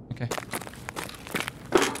 Okay.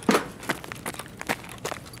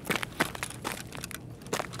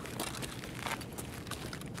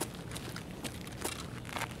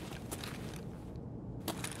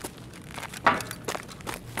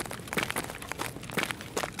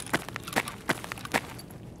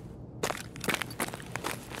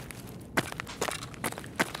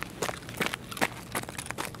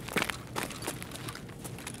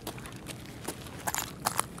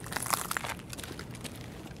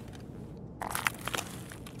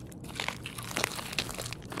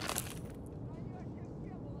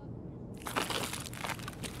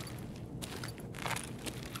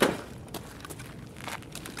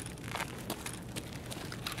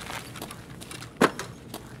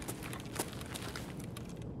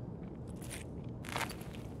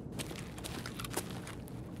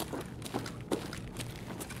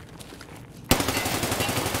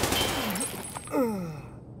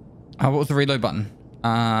 What was the reload button?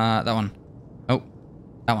 That one. Oh,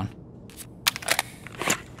 that one.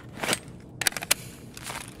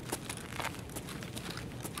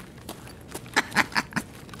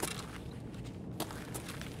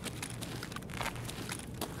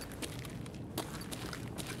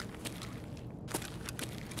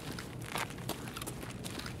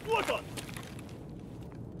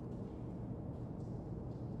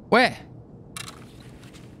 Where?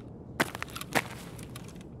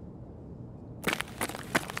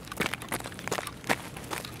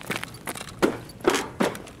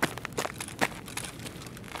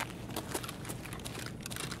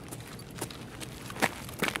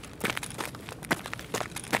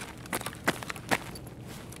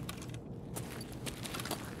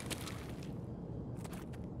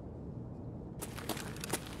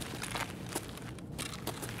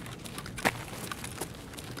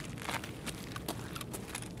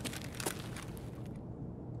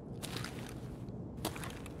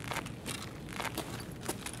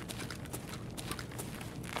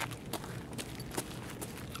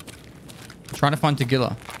 Trying to find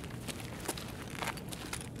Tagilla.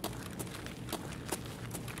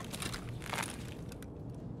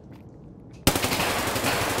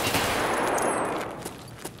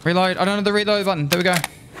 Reload. I don't know the reload button. There we go.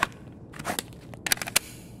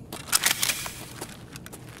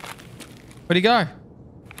 Where'd he go?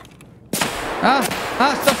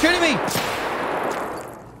 Stop shooting me!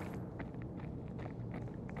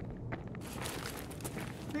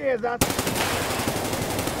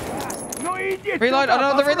 Reload. I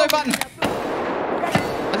don't know the reload button.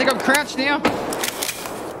 I think I'm crouched now.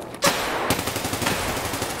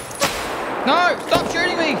 No! Stop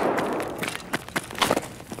shooting me!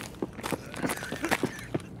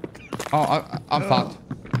 Oh, I'm fucked.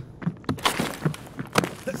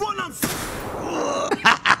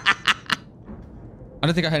 I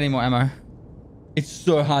don't think I had any more ammo. It's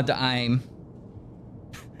so hard to aim.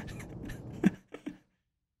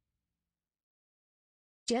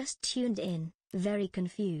 Just tuned in. Very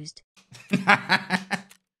confused. I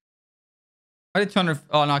did 200.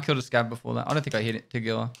 Oh no, I killed a scab before that. I don't think I hit it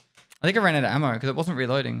Tagilla. I think I ran out of ammo because it wasn't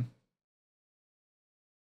reloading.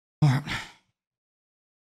 All right.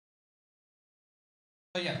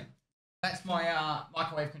 So yeah, that's my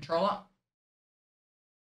microwave controller.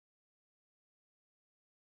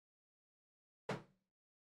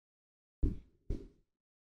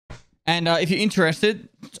 And if you're interested,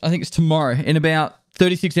 I think it's tomorrow. In about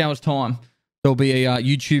 36 hours time, there'll be a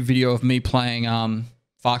YouTube video of me playing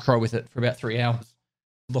Far Cry with it for about 3 hours.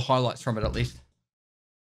 The highlights from it, at least.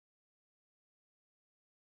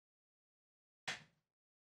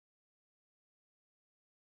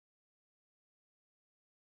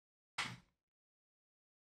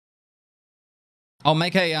 I'll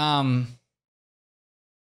make a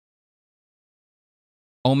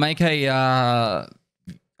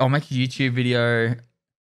YouTube video.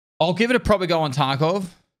 I'll give it a proper go on Tarkov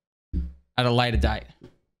at a later date.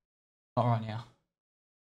 Not right now.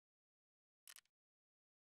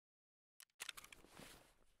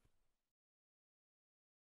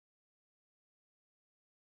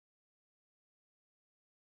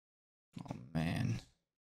 Oh man.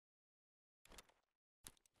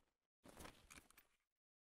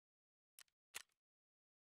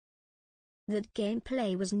 That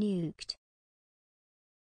gameplay was nuked.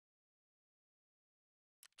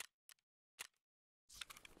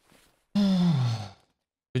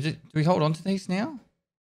 Do we hold on to these now?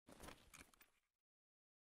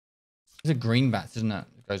 These are green bats, isn't it?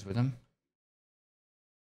 It goes with them.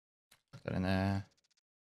 Put that in there.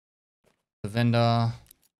 The vendor. I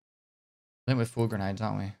think we're full grenades,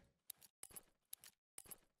 aren't we?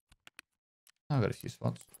 Oh, I've got a few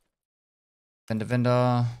spots.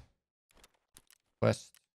 Vendor.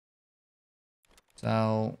 Quest.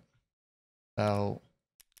 Sell.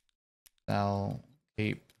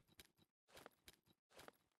 Keep.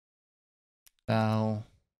 Sell.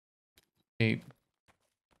 Keep.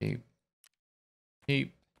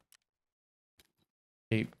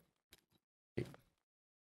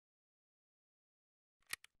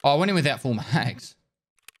 Oh, I went in without full mags.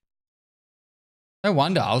 No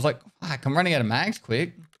wonder. I was like, fuck, I'm running out of mags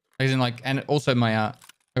quick. As in like, and also my, I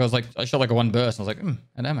was like, I shot like a one burst. I was like, and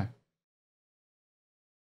ammo.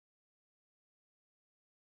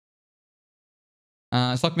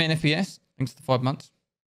 It's like man FPS. Thanks for the 5 months.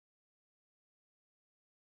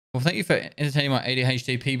 Well, thank you for entertaining my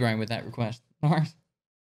ADHD brain with that request. No worries.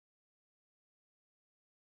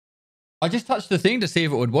 I just touched the thing to see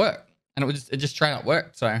if it would work, and it just straight up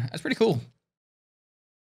worked. So that's pretty cool.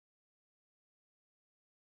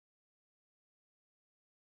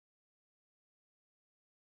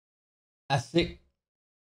 That's sick.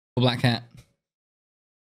 Black cat.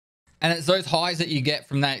 And it's those highs that you get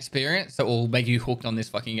from that experience that will make you hooked on this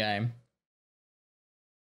fucking game.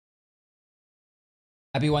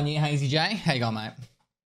 Happy 1 year, Hazy J. How you going, mate?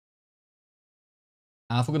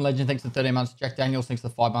 Fucking Legend, thanks for 13 months. Jack Daniels, thanks for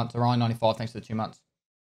 5 months. Orion 95, thanks for 2 months.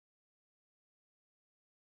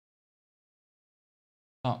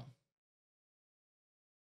 Oh.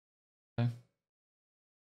 Okay.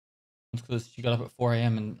 It's because she got up at 4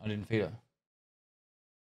 AM and I didn't feed her.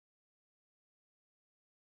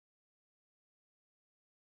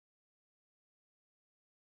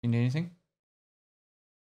 You need anything?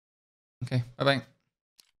 Okay, bye-bye.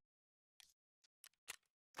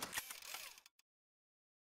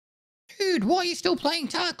 Dude, why are you still playing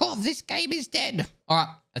Tarkov? This game is dead. All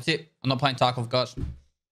right, that's it. I'm not playing Tarkov, guys.